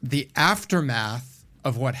insert the aftermath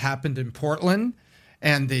of what happened in Portland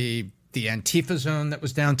and the Antifa zone that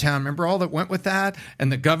was downtown. Remember all that went with that?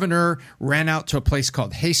 And the governor ran out to a place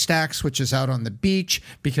called Haystacks, which is out on the beach,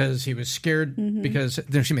 because he was scared because,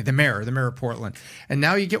 excuse me, the mayor of Portland. And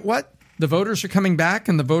now you get what? The voters are coming back,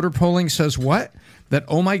 and the voter polling says what? That,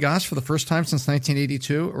 oh my gosh, for the first time since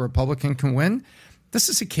 1982, a Republican can win? This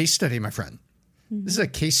is a case study, my friend. This is a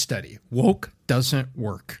case study. Woke doesn't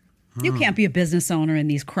work. You can't be a business owner in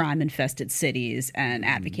these crime-infested cities and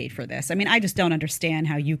advocate for this. I mean, I just don't understand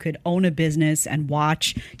how you could own a business and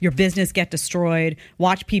watch your business get destroyed,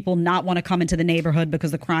 watch people not want to come into the neighborhood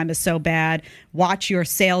because the crime is so bad, watch your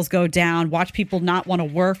sales go down, watch people not want to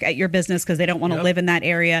work at your business because they don't want to live in that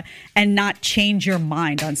area, and not change your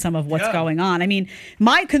mind on some of what's going on. I mean,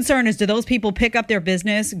 my concern is, do those people pick up their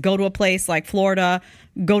business, go to a place like Florida,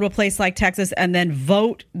 go to a place like Texas, and then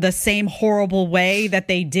vote the same horrible way that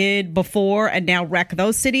they did before and now wreck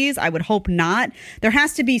those cities? I would hope not. There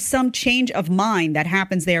has to be some change of mind that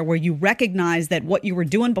happens there where you recognize that what you were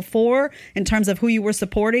doing before in terms of who you were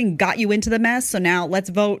supporting got you into the mess. So now let's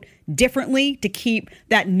vote differently to keep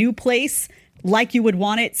that new place like you would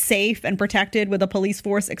want it, safe and protected with a police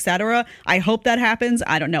force, etc. I hope that happens.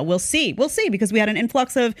 I don't know. We'll see. We'll see, because we had an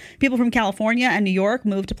influx of people from California and New York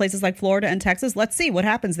move to places like Florida and Texas. Let's see what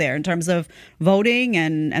happens there in terms of voting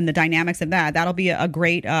and the dynamics of that. That'll be a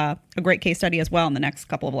great case study as well in the next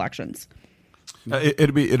couple of elections.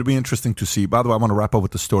 It'll be interesting to see. By the way, I want to wrap up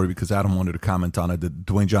with the story because Adam wanted to comment on it. The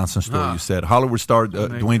Dwayne Johnson story you said. Hollywood star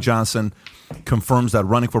Dwayne Johnson confirms that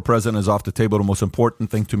running for president is off the table. The most important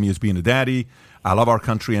thing to me is being a daddy. I love our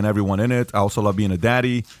country and everyone in it. I also love being a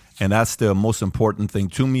daddy. And that's the most important thing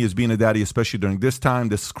to me, is being a daddy, especially during this time,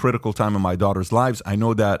 this critical time in my daughter's lives. I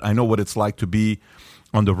know what it's like to be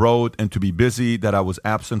on the road and to be busy, that I was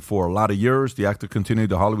absent for a lot of years. The actor continued.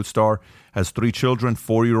 The Hollywood star has 3 children,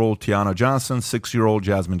 4-year-old Tiana Johnson, 6-year-old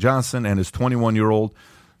Jasmine Johnson, and his 21-year-old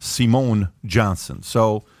Simone Johnson.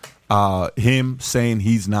 So him saying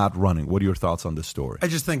he's not running. What are your thoughts on this story? I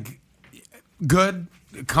just think good.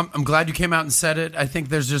 I'm glad you came out and said it. I think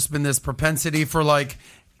there's just been this propensity for like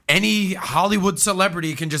any Hollywood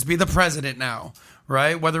celebrity can just be the president now,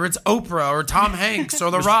 right? Whether it's Oprah or Tom Hanks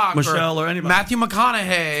or The Rock Michelle or anybody. Matthew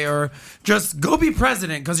McConaughey, or just go be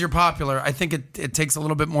president because you're popular. I think it takes a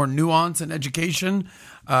little bit more nuance and education.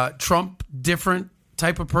 Trump, different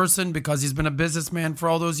type of person because he's been a businessman for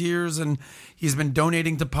all those years and he's been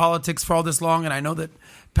donating to politics for all this long. And I know that,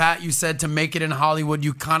 Pat, you said to make it in Hollywood,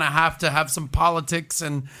 you kind of have to have some politics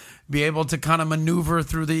and be able to kind of maneuver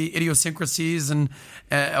through the idiosyncrasies and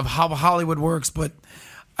of how Hollywood works. But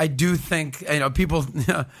I do think,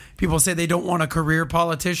 people say they don't want a career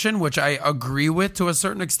politician, which I agree with to a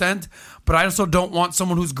certain extent. But I also don't want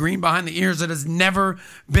someone who's green behind the ears that has never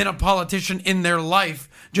been a politician in their life.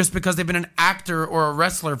 Just because they've been an actor or a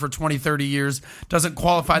wrestler for 20, 30 years doesn't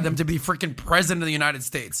qualify them to be freaking president of the United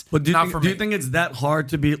States. But do you think it's that hard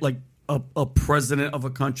to be like a president of a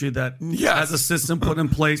country that has a system put in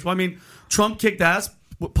place? Well, I mean, Trump kicked ass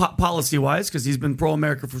policy-wise because he's been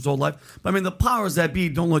pro-America for his whole life. But I mean, the powers that be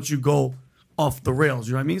don't let you go off the rails.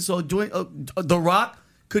 You know what I mean? So doing The Rock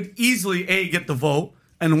could easily get the vote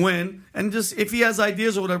and win, and just if he has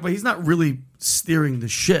ideas or whatever, but he's not really steering the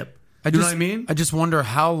ship. You know what I mean? I just wonder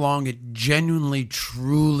how long it genuinely,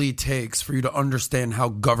 truly takes for you to understand how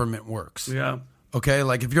government works. Yeah. Okay,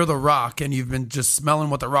 like if you're The Rock and you've been just smelling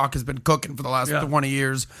what The Rock has been cooking for the last 20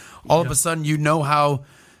 years, all of a sudden you know how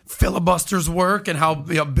filibusters work and how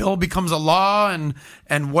a bill becomes a law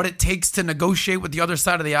and what it takes to negotiate with the other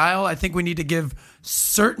side of the aisle. I think we need to give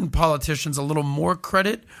certain politicians a little more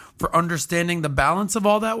credit for understanding the balance of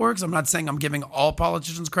all that works. I'm not saying I'm giving all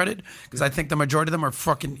politicians credit because I think the majority of them are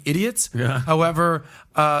fucking idiots. Yeah. However,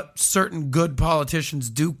 certain good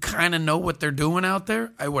politicians do kind of know what they're doing out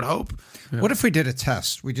there, I would hope. Yeah. What if we did a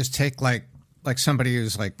test? We just take like somebody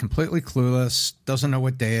who's like completely clueless, doesn't know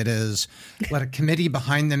what day it is, let a committee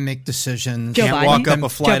behind them make decisions. Joe Can't Biden. walk up a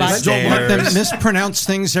flight of Joe Biden. Let them stairs. mispronounce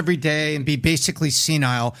things every day and be basically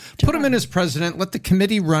senile. Put him in as president, let the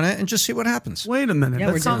committee run it, and just see what happens. Wait a minute. Yeah,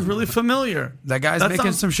 we're that sounds doing really familiar. That guy's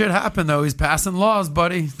making some shit happen, though. He's passing laws,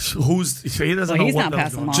 buddy. He doesn't Well, know he's what not the hell's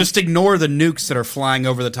passing going on. laws. Just ignore the nukes that are flying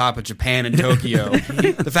over the top of Japan and Tokyo.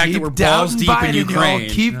 The fact that we're balls deep in Ukraine.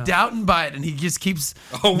 Keep doubting Biden. He just keeps.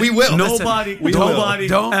 Oh, we will. Nobody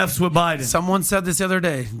Don't F's with Biden. Someone said this the other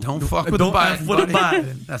day. Don't fuck with Don't Biden. F with buddy.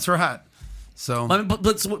 Biden. That's right. So I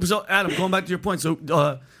mean, so Adam, going back to your point,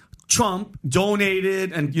 so Trump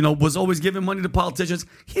donated and was always giving money to politicians.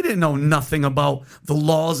 He didn't know nothing about the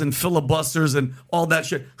laws and filibusters and all that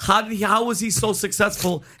shit. How was he so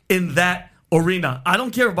successful in that arena? I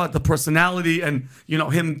don't care about the personality and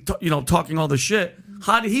him talking all the shit.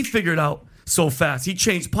 How did he figure it out so fast? He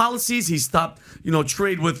changed policies. He stopped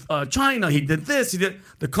trade with China. He did this. He did.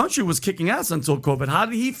 The country was kicking ass until COVID. How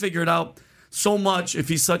did he figure it out so much? If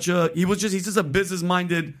he's he's just a business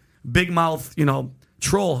minded, big mouth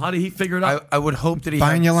troll. How did he figure it out? I would hope that he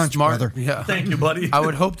Buying had you lunch, smart. brother. Yeah. Thank you, buddy. I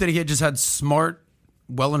would hope that he had just had smart,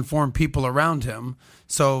 well-informed people around him.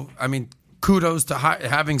 So I mean, kudos to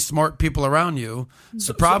having smart people around you.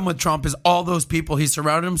 The problem with Trump is all those people he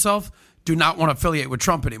surrounded himself do not want to affiliate with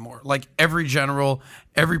Trump anymore. Like every general,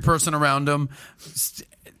 every person around him,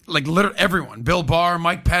 like literally everyone. Bill Barr,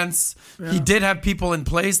 Mike Pence. Yeah. He did have people in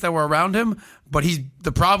place that were around him, but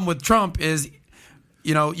the problem with Trump is,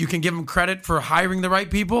 you can give him credit for hiring the right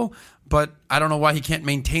people, but I don't know why he can't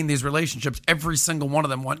maintain these relationships. Every single one of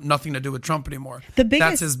them want nothing to do with Trump anymore.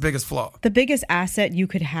 That's his biggest flaw. The biggest asset you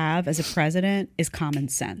could have as a president is common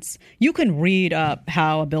sense. You can read up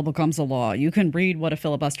how a bill becomes a law. You can read what a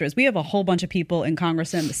filibuster is. We have a whole bunch of people in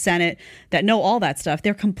Congress and the Senate that know all that stuff.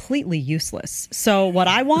 They're completely useless. So what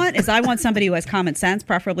I want is somebody who has common sense,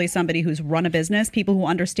 preferably somebody who's run a business, people who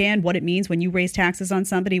understand what it means when you raise taxes on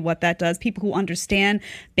somebody, what that does, people who understand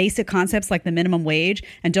basic concepts like the minimum wage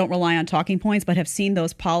and don't rely on talking points, but have seen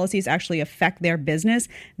those policies actually affect their business.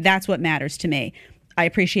 That's what matters to me. I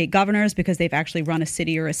appreciate governors because they've actually run a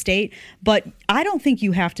city or a state, but I don't think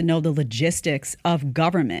you have to know the logistics of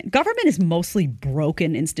government. Government is mostly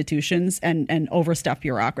broken institutions and overstuffed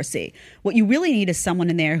bureaucracy. What you really need is someone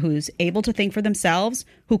in there who's able to think for themselves,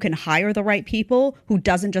 who can hire the right people, who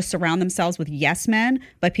doesn't just surround themselves with yes men,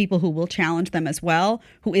 but people who will challenge them as well,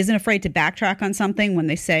 who isn't afraid to backtrack on something when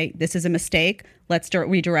they say, this is a mistake, let's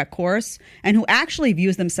redirect course, and who actually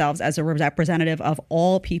views themselves as a representative of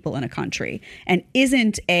all people in a country and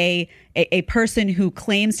isn't a person who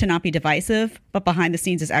claims to not be divisive, but behind the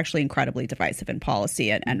scenes is actually incredibly divisive in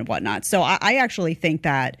policy and whatnot. So I actually think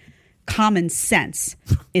that common sense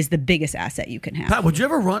is the biggest asset you can have. Pat, would you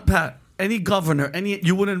ever run, Pat, any governor,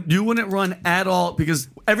 you wouldn't run at all? Because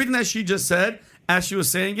everything that she just said, as she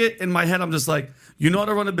was saying it, in my head, I'm just like, you know how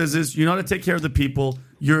to run a business, you know how to take care of the people,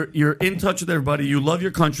 You're in touch with everybody. You love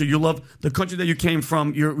your country. You love the country that you came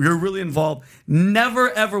from. You're really involved.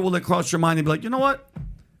 Never ever will it cross your mind and be like, you know what?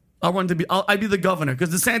 I'd be the governor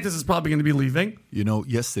because DeSantis is probably going to be leaving. You know,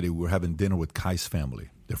 yesterday we were having dinner with Kai's family.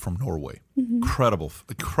 They're from Norway. Incredible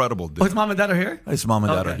dinner. Oh, his mom and dad are here? His mom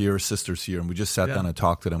and dad are here. His sister's here. And we just sat down and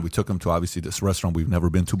talked to them. We took them to, obviously, this restaurant we've never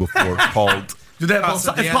been to before called... Do they have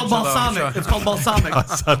it's called balsamic. It's called balsamic.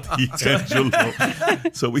 Casa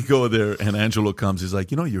Angelo. So we go there, and Angelo comes. He's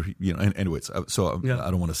like, and anyways, so I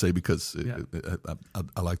don't want to say because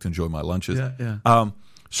I like to enjoy my lunches.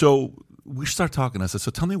 So we start talking. I said,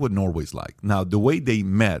 so tell me what Norway's like. Now, the way they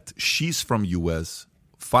met, she's from U.S.,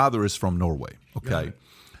 father is from Norway, okay? Yeah.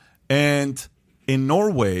 And in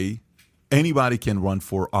Norway, anybody can run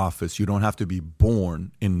for office. You don't have to be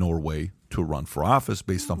born in Norway to run for office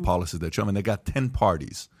based on policies that show. I mean, they got 10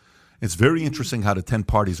 parties. It's very interesting how the 10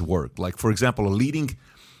 parties work. Like, for example, a leading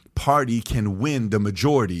party can win the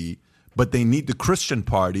majority, but they need the Christian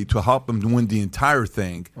party to help them win the entire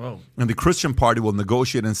thing. Whoa. And the Christian party will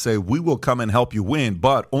negotiate and say, we will come and help you win,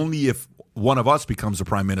 but only if one of us becomes the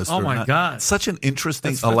prime minister. Oh, my God. Such an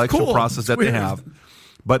interesting electoral process that they have.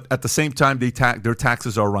 But at the same time, their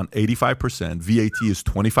taxes are around 85%. VAT is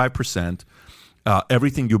 25%.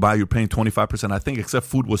 Everything you buy, you're paying 25%. I think except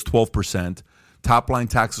food was 12%. Top line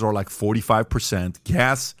taxes are like 45%.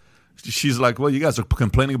 Gas, she's like, well, you guys are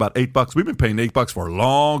complaining about $8. We've been paying $8 for a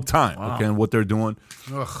long time. Wow. Okay, and what they're doing.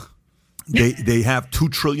 Ugh. They have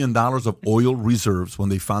 $2 trillion of oil reserves when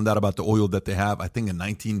they found out about the oil that they have, I think in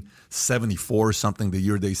 1974 or something, the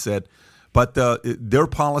year they said. But their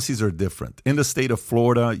policies are different. In the state of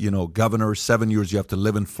Florida, governor, 7 years you have to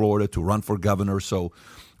live in Florida to run for governor. So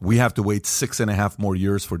we have to wait 6.5 more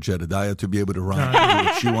years for Jedediah to be able to run and do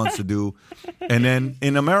what she wants to do. And then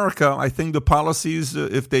in America, I think the policies,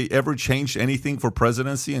 if they ever changed anything for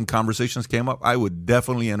presidency and conversations came up, I would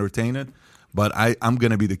definitely entertain it. But I'm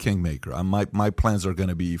going to be the kingmaker. My plans are going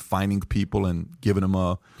to be finding people and giving them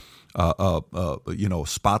a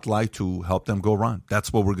spotlight to help them go run.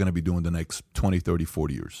 That's what we're going to be doing the next 20, 30,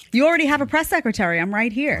 40 years. You already have a press secretary. I'm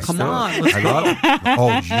right here. Come on.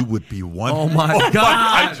 You would be one. Oh, my God.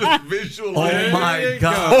 I just visualized. Oh, my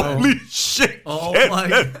God. Holy shit. Oh,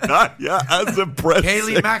 my God. Yeah, as a press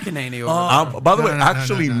Haley McEnany over by the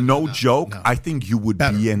way, no joke. I think you would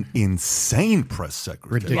be an insane press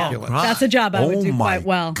secretary. Ridiculous. That's a job I would do quite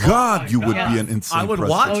well. God, you would be an insane I would press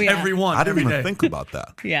watch secretary. everyone. I didn't every even day. think about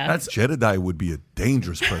that. Yeah. Jedediah would be a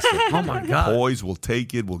dangerous president. Oh, my God. Boys will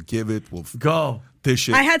take it, will give it, will go. Dish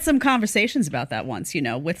it. I had some conversations about that once,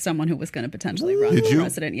 with someone who was going to potentially run for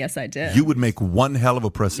president. Yes, I did. You would make one hell of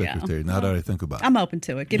a press secretary, now that I think about it. I'm open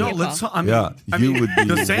to it. Give me a call. You would be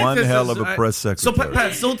one hell of a press secretary.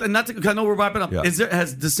 So, Pat, and I know we're wrapping up. Yeah. Is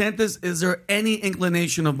there any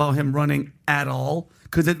inclination about him running at all?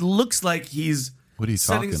 Because it looks like he's... What are you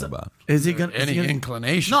talking about? Is he going any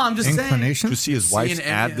inclination? No, I'm just saying. Did you see his wife's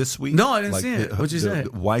ad this week? No, I didn't see it. What'd you say?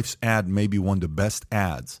 The wife's ad may be one of the best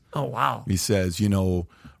ads. Oh, wow. He says,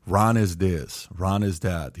 Ron is this, Ron is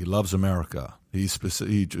that. He loves America.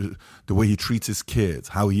 The way he treats his kids,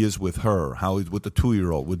 how he is with her, how he's with the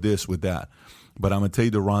 2-year-old, with this, with that. But I'm going to tell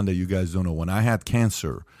you the Ron that you guys don't know. When I had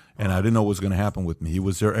cancer and I didn't know what was going to happen with me, he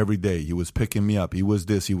was there every day. He was picking me up. He was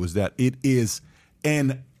this, he was that. It is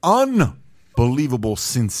an unbelievable,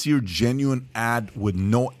 sincere, genuine ad with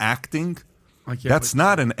no acting. That's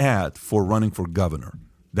not an ad for running for governor.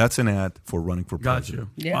 That's an ad for running for president.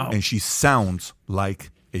 Got you. Yeah. And she sounds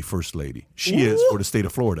like a first lady. She is for the state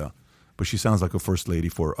of Florida, but she sounds like a first lady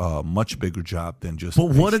for a much bigger job than just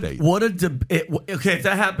But what state. a debate. Okay, if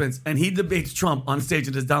that happens and he debates Trump on stage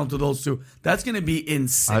and it's down to those two, that's going to be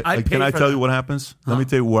insane. Can I tell you what happens? Let me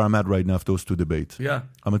tell you where I'm at right now if those two debate. Yeah.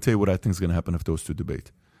 I'm going to tell you what I think is going to happen if those two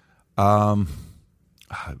debate. I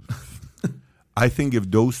think if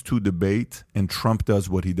those two debate and Trump does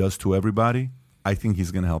what he does to everybody, I think he's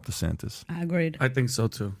going to help DeSantis. I agreed. I think so,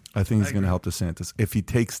 too. I think he's going to help DeSantis. If he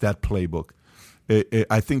takes that playbook,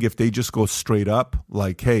 I think if they just go straight up,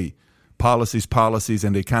 like, hey, policies,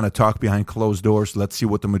 and they kind of talk behind closed doors, let's see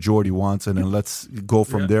what the majority wants, and then let's go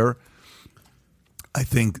from there. I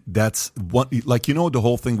think that's what, the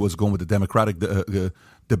whole thing was going with the Democratic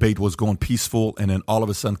debate was going peaceful, and then all of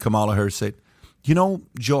a sudden Kamala Harris said,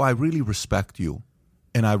 Joe, I really respect you.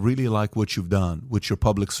 And I really like what you've done with your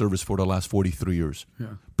public service for the last 43 years. Yeah.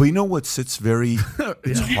 But you know what sits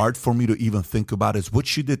it's hard for me to even think about is what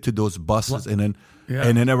she did to those buses. And then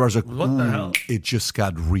everyone's like, what the hell? It just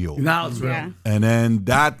got real. Now it's real. Yeah. And then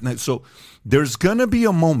so there's going to be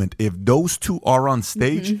a moment if those two are on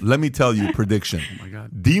stage, let me tell you, prediction. Oh my God.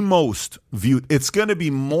 The most viewed, it's going to be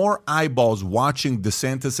more eyeballs watching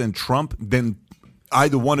DeSantis and Trump than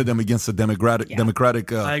either one of them against the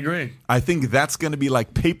Democratic. I agree. I think that's going to be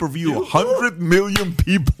like pay-per-view, 100 million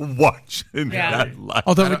people watching that live.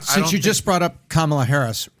 Although, since you just brought up Kamala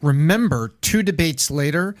Harris, remember 2 debates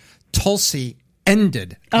later, Tulsi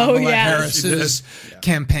ended Kamala Harris's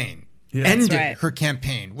campaign. Yeah. Ended her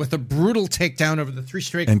campaign with a brutal takedown over the 3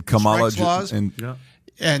 strikes laws.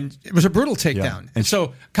 And it was a brutal takedown. And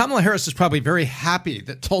so Kamala Harris is probably very happy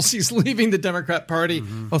that Tulsi's leaving the Democrat Party.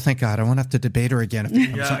 Oh, thank God. I won't have to debate her again. If it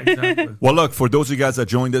comes up. Exactly. Well, look, for those of you guys that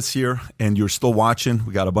joined us here and you're still watching,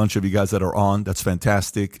 we got a bunch of you guys that are on. That's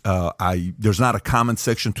fantastic. There's not a comment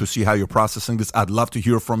section to see how you're processing this. I'd love to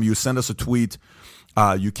hear from you. Send us a tweet.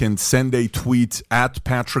 You can send a tweet at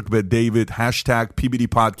Patrick Bet-David, hashtag PBD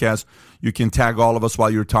Podcast. You can tag all of us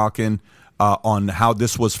while you're talking on how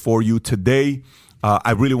this was for you today.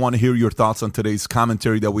 I really want to hear your thoughts on today's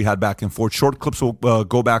commentary that we had back and forth. Short clips will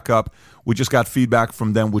go back up. We just got feedback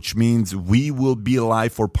from them, which means we will be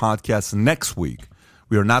live for podcasts next week.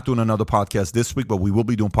 We are not doing another podcast this week, but we will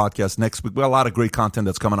be doing podcasts next week. We got a lot of great content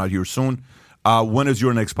that's coming out here soon. When is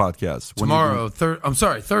your next podcast? Tomorrow.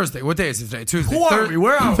 Thursday. What day is it today? Tuesday. Who are we?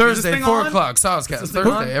 Where are we? Thursday, 4 on? o'clock. Saucecast.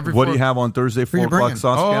 Thursday. Every what 4 do you have on Thursday, 4 o'clock,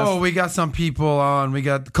 Saucecast? Oh, we got some people on. We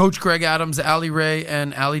got Coach Greg Adams, Allie Ray,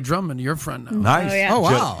 and Allie Drummond, your friend now. Nice. Oh, yeah. Oh, wow.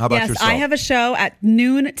 Jen, how about yourself? I have a show at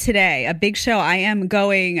noon today, a big show. I am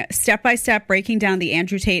going step by step, breaking down the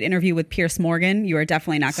Andrew Tate interview with Piers Morgan. You are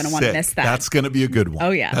definitely not going to want to miss that. That's going to be a good one.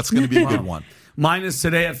 Oh, yeah. That's going to be a good one. Mine is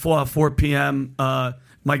today at 4 p.m.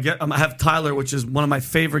 I have Tyler, which is one of my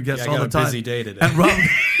favorite guests all the time. Busy day today. And Rob,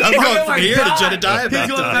 I'm going from here to Jedediah. He's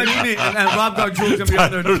going and Rob Gargiulo's going to be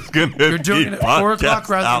on there. You're doing it at 4 o'clock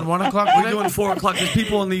rather than 1 o'clock. We're doing 4 o'clock because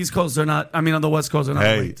people on the East Coast are not. I mean, on the West Coast are not.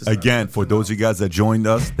 Hey, again, for those of you guys that joined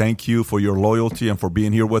us, thank you for your loyalty and for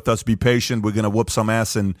being here with us. Be patient. We're going to whoop some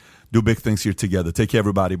ass and do big things here together. Take care,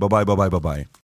 everybody. Bye-bye, bye-bye, bye-bye.